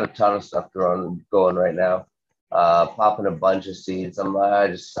got a ton of stuff going right now. Popping a bunch of seeds. I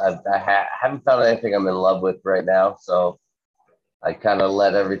haven't found anything I'm in love with right now, so I kind of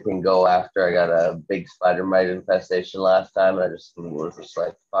let everything go after I got a big spider mite infestation last time, and I just was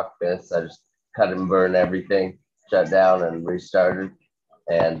like, fuck this. I just cut and burn everything, shut down, and restarted.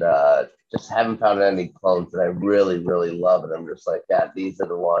 and just haven't found any clones that I really, really love. And I'm just like, yeah, these are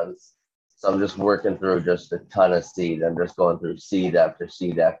the ones. So I'm just working through just a ton of seed. I'm just going through seed after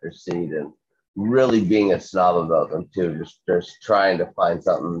seed after seed, and really being a snob about them too. Just trying to find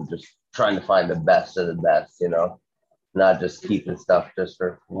something, just trying to find the best of the best, you know, not just keeping stuff just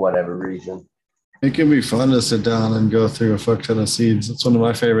for whatever reason. It can be fun to sit down and go through a fuck ton of seeds. It's one of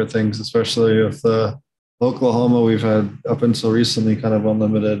my favorite things, especially with Oklahoma. We've had up until recently kind of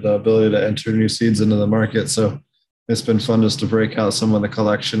unlimited ability to enter new seeds into the market. So it's been fun just to break out some of the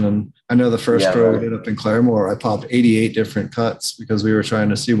collection. And I know the first grow we did up in Claremore, I popped 88 different cuts because we were trying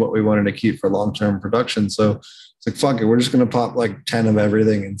to see what we wanted to keep for long-term production. So it's like, fuck it, we're just going to pop like 10 of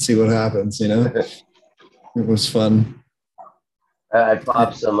everything and see what happens, you know? It was fun. I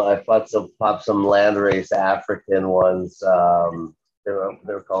popped some landrace African ones. They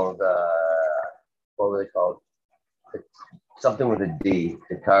were called what were they called? Something with a D.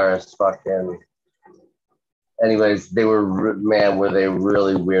 Dakaris fucking. Anyways, they were were they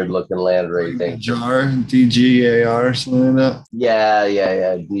really weird looking landrace things? Jar, DGAR, something like that. Yeah,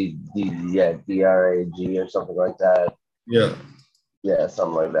 DRAG or something like that. Yeah,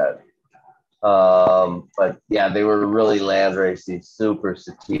 something like that. But yeah, they were really landracey, super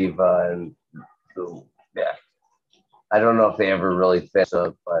sativa, and yeah, I don't know if they ever really fit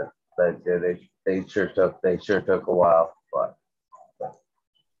up, but they sure took a while. But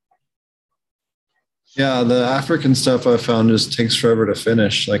yeah, the African stuff I found just takes forever to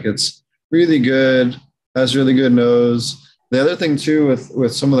finish. Like it's really good, has really good nose. The other thing too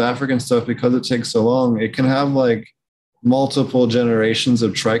with some of the African stuff, because it takes so long, it can have like multiple generations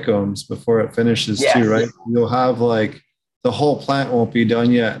of trichomes before it finishes too, right? You'll have like the whole plant won't be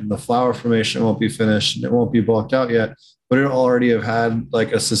done yet, and the flower formation won't be finished, and it won't be bulked out yet, but it'll already have had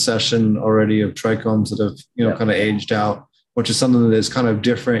like a succession already of trichomes that have, you know, kind of aged out, which is something that is kind of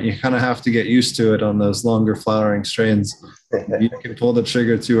different. You kind of have to get used to it on those longer flowering strains. You can pull the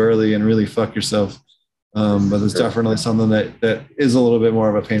trigger too early and really fuck yourself. But it's definitely something that is a little bit more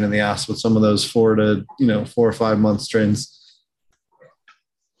of a pain in the ass with some of those 4 or 5 month strains.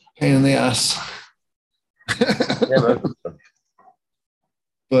 Pain in the ass.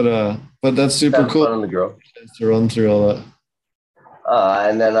 But that's super cool. Fun on the grow. To run through all that.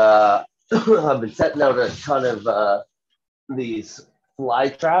 And then I've been setting out a ton of these fly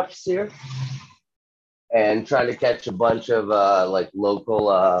traps here, and trying to catch a bunch of like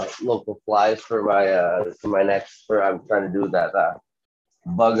local flies for my next. I'm trying to do that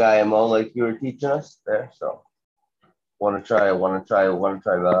bug IMO like you were teaching us there. So want to try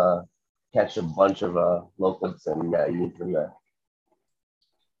catch a bunch of locals and use them there.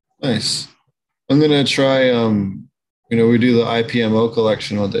 Nice. I'm gonna try. We do the IPMO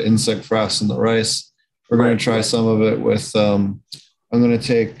collection with the insect frass and the rice. We're going to try some of it with. I'm going to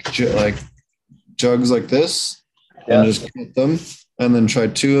take like jugs like this and just cut them, and then try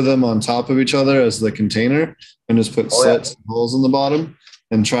 2 of them on top of each other as the container, and just put slits and holes in the bottom,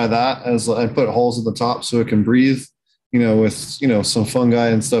 and try that and put holes at the top so it can breathe, with some fungi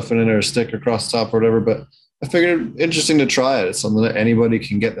and stuff in it, or a stick across the top or whatever. But I figured interesting to try it. It's something that anybody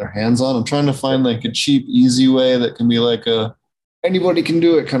can get their hands on. I'm trying to find like a cheap, easy way that can be like anybody can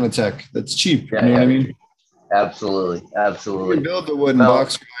do it kind of tech that's cheap. You know what I mean? Absolutely. We build the wooden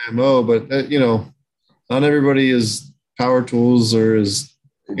box for IMO, but not everybody is power tools or is,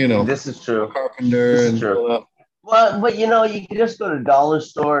 this is true. Carpenter. This is true. Well, but you can just go to dollar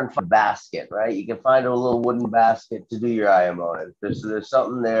store and find a basket, right? You can find a little wooden basket to do your IMO in. There's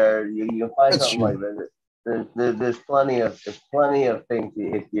something there. You can find something like that. There's plenty of things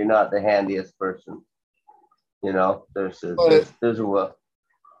if you're not the handiest person. There's a will.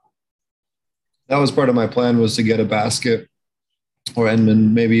 That was part of my plan, was to get a basket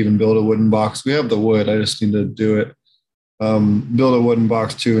and maybe even build a wooden box. We have the wood. I just need to do it. Build a wooden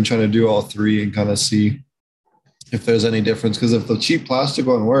box too, and try to do all 3 and kind of see if there's any difference. Because if the cheap plastic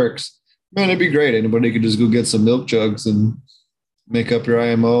one works, man, it'd be great. Anybody could just go get some milk jugs and make up your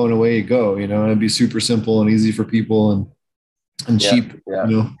IMO, and away you go. And it'd be super simple and easy for people and cheap.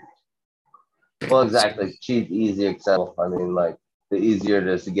 Yeah. Well, exactly. Cheap, easy, accessible. I mean, like, the easier it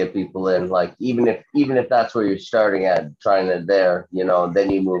is to get people in. Like, even if that's where you're starting at, trying it there, then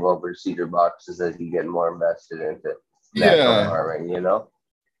you move over to cedar boxes as you get more invested into farming,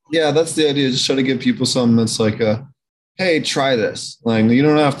 Yeah, that's the idea. Just try to give people something that's like hey, try this. Like, you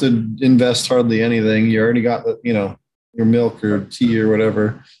don't have to invest hardly anything. You already got your milk or tea or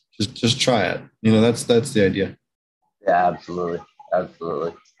whatever. Just try it. That's the idea. Yeah, absolutely.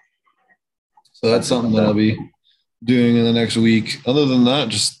 So that's something that I'll be doing in the next week. Other than that,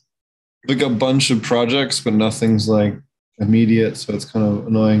 just like a bunch of projects, but nothing's like immediate, so it's kind of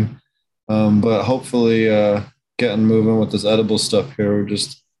annoying. But hopefully getting moving with this edible stuff here. We're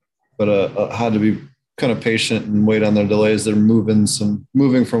just, but had to be kind of patient and wait on their delays. They're moving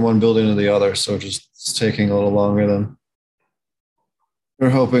from one building to the other, so just it's taking a little longer than we're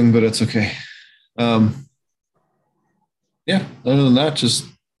hoping, but it's okay. Yeah, other than that, just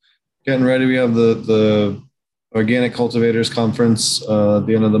getting ready. We have the Organic Cultivators Conference at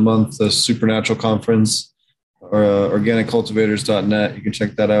the end of the month, the Supernatural Conference, or organiccultivators.net. You can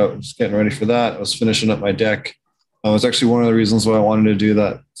check that out. Just getting ready for that. I was finishing up my deck. It was actually one of the reasons why I wanted to do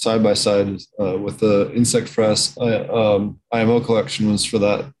that side-by-side with the Insect Press IMO collection was for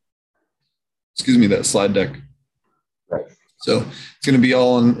that, that slide deck. Right. So it's going to be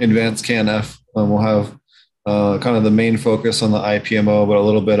all in advanced KNF. We'll have kind of the main focus on the IPMO, but a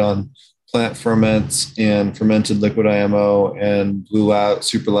little bit on plant ferments and fermented liquid IMO and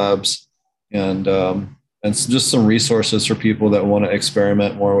Super Labs, and just some resources for people that want to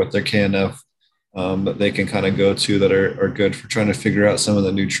experiment more with their KNF that they can kind of go to that are good for trying to figure out some of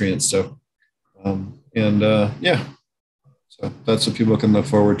the nutrient stuff. So that's what people can look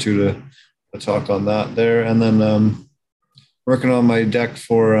forward to talk on that there. And then working on my deck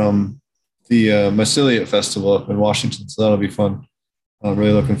for the Myceliate Festival up in Washington. So that'll be fun. I'm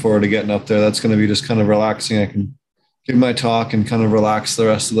really looking forward to getting up there. That's going to be just kind of relaxing. I can give my talk and kind of relax the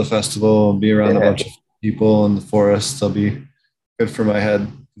rest of the festival and be around a bunch of people in the forest. That'll be good for my head.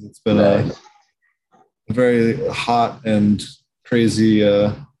 It's been a very hot and crazy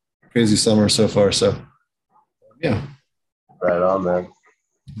summer so far. So yeah. Right on, man.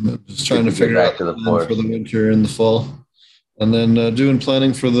 Just trying to figure out for the winter and the fall. And then doing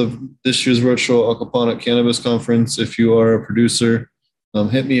planning for this year's virtual Aquaponic Cannabis Conference. If you are a producer,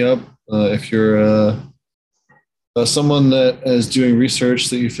 hit me up. If you're someone that is doing research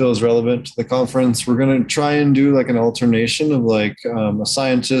that you feel is relevant to the conference, we're going to try and do like an alternation of like a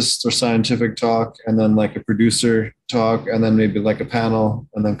scientist or scientific talk, and then like a producer talk, and then maybe like a panel,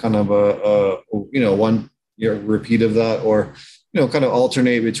 and then kind of a 1 year repeat of that, or kind of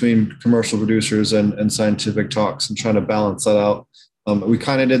alternate between commercial producers and scientific talks and trying to balance that out. We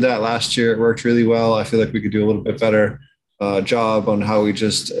kind of did that last year. It worked really well. I feel like we could do a little bit better job on how we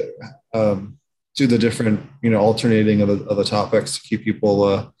just do the different, alternating of the topics to keep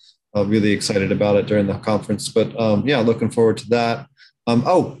people really excited about it during the conference. But looking forward to that.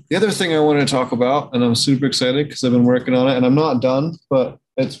 The other thing I want to talk about, and I'm super excited because I've been working on it and I'm not done, but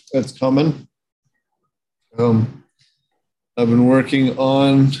it's coming. I've been working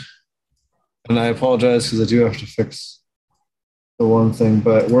on, and I apologize because I do have to fix the one thing,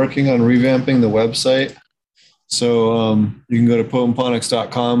 but working on revamping the website. So you can go to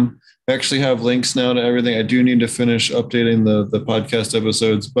potentponics.com. I actually have links now to everything. I do need to finish updating the podcast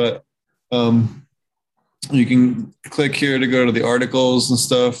episodes, but you can click here to go to the articles and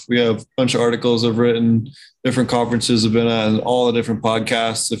stuff. We have a bunch of articles I've written, different conferences I've been at, and all the different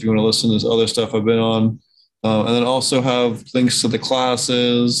podcasts if you want to listen to this other stuff I've been on. And then also have links to the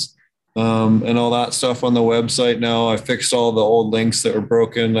classes and all that stuff on the website now. I fixed all the old links that were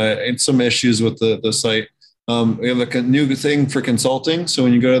broken. I had some issues with the site. We have like a new thing for consulting. So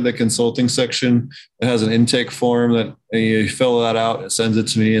when you go to the consulting section, it has an intake form that you fill that out. It sends it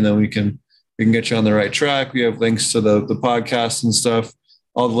to me, and then we can get you on the right track. We have links to the podcast and stuff.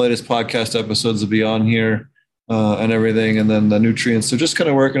 All the latest podcast episodes will be on here and everything. And then the nutrients. So just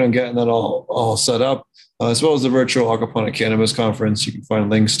kind of working on getting that all set up. As well as the virtual Aquaponic Cannabis Conference. You can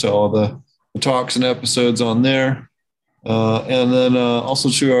find links to all the talks and episodes on there. And then also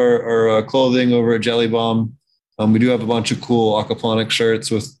to our clothing over at Jelly Bomb. We do have a bunch of cool aquaponic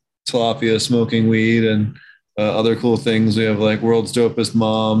shirts with tilapia smoking weed and other cool things. We have like World's Dopest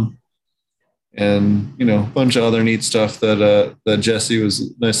Mom and, a bunch of other neat stuff that Jesse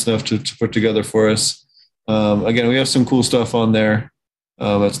was nice enough to put together for us. Again, we have some cool stuff on there.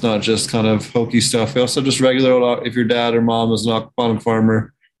 It's not just kind of hokey stuff. We also just regular, if your dad or mom is an aquaponic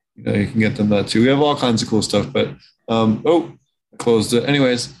farmer, you can get them that too. We have all kinds of cool stuff, but, I closed it.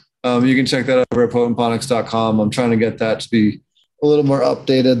 Anyways, you can check that out over at potentponics.com. I'm trying to get that to be a little more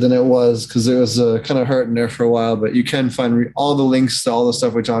updated than it was because it was kind of hurting there for a while, but you can find all the links to all the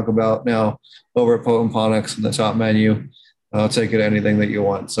stuff we talk about now over at Potent Ponics in the top menu. I'll take it anything that you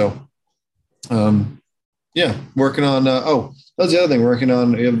want. So, working on, that's the other thing. Working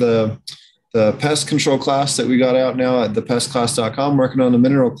on, we have the pest control class that we got out now at thepestclass.com, working on the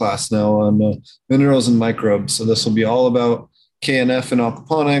mineral class now on minerals and microbes. So this will be all about KNF and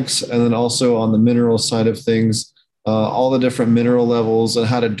aquaponics, and then also on the mineral side of things, all the different mineral levels and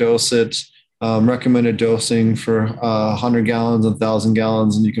how to dose it, recommended dosing for 100 gallons and 1,000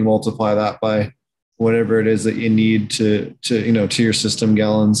 gallons, and you can multiply that by whatever it is that you need to to your system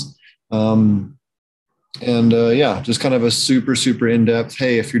gallons. Just kind of a super in-depth,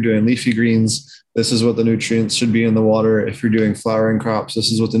 hey, if you're doing leafy greens, this is what the nutrients should be in the water. If you're doing flowering crops,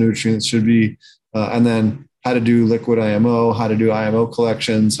 this is what the nutrients should be. And then how to do liquid IMO, how to do IMO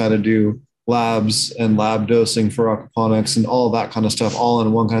collections, how to do labs and lab dosing for aquaponics, and all that kind of stuff all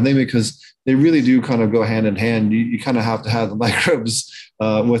in one kind of thing, because they really do kind of go hand in hand. You kind of have to have the microbes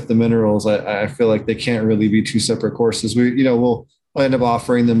with the minerals. I feel like they can't really be two separate courses. We'll end up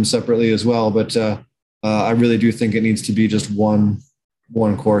offering them separately as well, but I really do think it needs to be just one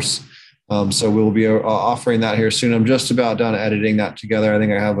course. So we'll be offering that here soon. I'm just about done editing that together. I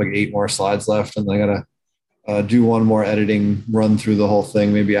think I have like 8 more slides left, and I gotta do one more editing run through the whole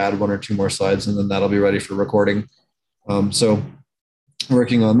thing, maybe add 1 or 2 more slides, and then that'll be ready for recording. So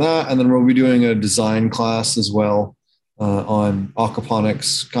working on that. And then we'll be doing a design class as well on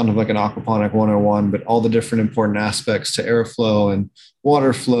aquaponics, kind of like an aquaponic 101, but all the different important aspects to airflow and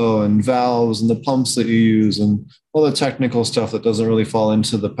water flow and valves and the pumps that you use and all the technical stuff that doesn't really fall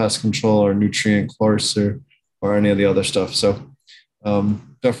into the pest control or nutrient course or any of the other stuff. So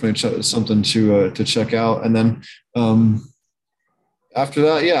definitely something to check out. And then after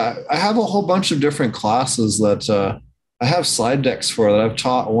that, I have a whole bunch of different classes that I have slide decks for that I've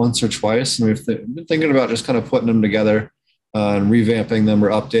taught once or twice, and we've been thinking about just kind of putting them together and revamping them or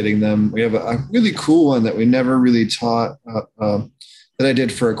updating them. We have a really cool one that we never really taught that I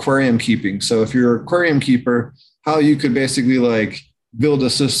did for aquarium keeping. So if you're an aquarium keeper, how you could basically like build a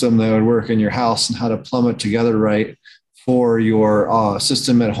system that would work in your house and how to plumb it together right for your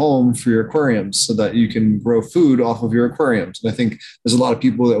system at home for your aquariums so that you can grow food off of your aquariums. And I think there's a lot of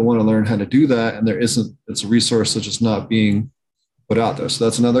people that want to learn how to do that, and it's a resource that's just not being put out there. So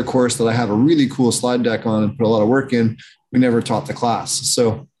that's another course that I have a really cool slide deck on and put a lot of work in. We never taught the class.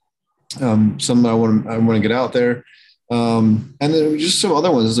 So something I want to get out there. And then just some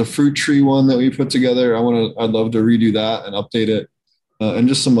other ones. There's a fruit tree one that we put together. I'd love to redo that and update it. And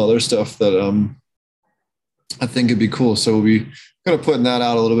just some other stuff that I think it'd be cool. So we'll be kind of putting that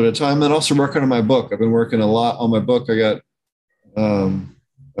out a little bit of time, and also working on my book. I've been working a lot on my book. I got,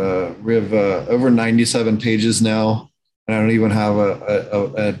 we have over 97 pages now, and I don't even have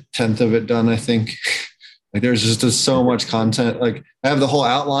a tenth of it done, I think. Like there's just so much content. Like I have the whole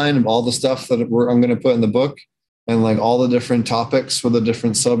outline of all the stuff that I'm going to put in the book, and like all the different topics for the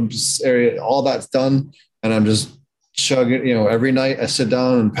different subs area, all that's done. And I'm just chugging, every night I sit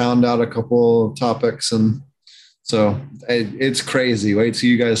down and pound out a couple of topics, and so it's crazy. Wait till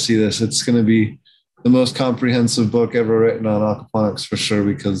you guys see this. It's going to be the most comprehensive book ever written on aquaponics for sure,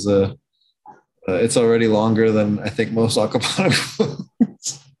 because it's already longer than I think most aquaponics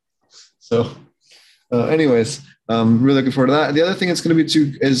books. So anyways, really looking forward to that. The other thing it's going to be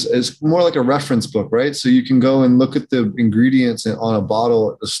too is more like a reference book, right? So you can go and look at the ingredients on a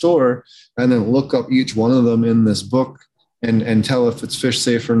bottle at the store and then look up each one of them in this book and tell if it's fish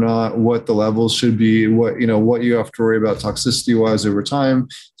safe or not, what the levels should be, what you have to worry about toxicity wise over time.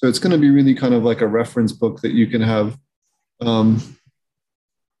 So it's going to be really kind of like a reference book that you can have for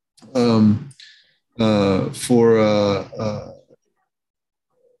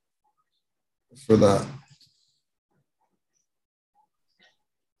that.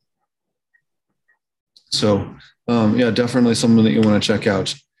 So definitely something that you want to check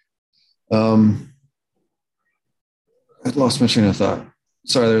out. I lost my train of thought.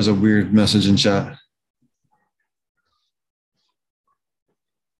 Sorry, there's a weird message in chat.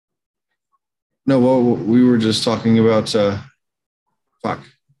 No, well, we were just talking about, fuck.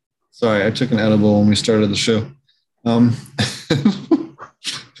 Sorry, I took an edible when we started the show. I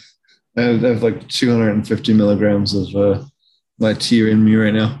have like 250 milligrams of my tea in me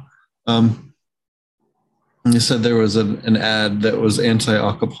right now. You said there was an ad that was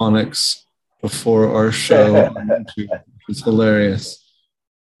anti-aquaponics before our show. It's hilarious.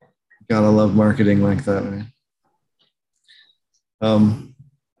 Gotta love marketing like that, man.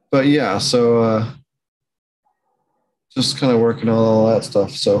 But yeah, so just kind of working on all that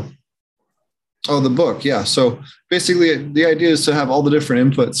stuff. So, the book, yeah. So basically, the idea is to have all the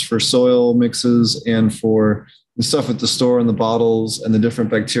different inputs for soil mixes and for the stuff at the store and the bottles and the different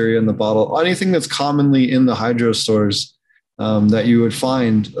bacteria in the bottle. Anything that's commonly in the hydro stores that you would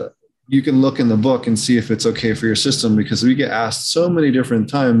find. You can look in the book and see if it's okay for your system, because we get asked so many different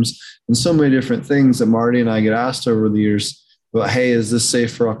times and so many different things that Marty and I get asked over the years about, hey, is this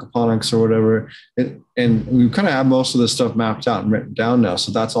safe for aquaponics or whatever? And we kind of have most of this stuff mapped out and written down now.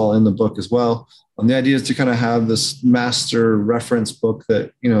 So that's all in the book as well. And the idea is to kind of have this master reference book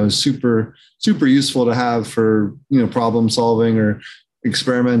that, is super, super useful to have for, problem solving or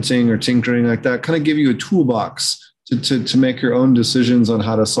experimenting or tinkering like that, kind of give you a toolbox to make your own decisions on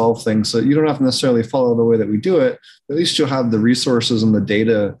how to solve things. So you don't have to necessarily follow the way that we do it. At least you'll have the resources and the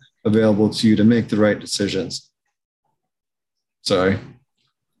data available to you to make the right decisions. Sorry.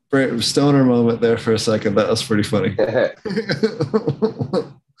 Stoner moment there for a second. That was pretty funny.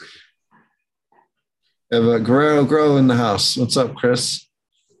 But Guerrero Grow in the house. What's up, Chris?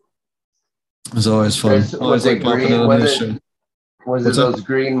 It was always fun. Chris, always like popping on this show. Was What's it up? those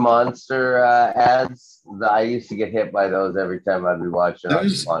Green Monster ads? I used to get hit by those every time I'd be watching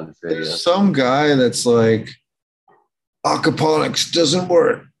There's aquaponics videos. some guy that's like, aquaponics doesn't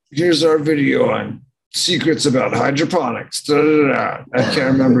work. Here's our video on secrets about hydroponics. Da, da, da. I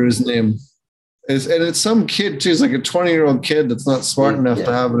can't remember his name. It's some kid too. He's like a 20-year-old kid that's not smart enough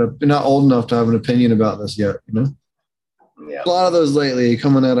to have not old enough to have an opinion about this yet. You know, Yeah. a lot of those lately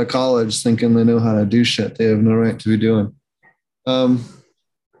coming out of college thinking they know how to do shit they have no right to be doing.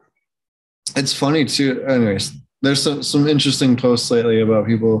 It's funny too. Anyways, there's some interesting posts lately about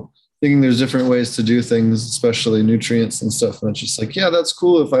people thinking there's different ways to do things, especially nutrients and stuff. And it's just like, yeah, that's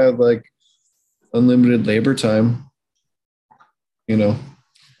cool if I have like unlimited labor time, you know.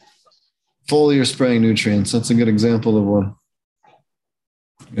 Foliar spraying nutrients. That's a good example of one.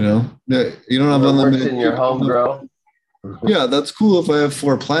 You know, you don't have unlimited in your home grow. Yeah, that's cool if I have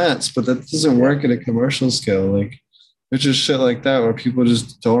 4 plants, but that doesn't work at a commercial scale. Like, there's just shit like that where people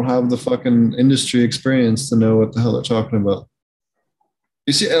just don't have the fucking industry experience to know what the hell they're talking about.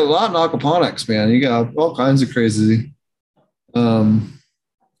 You see a lot in aquaponics, man. You got all kinds of crazy,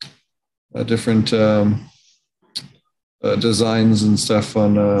 different designs and stuff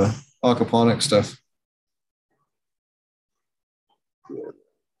on aquaponic stuff.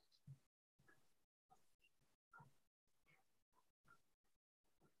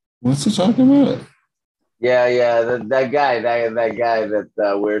 What's it talking about? Yeah. That guy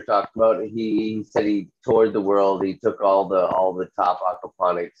that we were talking about. He said he toured the world. He took all the top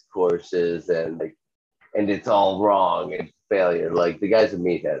aquaponics courses, and it's all wrong. It's failure. Like, the guy's a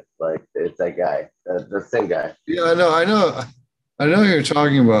meathead. Like, it's that guy, the same guy. Yeah, I know who you're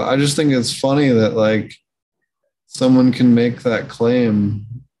talking about. I just think it's funny that like someone can make that claim.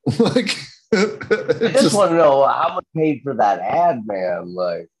 Like, I just want to know how much paid for that ad, man.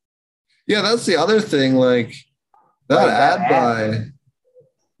 Like, yeah, that's the other thing. Like that ad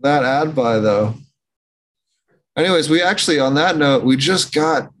buy though. Anyways, we actually, on that note, we just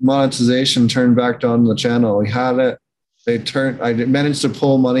got monetization turned back on the channel. We had it. I managed to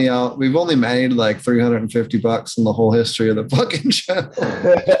pull money out. We've only made like $350 in the whole history of the fucking channel.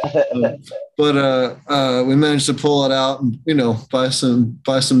 But we managed to pull it out and, you know, buy some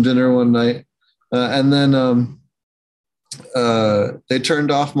dinner one night. And then they turned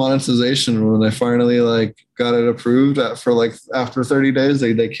off monetization when they finally like got it approved after 30 days,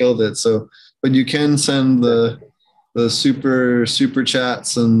 they killed it. So, but you can send the super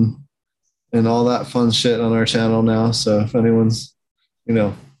chats and all that fun shit on our channel now. So if anyone's, you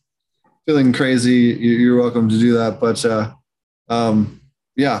know, feeling crazy, you're welcome to do that. But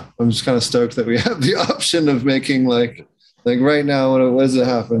yeah, I'm just kind of stoked that we have the option of making like right now, what has it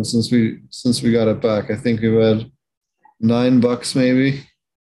happened since we got it back? I think we've had $9 maybe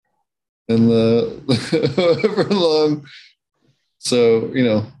in the however long. So, you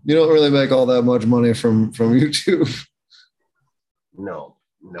know, you don't really make all that much money from YouTube. No.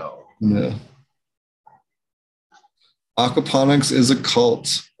 Yeah. Aquaponics is a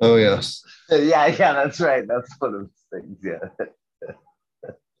cult. Oh yes. Yeah, that's right. That's one of those things. Yeah.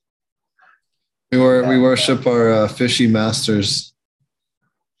 We worship our fishy masters.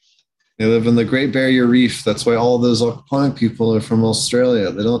 They live in the Great Barrier Reef. That's why all those aquaponic people are from Australia.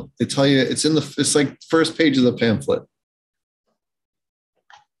 They tell you it's like first page of the pamphlet.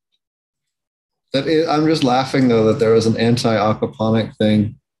 I'm just laughing though that there was an anti-aquaponic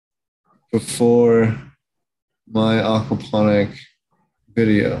thing before my aquaponic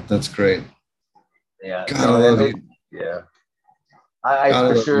video. That's great. Yeah. God, I love it. Yeah.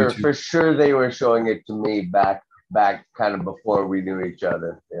 I for sure they were showing it to me back kind of before we knew each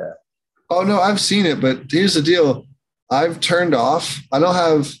other. Yeah. Oh no, I've seen it, but here's the deal. I've turned off. I don't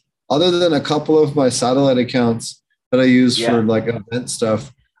have, other than a couple of my satellite accounts that I use for like event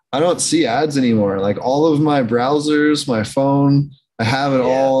stuff, I don't see ads anymore. Like all of my browsers, my phone, I have it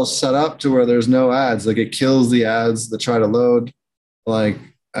all set up to where there's no ads. Like it kills the ads that try to load. Like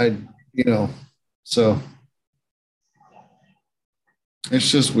so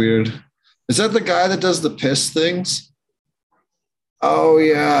it's just weird. Is that the guy that does the piss things? Oh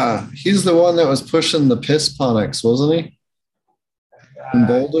yeah. He's the one that was pushing the piss ponics, wasn't he? In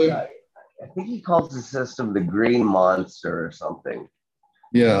Boulder? I think he calls the system the Green Monster or something.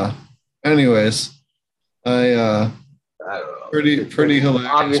 Yeah. Anyways, I I don't know. pretty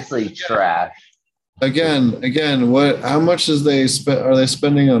hilarious. Obviously trash. Again, how much are they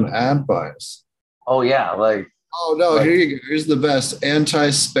spending on ad buys? Oh yeah, like Oh no, Like- here you go. Here's the best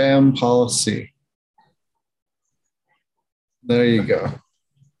anti-spam policy. There you go.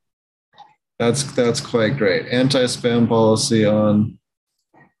 That's quite great. Anti-spam policy on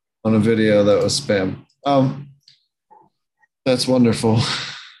a video that was spam. That's wonderful.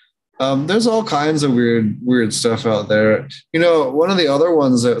 There's all kinds of weird stuff out there. You know, one of the other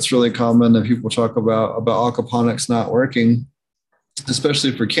ones that's really common that people talk about aquaponics not working,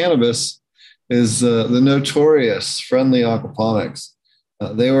 especially for cannabis, is the notorious Friendly Aquaponics.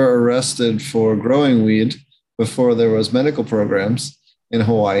 They were arrested for growing weed before there was medical programs in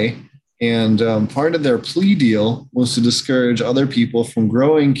Hawaii. And part of their plea deal was to discourage other people from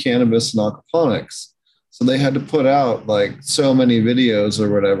growing cannabis and aquaponics. So they had to put out like so many videos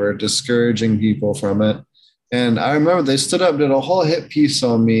or whatever, discouraging people from it. And I remember they stood up, did a whole hit piece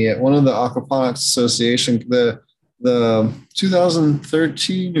on me at one of the Aquaponics Association, the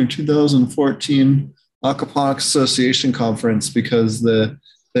 2013 or 2014 Aquaponics Association conference, because they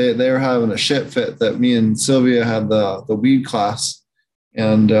were having a shit fit that me and Sylvia had the weed class.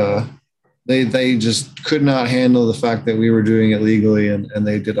 And they just could not handle the fact that we were doing it legally, and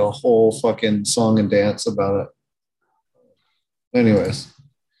they did a whole fucking song and dance about it. Anyways,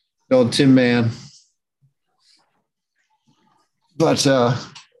 the old Tin Man. But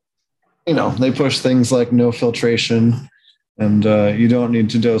you know, they push things like no filtration, and you don't need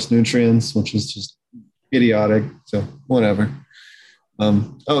to dose nutrients, which is just idiotic. So whatever.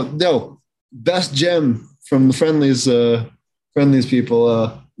 Oh no, best gem from the friendlies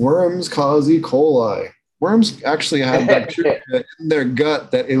people. Worms cause E. coli. Worms actually have bacteria in their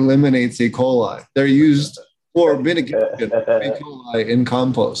gut that eliminates E. coli. They're used for mitigation of E. coli in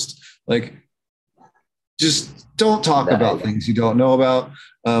compost. Like, just don't talk about things you don't know about.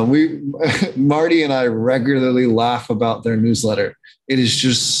 Marty and I regularly laugh about their newsletter. It is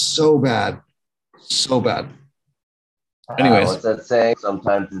just so bad. So bad. Anyways. What's that saying?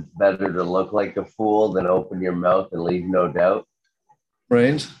 Sometimes it's better to look like a fool than open your mouth and leave no doubt.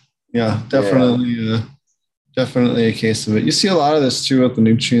 Right? Yeah, definitely. Definitely a case of it. You see a lot of this too with the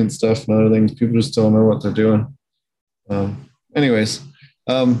nutrient stuff and other things. People just don't know what they're doing. Anyways,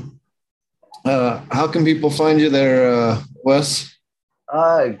 how can people find you there, Wes?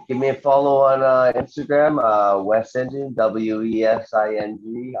 Give me a follow on Instagram, Wes Engine, WESINGINE.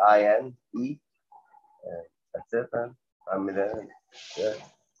 That's it, man. I mean, yeah.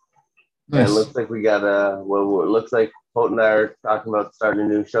 Nice. It looks like we got it looks like Holt and I are talking about starting a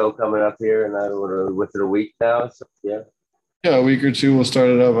new show coming up here, and we're within a week now. So yeah, a week or two we'll start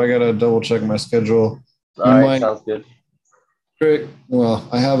it up. I gotta double check my schedule. All right, sounds good. Great. Well,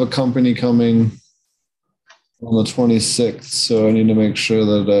 I have a company coming on the 26th, so I need to make sure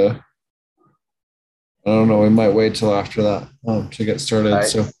that I don't know. We might wait till after that to get started. Right.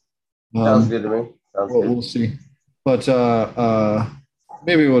 So sounds good to me. Sounds good. We'll see. But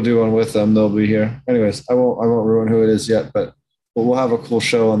maybe we'll do one with them. They'll be here. Anyways, I won't ruin who it is yet, but we'll have a cool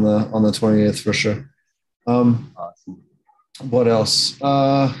show on the 28th for sure. Awesome. What else?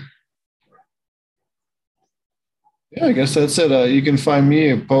 Yeah, I guess that's it. You can find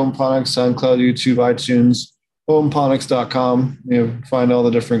me at Potent Ponics, SoundCloud, YouTube, iTunes, potentponics.com. You know, find all the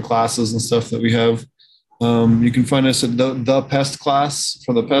different classes and stuff that we have. You can find us at the Pest class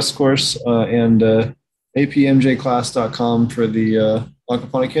for the Pest course and apmjclass.com for the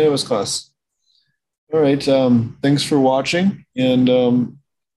aquaponic cannabis class. All right. Thanks for watching. And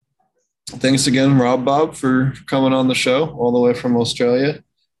thanks again, Rob Bob, for coming on the show all the way from Australia.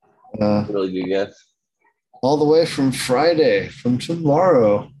 Really good, guys. All the way from Friday, from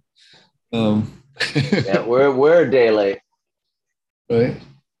tomorrow. Yeah, we're a day late. Right.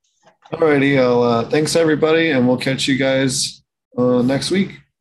 All righty. Thanks, everybody. And we'll catch you guys next week.